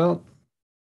curious about?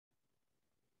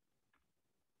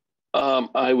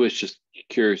 I was just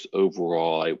curious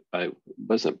overall. I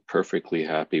wasn't perfectly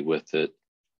happy with it.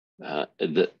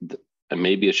 And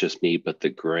maybe it's just me, but the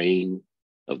grain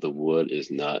of the wood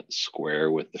is not square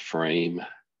with the frame,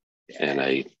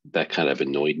 and that kind of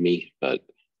annoyed me. But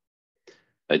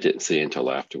I didn't see it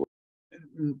until afterward.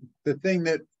 the thing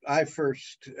that I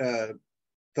first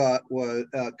thought was,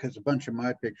 because a bunch of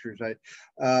my pictures,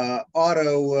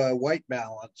 auto white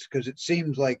balance, because it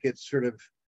seems like it's sort of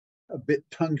a bit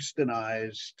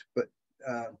tungstenized, but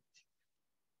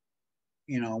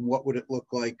you know, what would it look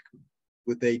like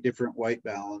with a different white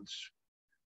balance?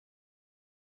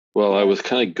 Well, I was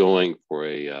kind of going for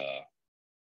a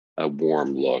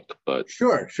warm look, but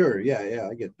Sure, yeah,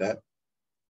 I get that.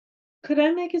 Could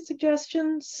I make a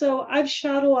suggestion? So I've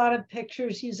shot a lot of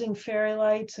pictures using fairy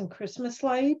lights and Christmas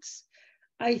lights.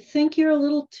 I think you're a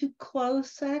little too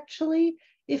close, actually.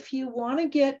 If you want to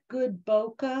get good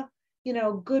bokeh, you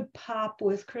know, good pop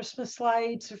with Christmas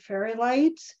lights or fairy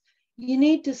lights, you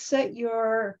need to set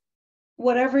your,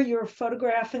 whatever you're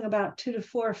photographing, about 2 to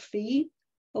 4 feet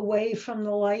away from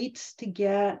the lights to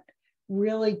get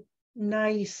really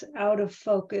nice out of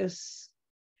focus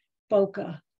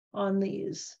bokeh on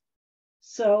these.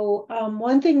 So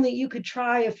one thing that you could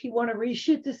try if you want to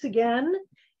reshoot this again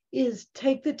is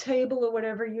take the table or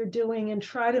whatever you're doing and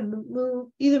try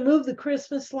to either move the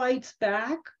Christmas lights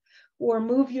back or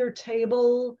move your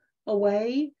table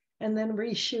away and then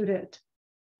reshoot it.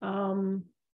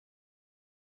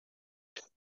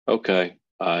 okay,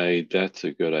 that's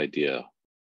a good idea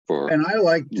for And I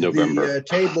liked November. the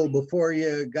table before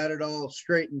you got it all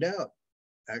straightened out.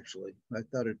 Actually, I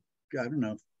thought it, I don't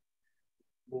know,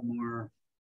 a little more,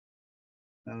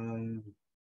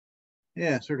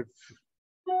 yeah, sort of.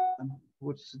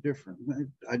 What's the difference?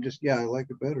 I like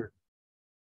it better.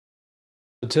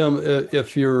 Tim,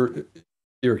 if you're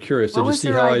curious, What did you was see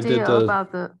your how I did idea the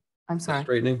about the? I'm sorry.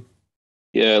 straightening?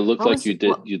 Yeah, it looked What like was- you did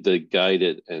what- you the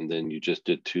guided, and then you just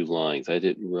did 2 lines. I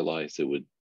didn't realize it would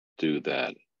do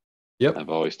that. Yep. I've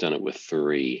always done it with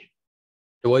 3.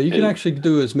 Well, you can And- actually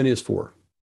do as many as 4.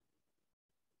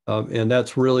 And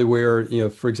that's really where, you know,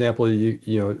 for example, you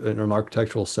know, in an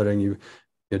architectural setting, you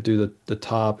do the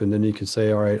top, and then you can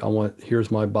say, all right,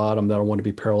 here's my bottom that I want to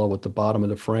be parallel with the bottom of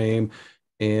the frame.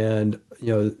 And,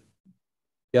 you know,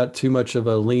 got too much of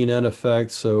a lean in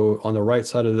effect. So on the right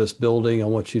side of this building, I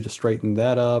want you to straighten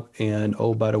that up. And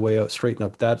oh, by the way, I'll straighten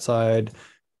up that side. So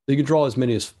you can draw as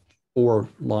many as 4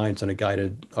 lines in a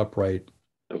guided upright.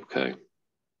 Okay.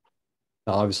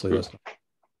 Now, obviously, that's not.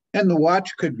 And the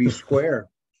watch could be square.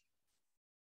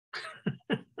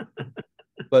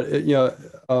 But you know,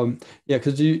 yeah,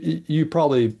 because you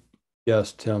probably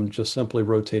guessed, Tim, just simply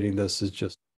rotating this is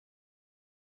just.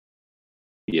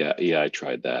 Yeah, I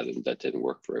tried that, and that didn't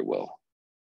work very well.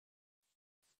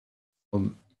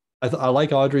 I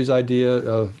like Audrey's idea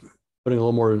of putting a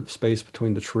little more space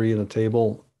between the tree and the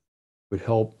table would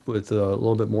help with a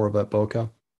little bit more of that bokeh.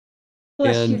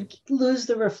 Plus, And- you'd lose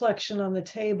the reflection on the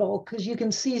table because you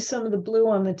can see some of the blue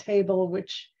on the table,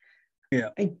 which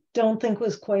I don't think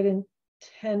was quite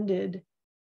intended.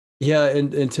 Yeah,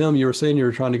 and Tim, you were saying you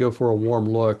were trying to go for a warm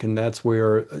look, and that's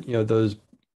where, you know,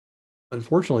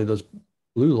 unfortunately, those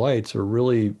blue lights are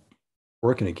really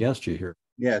working against you here.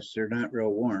 Yes, they're not real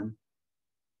warm.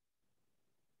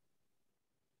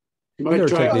 You might There are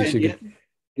try a techniques you vignette. could-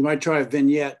 You might try a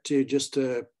vignette too, just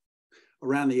to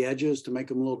around the edges to make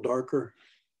them a little darker.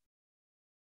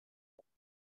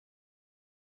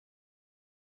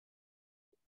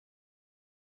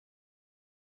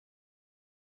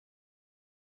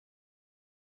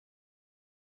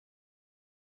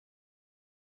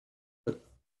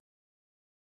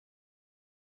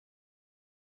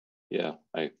 Yeah,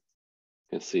 I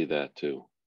can see that too.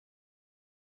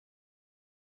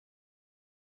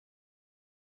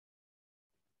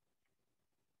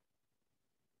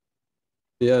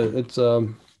 Yeah, it's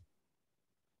and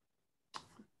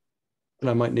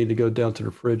I might need to go down to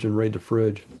the fridge and raid the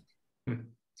fridge.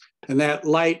 And that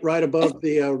light right above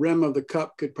the rim of the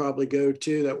cup could probably go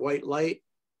too, that white light.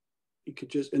 You could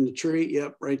just, in the tree,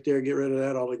 yep, right there, get rid of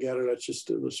that altogether. That's just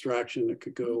a distraction that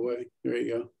could go away. There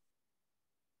you go.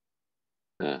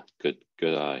 Yeah,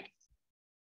 good eye.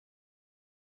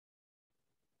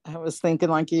 I was thinking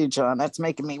like you, John. That's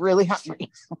making me really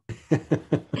hungry.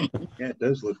 Yeah, it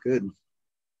does look good.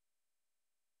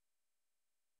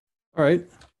 All right.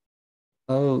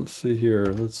 Let's see here.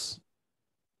 Let's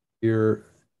here.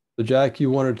 So Jack, you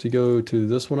wanted to go to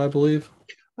this one, I believe.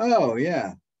 Oh,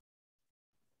 yeah.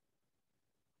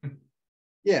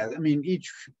 Yeah, I mean,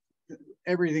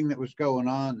 everything that was going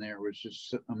on there was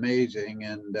just amazing,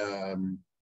 and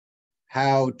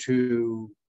how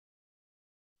to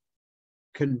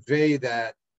convey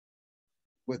that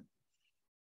with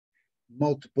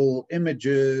multiple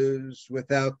images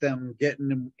without them getting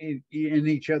them in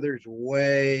each other's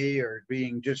way or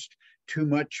being just too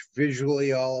much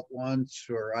visually all at once,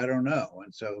 or I don't know.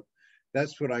 And so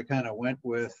that's what I kind of went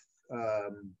with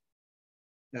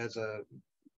as a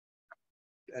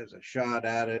shot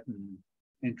at it, and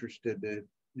interested to,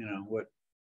 you know, what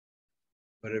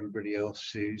everybody else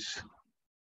sees.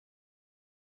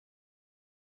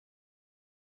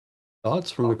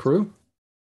 Thoughts from the crew?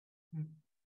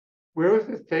 Where was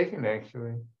this taken,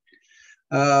 actually?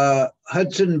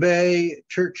 Hudson Bay,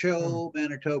 Churchill,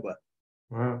 Manitoba.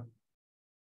 Wow.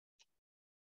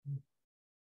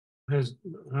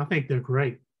 I think they're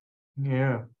great.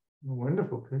 Yeah,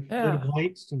 wonderful picture. Yeah. Good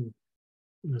lights and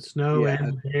the snow Yeah.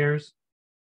 and the bears.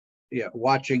 Yeah,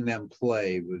 watching them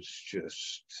play was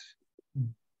just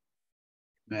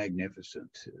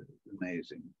magnificent,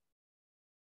 amazing.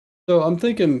 So I'm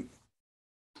thinking,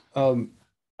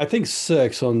 I think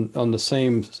 6 on the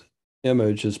same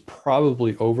image is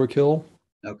probably overkill.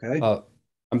 Okay.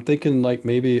 I'm thinking like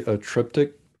maybe a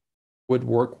triptych would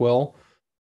work well.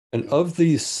 And of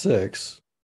these 6,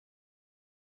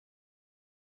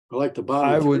 I like the bottom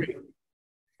I three. would,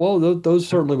 well, those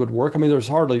certainly would work. I mean, there's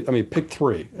hardly, I mean, pick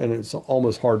 3 and it's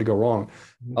almost hard to go wrong.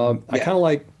 I kind of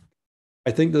like,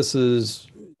 I think this is,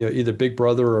 you know, either Big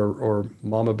Brother or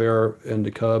Mama Bear and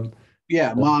the Cub.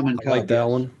 Yeah, Mom and I Cub. like that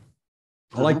one.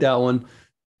 I like that one.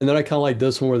 And then I kind of like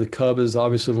this one where the Cub is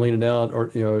obviously leaning out,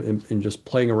 or, you know, and just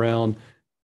playing around.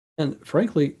 And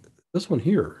frankly, this one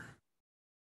here.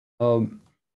 But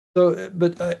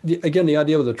again, the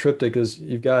idea with the triptych is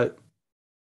you've got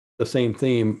the same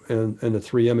theme in the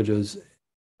 3 images.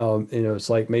 You know, it's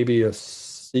like maybe a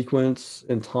sequence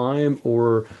in time,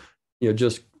 or, you know,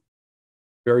 just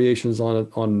variations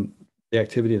on the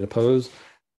activity in the pose.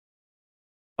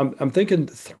 I'm thinking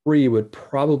 3 would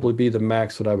probably be the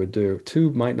max that I would do.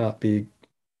 2 might not be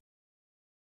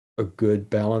a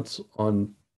good balance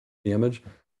on the image,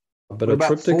 but What a about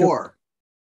triptych. 4?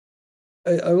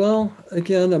 Well,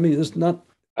 again, I mean, it's not.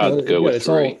 I'd go with it's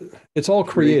 3. It's all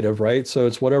creative, right? So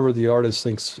it's whatever the artist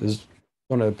thinks is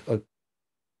going to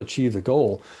achieve the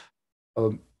goal.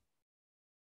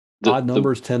 Odd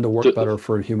numbers tend to work better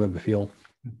for human appeal.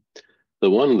 The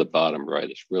one on the bottom right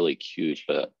is really cute,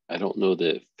 but I don't know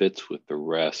that it fits with the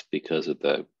rest because of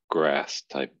the grass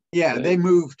type. Yeah, thing. they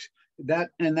moved that,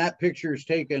 and that picture is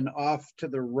taken off to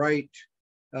the right.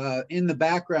 In the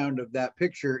background of that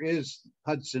picture is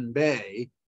Hudson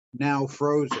Bay, now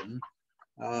frozen,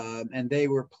 and they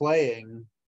were playing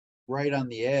right on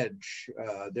the edge.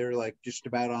 They're like just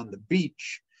about on the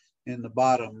beach in the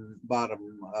bottom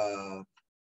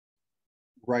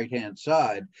right-hand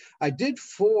side. I did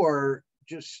 4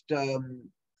 just and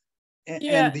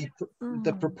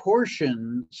the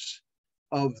proportions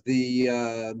of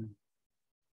the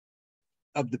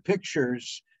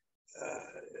pictures,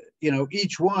 you know,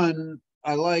 each one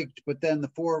I liked, but then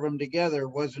the 4 of them together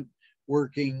wasn't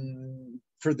working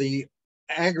for the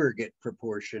aggregate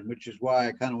proportion, which is why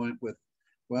I kind of went with,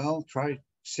 well, try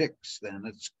 6 then.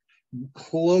 It's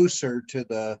closer to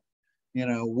the, you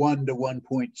know, 1 to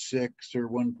 1.6 or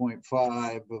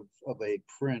 1.5 of a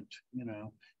print, you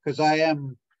know, because I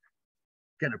am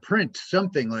going to print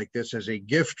something like this as a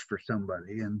gift for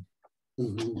somebody. And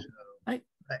Mhm.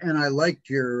 And I liked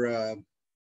your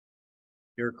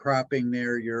cropping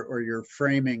there, your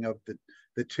framing of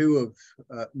the two of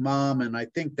mom, and I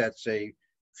think that's a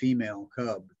female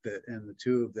cub, and the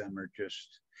two of them are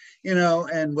just,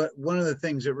 and one of the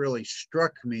things that really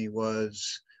struck me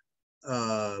was,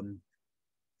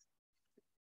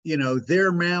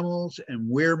 they're mammals and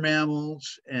we're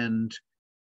mammals, and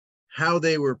how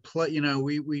they were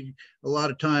we a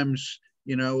lot of times,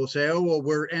 we'll say, oh, well,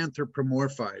 we're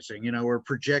anthropomorphizing, we're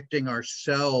projecting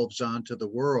ourselves onto the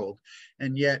world.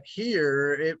 And yet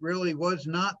here, it really was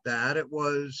not that. It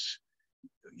was,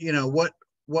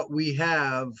 what we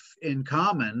have in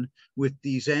common with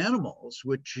these animals,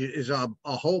 which is a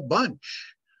whole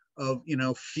bunch of,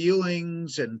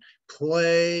 feelings and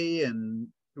play and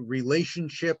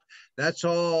relationship. That's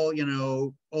all,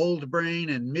 old brain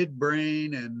and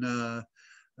midbrain, and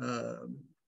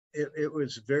it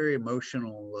was very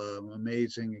emotional,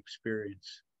 amazing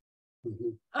experience.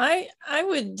 I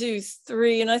would do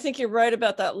 3, and I think you're right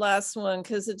about that last one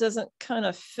because it doesn't kind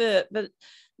of fit. But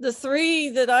the 3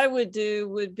 that I would do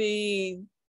would be,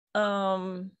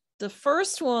 the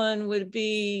first one would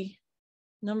be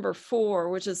number 4,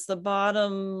 which is the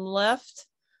bottom left.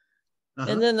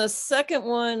 And then the second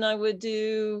one I would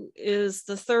do is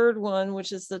the third one,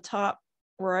 which is the top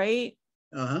right.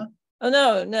 Oh,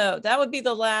 no, that would be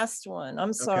the last one.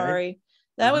 I'm sorry.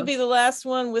 That would be the last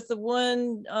one, with the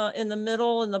one in the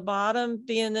middle and the bottom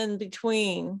being in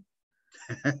between.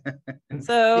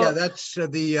 So yeah, that's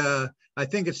I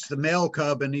think it's the male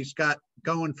cub, and he's got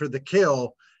going for the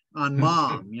kill on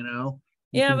mom,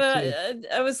 Yeah, but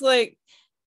I was like,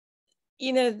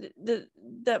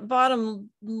 that bottom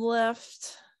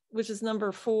left, which is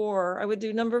number 4, I would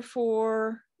do number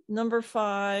 4, number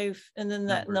 5, and then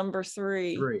that number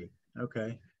 3. 3.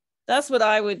 Okay. That's what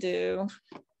I would do.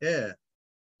 Yeah.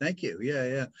 Thank you.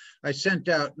 Yeah. I sent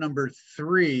out number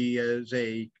 3 as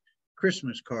a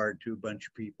Christmas card to a bunch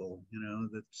of people,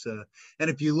 that's, and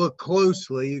if you look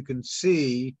closely, you can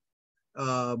see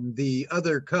the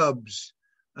other cubs.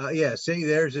 Yeah, see,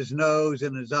 there's his nose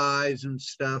and his eyes and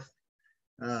stuff.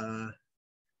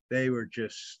 They were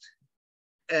just,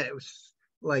 it was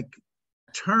like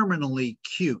terminally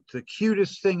cute, the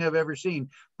cutest thing I've ever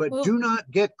seen. But do not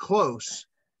get close,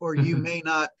 or you may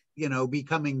not, be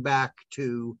coming back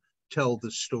to tell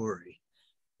the story.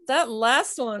 That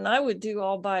last one I would do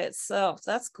all by itself.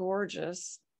 That's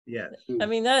gorgeous. Yeah. I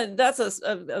mean, that's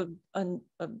a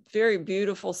very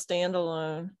beautiful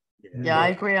standalone. Yeah, I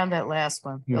agree on that last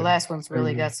one. The last one's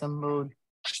really got some mood.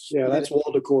 Yeah, that's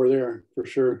wall decor there for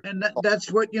sure. And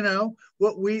that's what,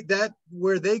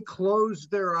 where they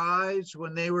closed their eyes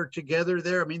when they were together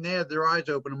there. I mean, they had their eyes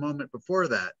open a moment before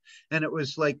that, and it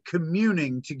was like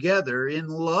communing together in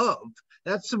love.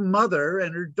 That's a mother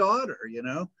and her daughter,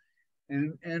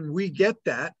 and we get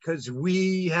that because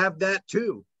we have that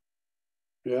too.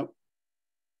 Yeah.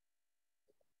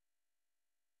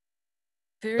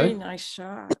 Very nice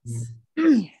shots.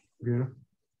 Yeah.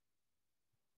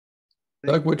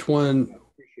 Doug, which one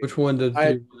did you want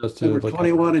us to look at?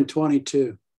 21 and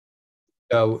 22.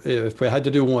 If we had to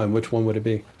do one, which one would it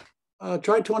be?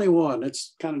 Try 21.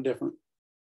 It's kind of different.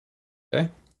 Okay.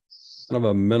 Kind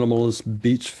of a minimalist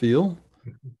beach feel.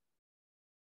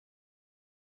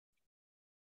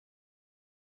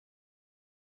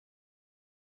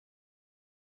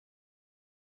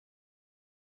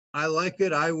 I like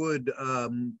it. I would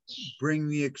bring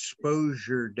the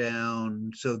exposure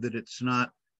down so that it's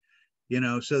not,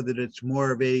 so that it's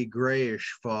more of a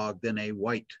grayish fog than a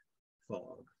white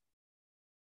fog.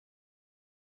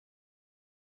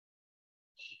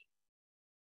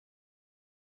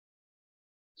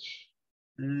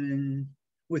 And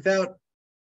without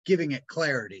giving it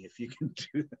clarity, if you can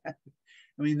do that.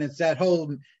 I mean, it's that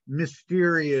whole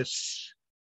mysterious,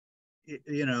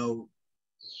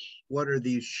 what are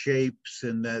these shapes,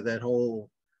 and that whole,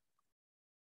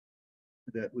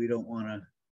 that we don't want to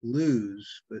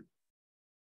lose, but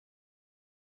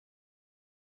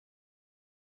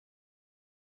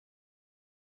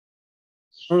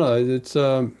I don't know. It's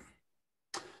I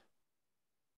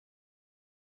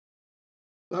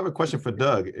have a question for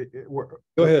Doug.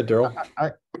 Go ahead, Daryl.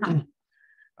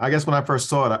 I guess when I first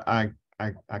saw it, I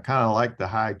kind of liked the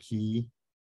high key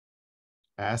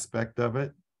aspect of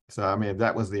it. So I mean, if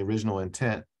that was the original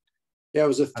intent. Yeah, it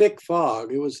was a thick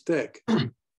fog. It was thick.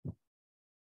 You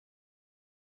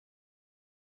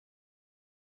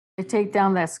take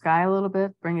down that sky a little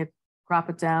bit, crop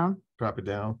it down. Drop it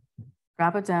down.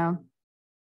 Drop it down.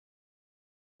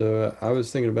 So I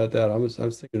was thinking about that. I was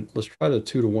thinking, let's try the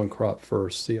 2-to-1 crop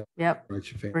first. See. Yep.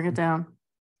 Bring it down.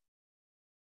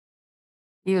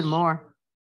 Even more.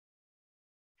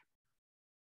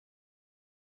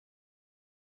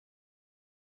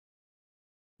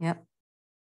 Yep.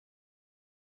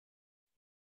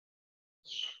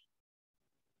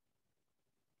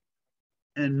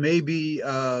 And maybe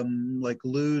like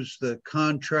lose the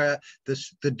contrast.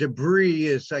 The debris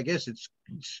is, I guess it's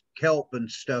kelp and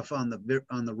stuff on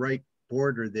the right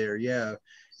border there. Yeah,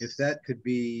 if that could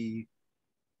be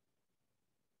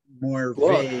more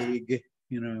vague,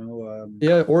 you know.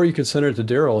 Yeah, or you could send it to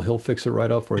Daryl. He'll fix it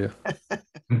right up for you.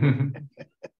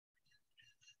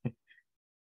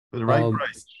 For the right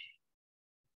price.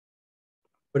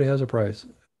 But it has a price.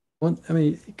 One, I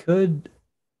mean, you could,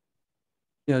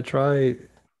 try,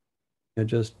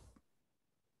 just,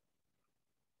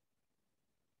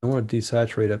 I want to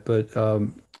desaturate it, but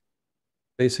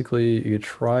basically you could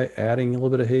try adding a little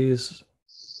bit of haze,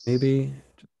 maybe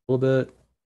just a little bit.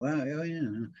 Wow, yeah.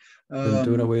 And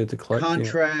doing away with the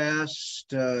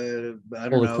contrast, I don't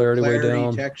pull the know, clarity way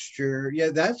down. texture.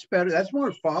 Yeah, that's better. That's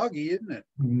more foggy, isn't it?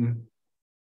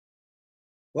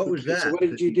 What was that? So what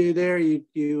did you do there? You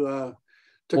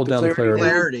took Pull down the clarity.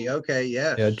 Clarity. Okay,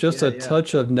 yes. Yeah, just a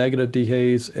touch of negative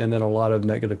dehaze and then a lot of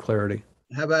negative clarity.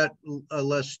 How about a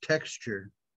less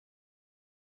texture?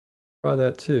 Try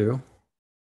that too,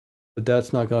 but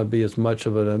that's not going to be as much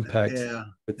of an impact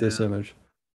with this image.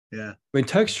 Yeah. I mean,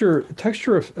 texture,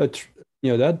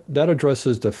 that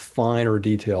addresses the finer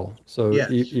detail. So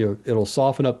it'll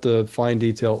soften up the fine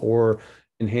detail or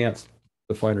enhance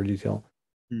the finer detail.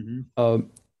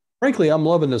 Frankly, I'm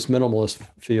loving this minimalist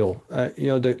feel. All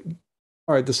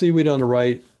right, the seaweed on the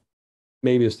right,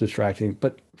 maybe it's distracting,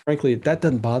 but frankly, that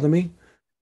doesn't bother me.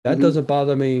 That doesn't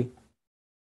bother me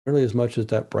really as much as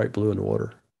that bright blue in the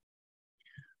water.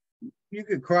 You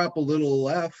could crop a little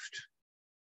left.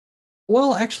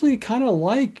 Well, actually, kind of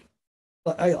like,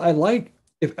 I like,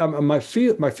 if my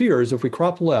fear is if we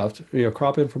crop left,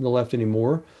 crop in from the left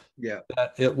anymore,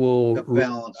 that it will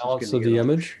balance of the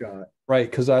image. Right,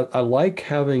 because I like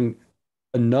having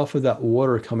enough of that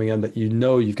water coming in that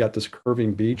you've got this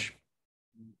curving beach.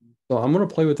 So I'm going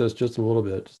to play with this just a little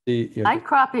bit. See, I'd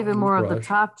crop even more of the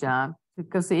top, John,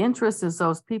 because the interest is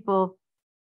those people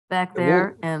back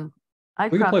there, and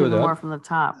I'd crop even more from the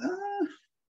top.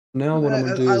 Now what I'm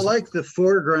going to do I is like the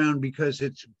foreground because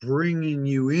it's bringing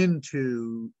you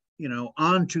into,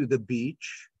 onto the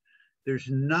beach. There's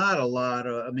not a lot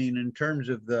of, I mean, in terms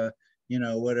of the,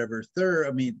 whatever third,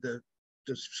 I mean, the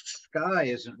sky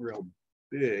isn't real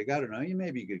big. I don't know.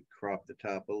 Maybe you could crop the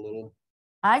top a little.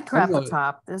 I'd crop the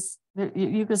top.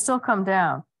 You can still come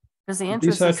down because the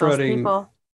interest is those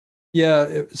people.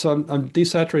 Yeah, so I'm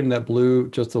desaturating that blue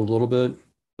just a little bit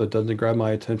so it doesn't grab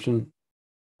my attention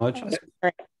much.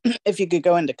 If you could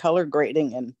go into color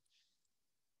grading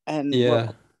and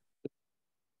yeah,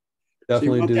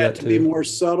 definitely so do that to too. Be more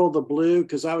subtle, the blue,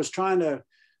 because I was trying to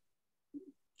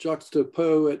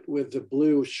juxtapose it with the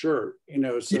blue shirt,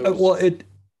 So well,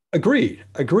 Agreed,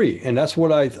 and that's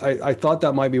what I thought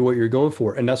that might be what you're going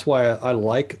for, and that's why I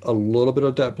like a little bit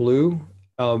of that blue.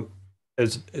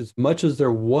 As much as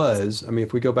there was, I mean,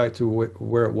 if we go back to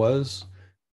where it was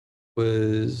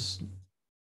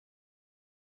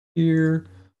here,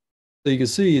 so you can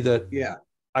see that. Yeah,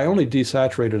 I only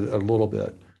desaturated it a little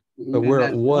bit, but where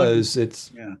it was,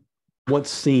 it's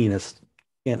once seen,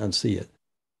 can't unsee it.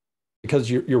 Because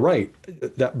you're right,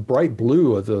 that bright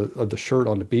blue of the shirt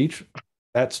on the beach,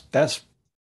 that's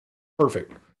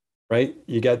perfect, right?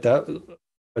 You got that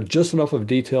just enough of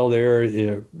detail there.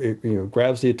 It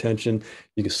grabs the attention.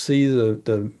 You can see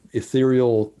the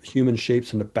ethereal human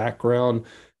shapes in the background.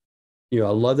 I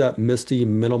love that misty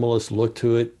minimalist look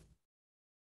to it.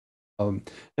 And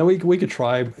we could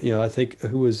try. I think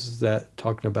who was that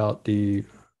talking about the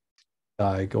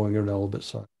guy going in a little bit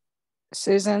side?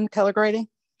 Susan, color grading.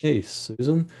 Hey,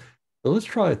 Susan. So let's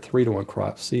try a 3-to-1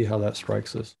 crop. See how that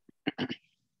strikes us.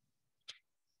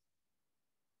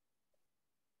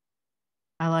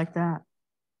 I like that.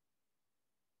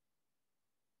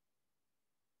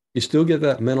 You still get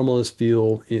that minimalist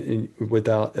feel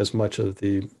without as much of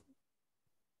the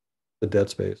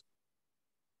dead space.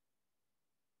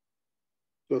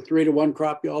 So 3-to-1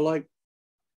 crop, y'all like?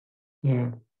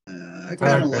 Yeah. I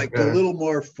kind of like a little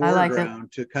more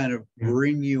foreground to kind of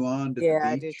bring you on to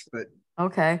the beach, but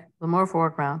okay, the more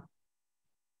foreground.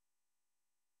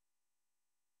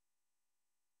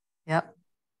 Yep.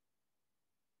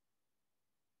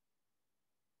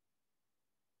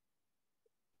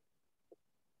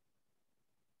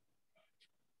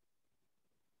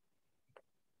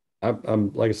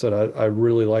 I'm like I said, I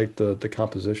really like the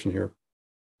composition here.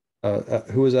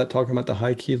 Who was that talking about the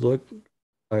high key look?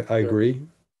 I agree.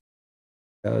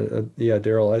 Yeah,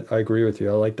 Daryl, I agree with you.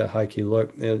 I like that high key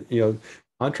look, and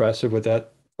contrasted with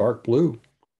that dark blue.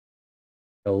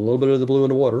 A little bit of the blue in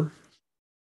the water,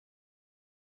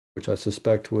 which I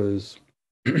suspect was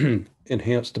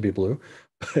enhanced to be blue.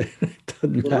 But it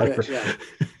doesn't matter.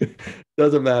 Yeah.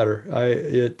 Doesn't matter.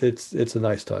 It's a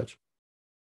nice touch.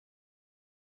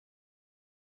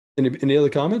 Any other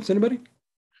comments? Anybody?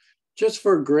 Just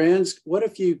for grins, what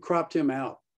if you cropped him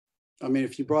out? I mean,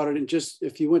 if you brought it in, just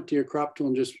if you went to your crop tool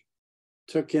and just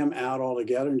took him out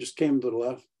altogether and just came to the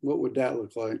left, what would that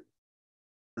look like?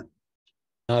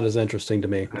 Not as interesting to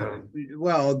me.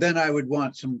 Well, then I would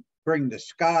want bring the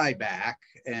sky back,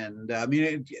 and I mean,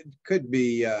 it could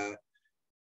be a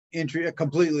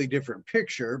completely different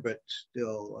picture, but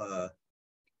still.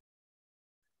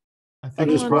 I think I'm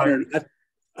just wondering.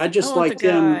 I just like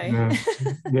them.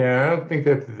 Yeah, I don't think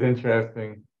that's as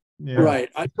interesting. Yeah. Right.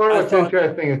 What's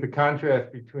interesting is the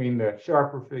contrast between the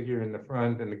sharper figure in the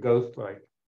front and the ghost-like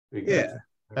figure. Yeah,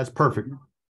 that's perfect,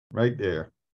 right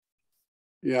there.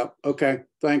 Yeah. Okay.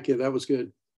 Thank you. That was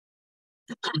good.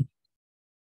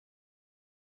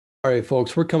 All right,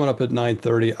 folks, we're coming up at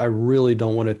 9:30. I really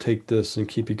don't want to take this and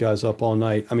keep you guys up all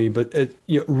night. I mean, but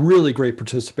really great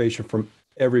participation from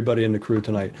everybody in the crew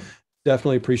tonight.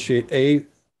 Definitely appreciate the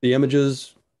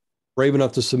images, brave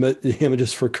enough to submit the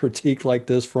images for critique like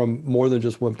this from more than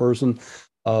just one person,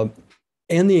 and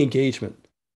the engagement.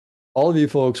 All of you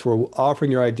folks were offering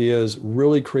your ideas,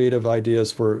 really creative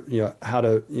ideas for how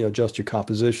to adjust your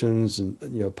compositions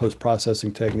and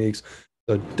post-processing techniques.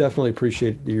 So definitely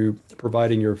appreciate you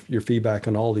providing your feedback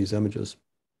on all these images.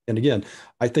 And again,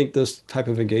 I think this type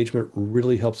of engagement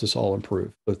really helps us all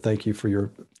improve. So thank you for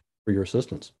your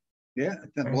assistance. Yeah,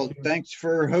 well, thanks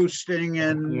for hosting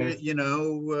and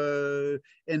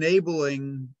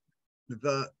enabling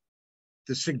the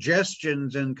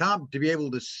suggestions and to be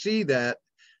able to see that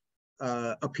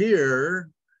appear.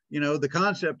 The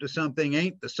concept of something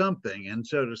ain't the something, and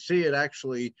so to see it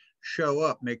actually show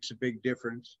up makes a big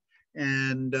difference.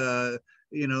 And the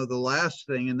last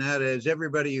thing, and that is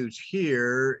everybody who's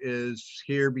here is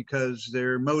here because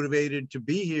they're motivated to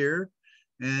be here,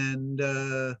 and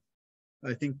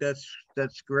I think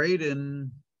that's great.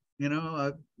 And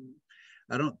I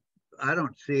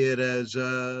don't see it as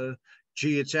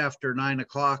gee, it's after 9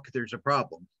 o'clock, there's a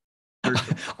problem.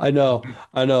 I know,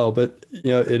 but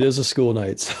it is a school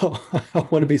night, so I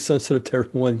want to be sensitive to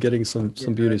everyone getting some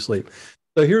beauty sleep.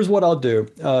 So here's what I'll do.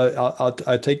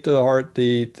 I take to heart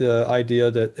the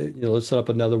idea that let's set up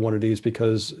another one of these,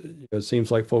 because it seems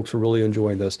like folks are really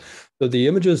enjoying this. So the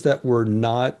images that were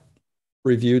not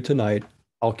reviewed tonight,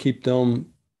 I'll keep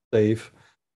them safe,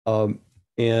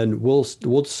 and we'll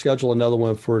schedule another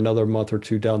one for another month or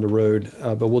two down the road.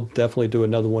 But we'll definitely do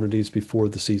another one of these before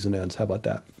the season ends. How about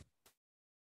that?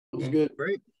 That's good.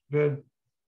 Great. Good.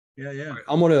 Yeah.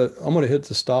 I'm gonna hit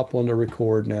the stop on the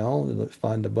record now. Let's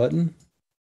find the button.